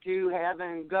 to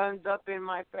having guns up in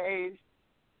my face,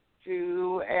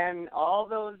 and all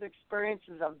those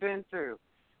experiences I've been through,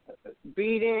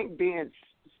 being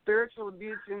spiritual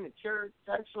abuse in the church,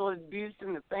 sexual abuse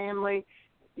in the family,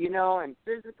 and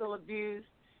physical abuse.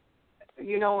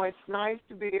 It's nice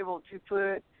to be able to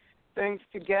put things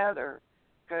together,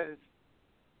 because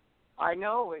I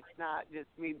know it's not just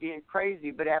me being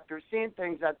crazy, but after seeing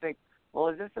things, I think, well,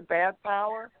 is this a bad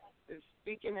power? Is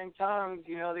speaking in tongues,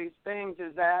 these things,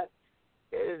 is that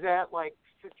like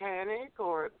satanic?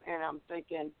 And I'm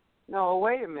thinking, no,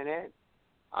 wait a minute.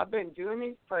 I've been doing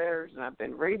these prayers, and I've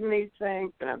been reading these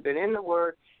things, and I've been in the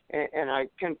Word, and I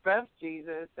confess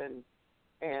Jesus,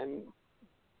 and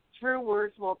true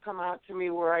words will come out to me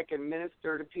where I can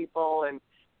minister to people. And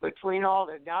between all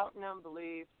the doubt and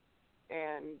unbelief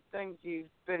and things you've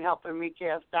been helping me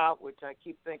cast out, which I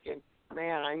keep thinking,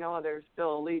 man, I know there's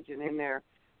still a legion in there,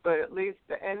 but at least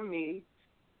the enemy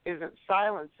isn't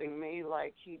silencing me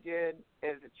like he did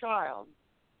as a child.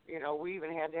 We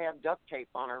even had to have duct tape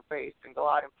on our face and go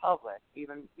out in public.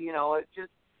 Even, it's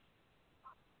just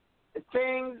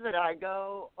things that I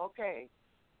go, okay,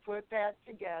 put that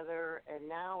together, and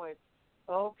now it's,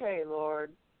 okay,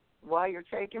 Lord, while you're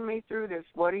taking me through this,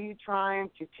 what are you trying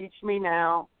to teach me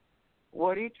now?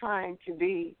 What are you trying to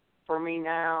be for me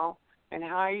now? And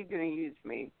how are you going to use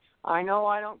me? I know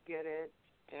I don't get it,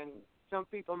 and some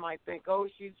people might think, oh,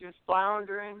 she's just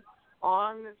floundering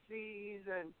on the seas,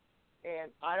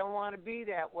 and I don't want to be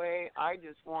that way. I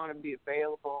just want to be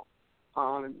available,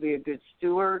 be a good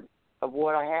steward of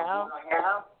what I have.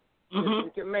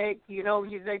 Mm-hmm. To make,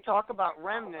 they talk about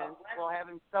remnants. Well,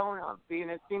 having sewn up, being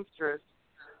a seamstress,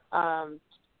 a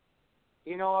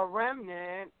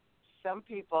remnant, some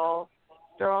people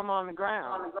throw them on the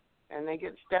ground and they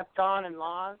get stepped on and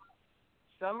lost.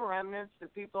 Some remnants, the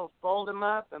people fold them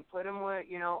up and put them with,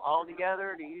 all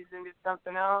together to use into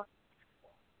something else.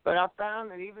 But I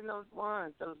found that even those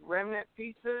remnant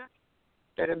pieces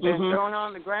that have been thrown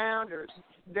on the ground, or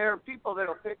there are people that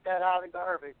will pick that out of the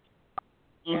garbage.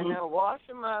 And they'll wash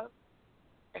them up,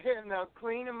 and they'll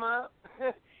clean them up,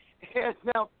 and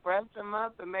they'll press them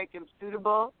up and make them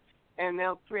suitable, and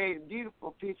they'll create a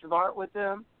beautiful piece of art with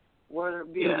them, whether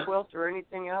it be a quilt or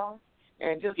anything else.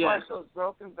 And just like those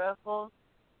broken vessels,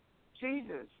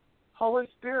 Jesus, Holy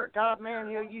Spirit, God, man,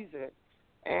 he'll use it.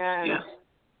 And,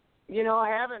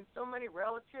 having so many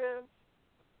relatives,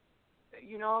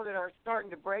 that are starting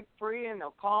to break free, and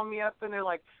they'll call me up, and they're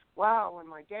like, wow, when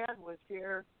my dad was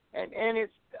here, and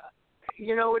it's,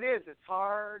 it's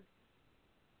hard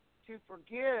to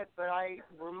forget, but I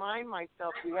remind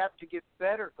myself we have to get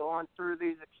better going through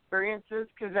these experiences,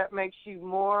 because that makes you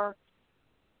more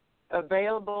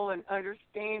available and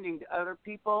understanding to other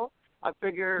people. I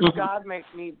figure God makes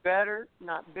me better,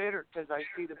 not bitter, because I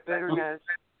see the bitterness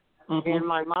in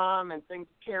my mom and things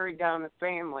carried down the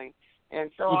family.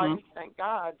 And so I just thank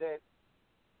God that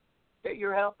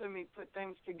you're helping me put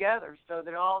things together, so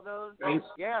that all those, I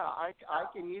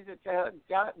can use it to help.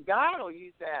 God will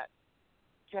use that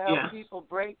to help people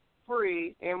break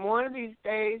free. And one of these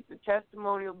days, the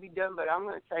testimony will be done. But I'm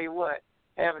going to tell you what,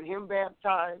 having him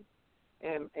baptized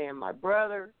and my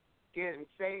brother getting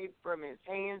saved from his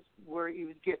hands where he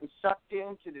was getting sucked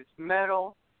into this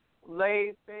metal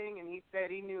lathe thing, and he said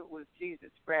he knew it was Jesus,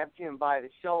 grabbed him by the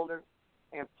shoulder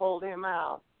and pulled him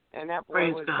out. And that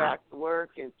boy was back to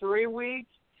work in 3 weeks.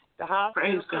 The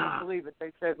hospital couldn't believe it.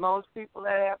 They said most people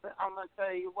that happen, I'm going to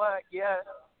tell you what,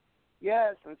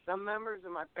 yes. And some members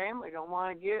of my family don't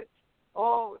want to get,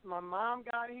 my mom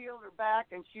got healed her back,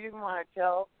 and she didn't want to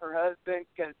tell her husband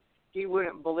because he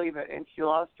wouldn't believe it, and she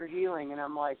lost her healing. And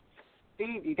I'm like,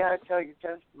 Steve, you got to tell your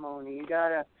testimony.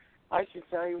 I should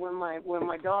tell you when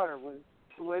my daughter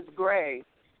was gray,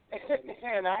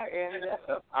 and I ended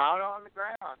up out on the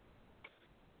ground.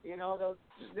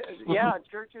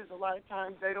 Churches, a lot of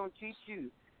times they don't teach you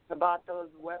about those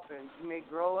weapons. You may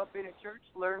grow up in a church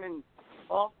learning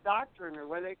false doctrine, or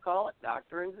what they call it,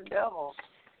 doctrine's the devil.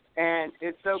 And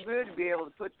it's so good to be able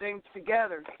to put things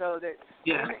together so that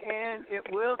in the end it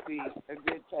will be a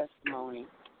good testimony.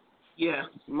 Yeah.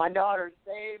 My daughter's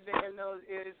saved, and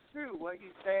it is true what you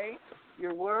say.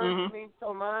 Your words mean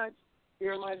so much.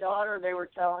 You're my daughter. They were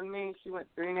telling me she went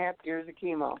 3.5 years of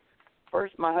chemo.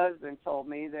 First, my husband told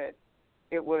me that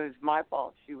it was my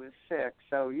fault she was sick,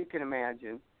 so you can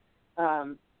imagine.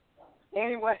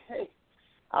 Anyway,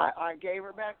 I gave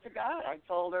her back to God. I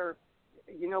told her,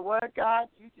 you know what, God,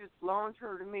 you just loaned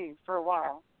her to me for a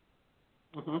while.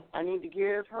 I need to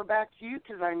give her back to you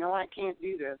because I know I can't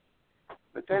do this.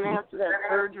 But then after that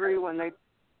surgery, when they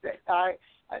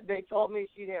told me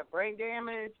she'd have brain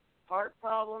damage, heart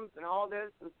problems, and all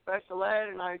this, and special ed,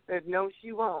 and I said, no,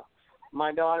 she won't.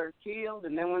 My daughter's healed,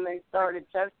 and then when they started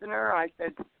testing her, I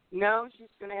said, no, she's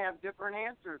going to have different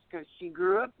answers because she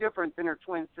grew up different than her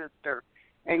twin sister.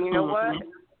 And you know what?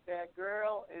 That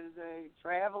girl is a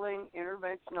traveling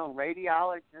interventional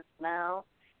radiologist now,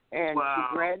 and she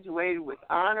graduated with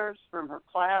honors from her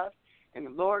class, and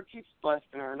the Lord keeps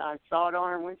blessing her, and I saw it on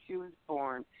her when she was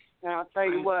born. And I'll tell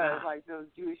you what, like those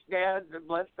Jewish dads that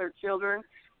bless their children,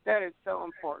 that is so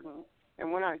important.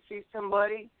 And when I see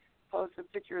somebody post a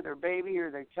picture of their baby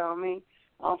or they tell me,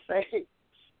 I'll say,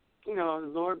 you know,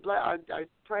 Lord bless. I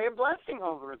pray a blessing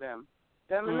over them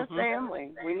and the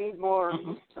family. We need more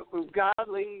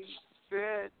godly,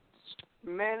 fit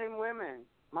men and women,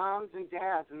 moms and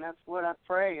dads, and that's what I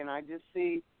pray. And I just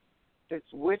see this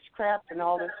witchcraft and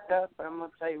all this stuff, but I'm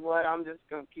going to tell you what, I'm just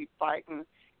going to keep fighting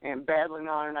and battling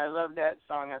on. And I love that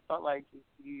song. I felt like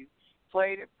you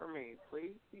played it for me.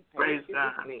 Please be patient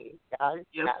with me. God is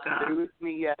not through with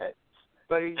me yet.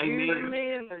 But he's using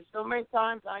me, and there's so many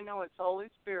times I know it's Holy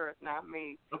Spirit, not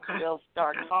me. They'll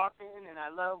start talking, and I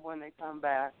love when they come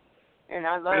back. And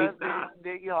I love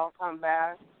that y'all come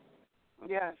back.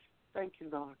 Yes, thank you,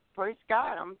 Lord. Praise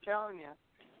God, I'm telling you.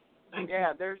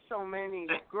 There's so many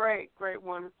great,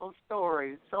 wonderful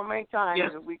stories. So many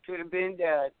times that we could have been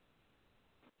dead.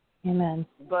 Amen.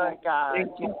 But God.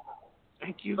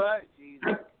 Thank you. But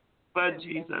Jesus. But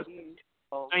Jesus.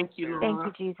 Thank you, Lord. Thank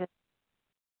you, Jesus.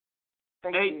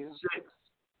 Thank you.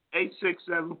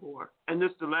 8674. And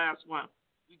this is the last one.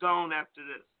 We go on after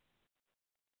this.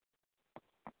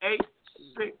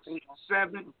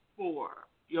 8674.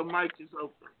 Your mic is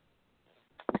open.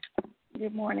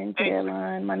 Good morning,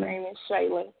 Caroline. My name is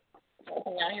Shayla.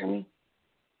 Can y'all hear me?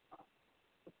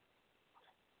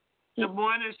 Good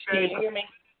morning, Shayla. Can you hear me?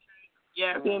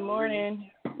 Yes. Good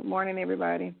morning. Good morning,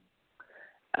 everybody.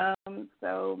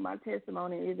 So my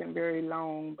testimony isn't very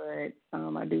long, but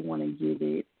I do want to give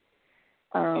it.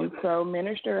 So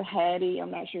Minister Hattie,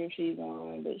 I'm not sure if she's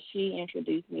on, but she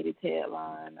introduced me to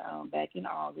Tedline back in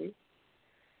August.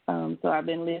 So I've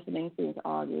been listening since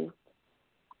August.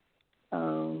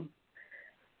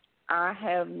 I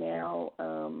have now,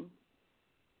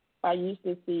 I used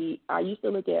to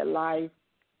look at life,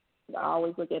 I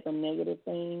always look at the negative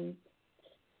things.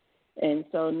 And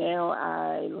so now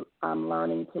I'm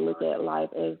learning to look at life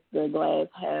as the glass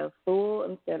half full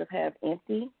instead of half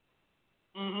empty.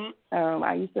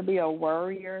 I used to be a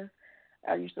worrier.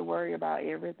 I used to worry about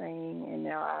everything, and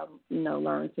now I've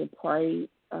learned to pray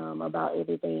about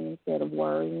everything instead of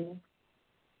worrying.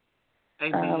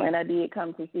 And I did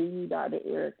come to see you, Dr.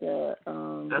 Erica.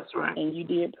 That's right. And you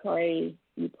did pray.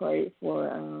 You prayed for.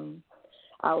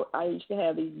 I used to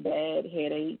have these bad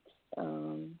headaches.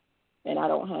 And I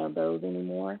don't have those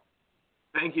anymore.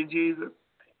 Thank you, Jesus.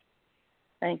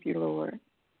 Thank you, Lord.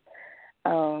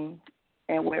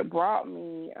 And what brought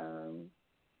me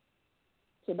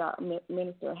to Dr.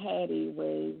 Minister Hattie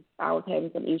was I was having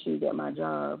some issues at my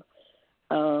job.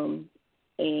 And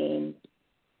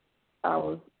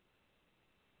I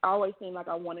always seemed like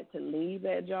I wanted to leave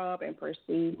that job and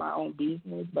pursue my own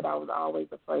business, but I was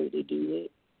always afraid to do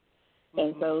it.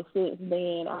 And so since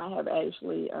then, I have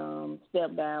actually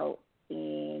stepped out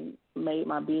and made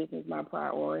my business my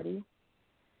priority.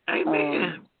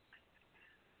 Amen.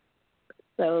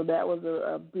 So that was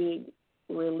a big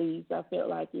release. I felt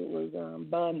like it was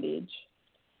bondage.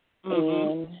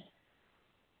 And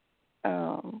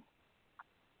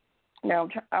now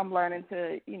I'm learning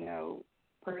to,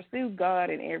 pursue God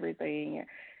in everything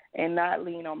and not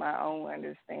lean on my own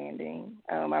understanding.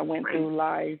 I went through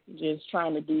life just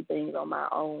trying to do things on my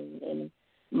own, and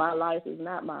my life is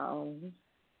not my own.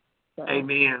 So,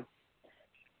 Amen.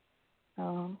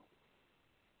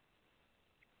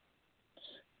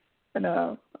 And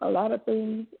a lot of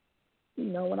things,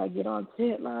 when I get on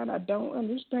Tedline, I don't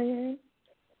understand.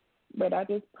 But I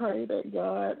just pray that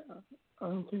God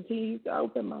continues to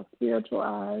open my spiritual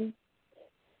eyes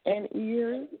and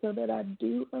ears so that I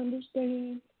do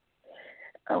understand.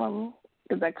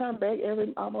 Because I come back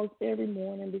almost every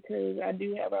morning because I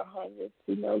do have a hunger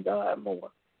to know God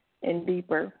more and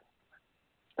deeper.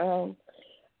 Then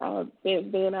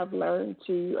I've learned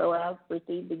I've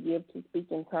received the gift to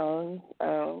speak in tongues.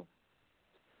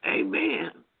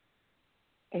 Amen.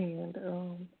 And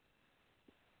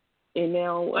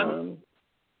now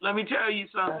let me tell you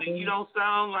something. You don't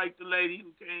sound like the lady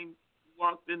who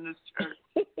walked in this church.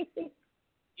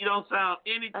 You don't sound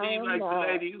anything like the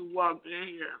lady who walked in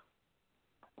here.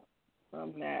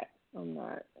 I'm not.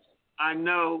 I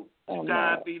know. To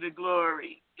God be the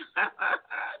glory.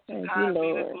 To God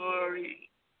be the glory.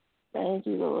 Thank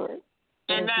you, Lord.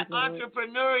 And that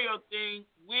entrepreneurial thing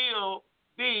will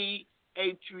be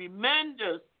a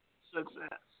tremendous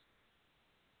success.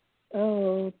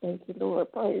 Oh, thank you,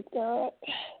 Lord. Praise God.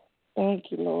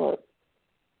 Thank you, Lord.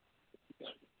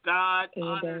 God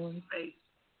honors faith.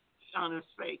 He honors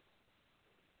faith.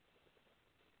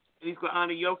 And He's going to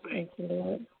honor your faith. Thank you,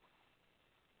 Lord.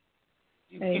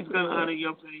 He's going to honor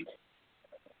your faith.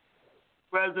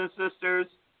 Brothers and sisters,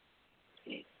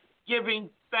 giving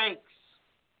thanks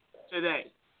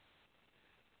today.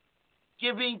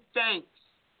 Giving thanks.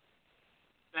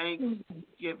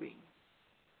 Thanksgiving.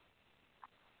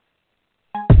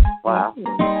 Wow.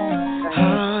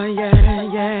 Oh, yeah,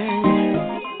 yeah.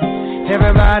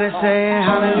 Everybody say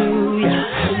hallelujah.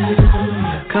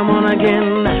 Come on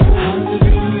again.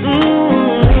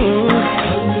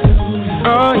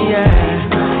 Oh, yeah.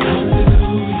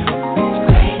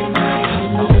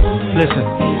 Listen.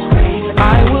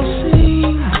 I will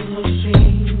sing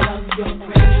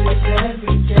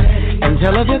and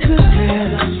tell of your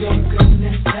goodness.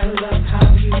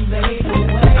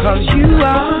 'Cause you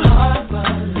are.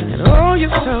 Oh, you're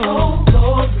so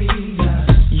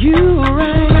you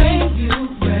reign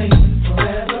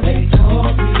forever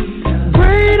victorious.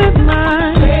 Great and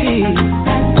mighty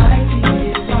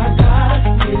is our God,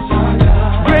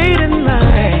 great and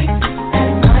mighty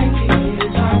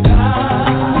is our God.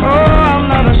 Oh, I'm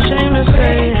not ashamed to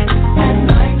say and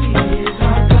mighty is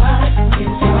our God,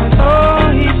 oh,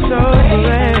 He's so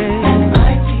great and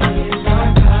mighty is our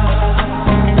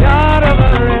God. God of a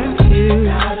refuge.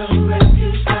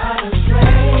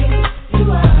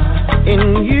 In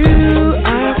you I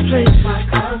place my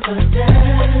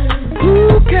confidence. Who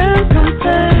can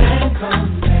compare?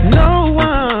 No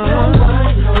one.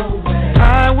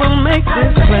 I will make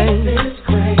this claim.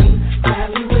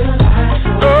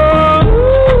 Oh,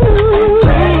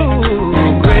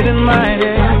 great and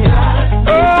mighty.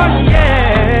 Oh, yeah.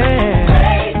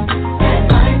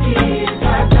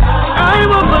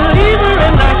 I'm a believer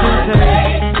and I can say,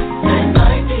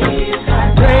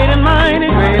 great and mighty,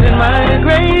 great and mighty,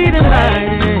 great and mighty.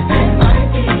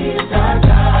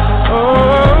 Oh,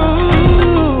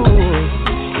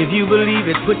 if you believe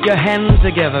it, put your hands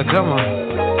together, come on.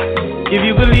 If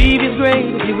you believe He's great,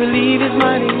 if you believe He's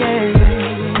mighty, yeah.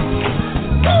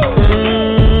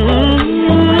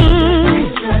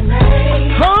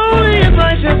 Holy and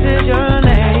righteous is your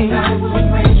name.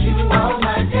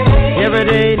 Every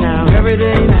day now, every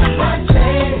day now.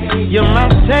 You're my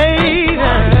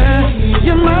Savior,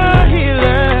 you're my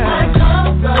healer.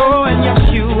 Oh, and yes,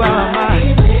 you are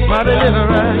my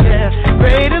deliverer, yeah.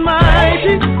 Great and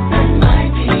mighty,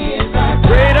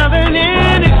 greater than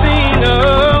anything,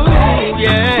 oh,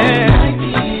 yeah.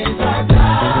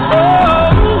 Oh,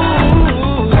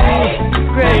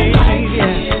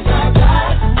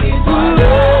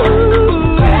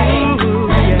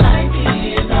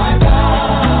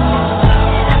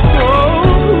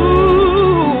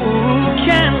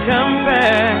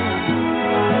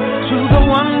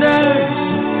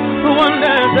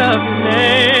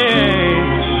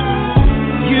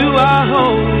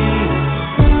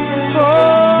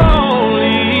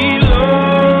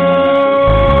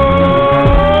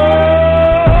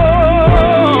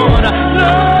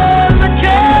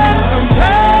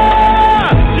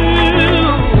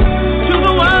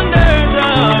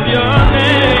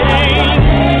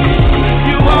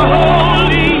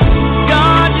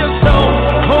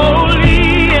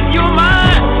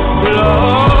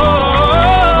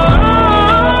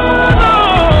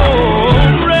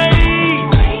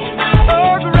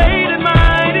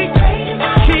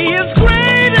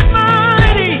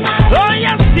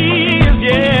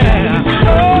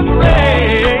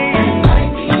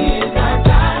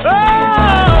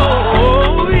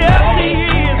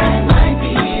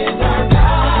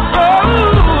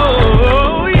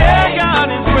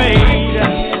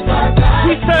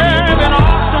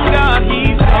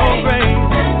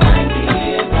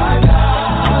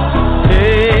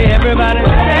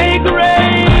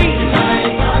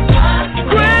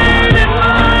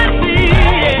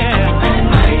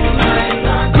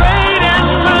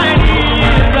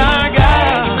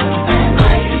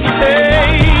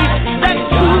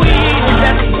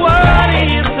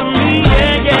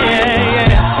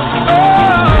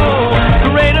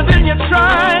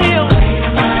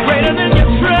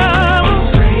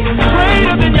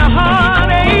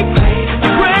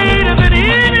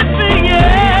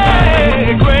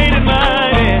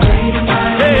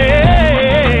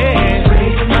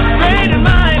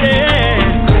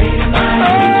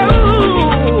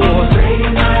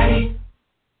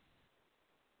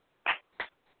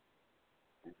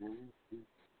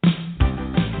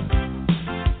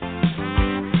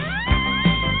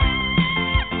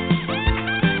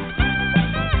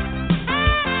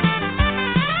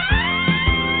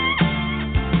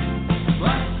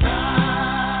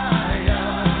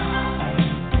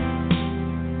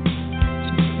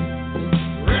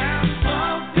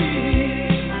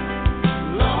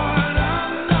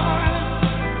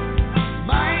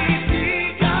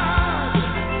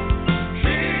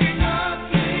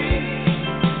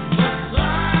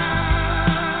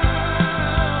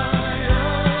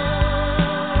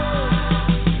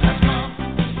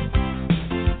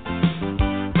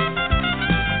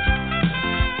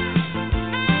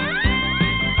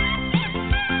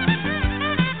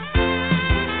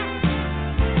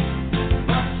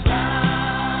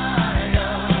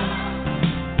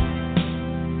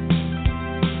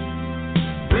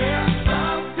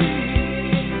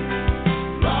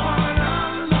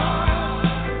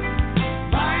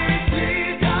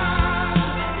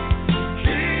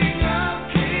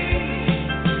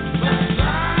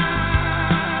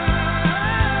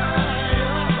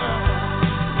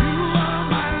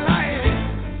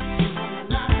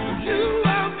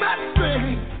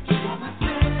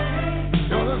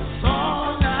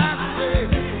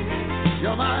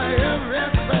 You're my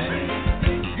everything.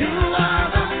 You are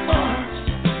the force.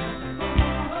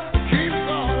 Keep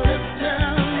on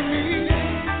lifting me.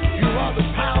 You are the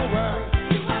power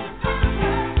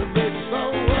that makes the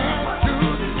world to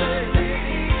stay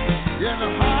in the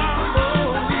heart.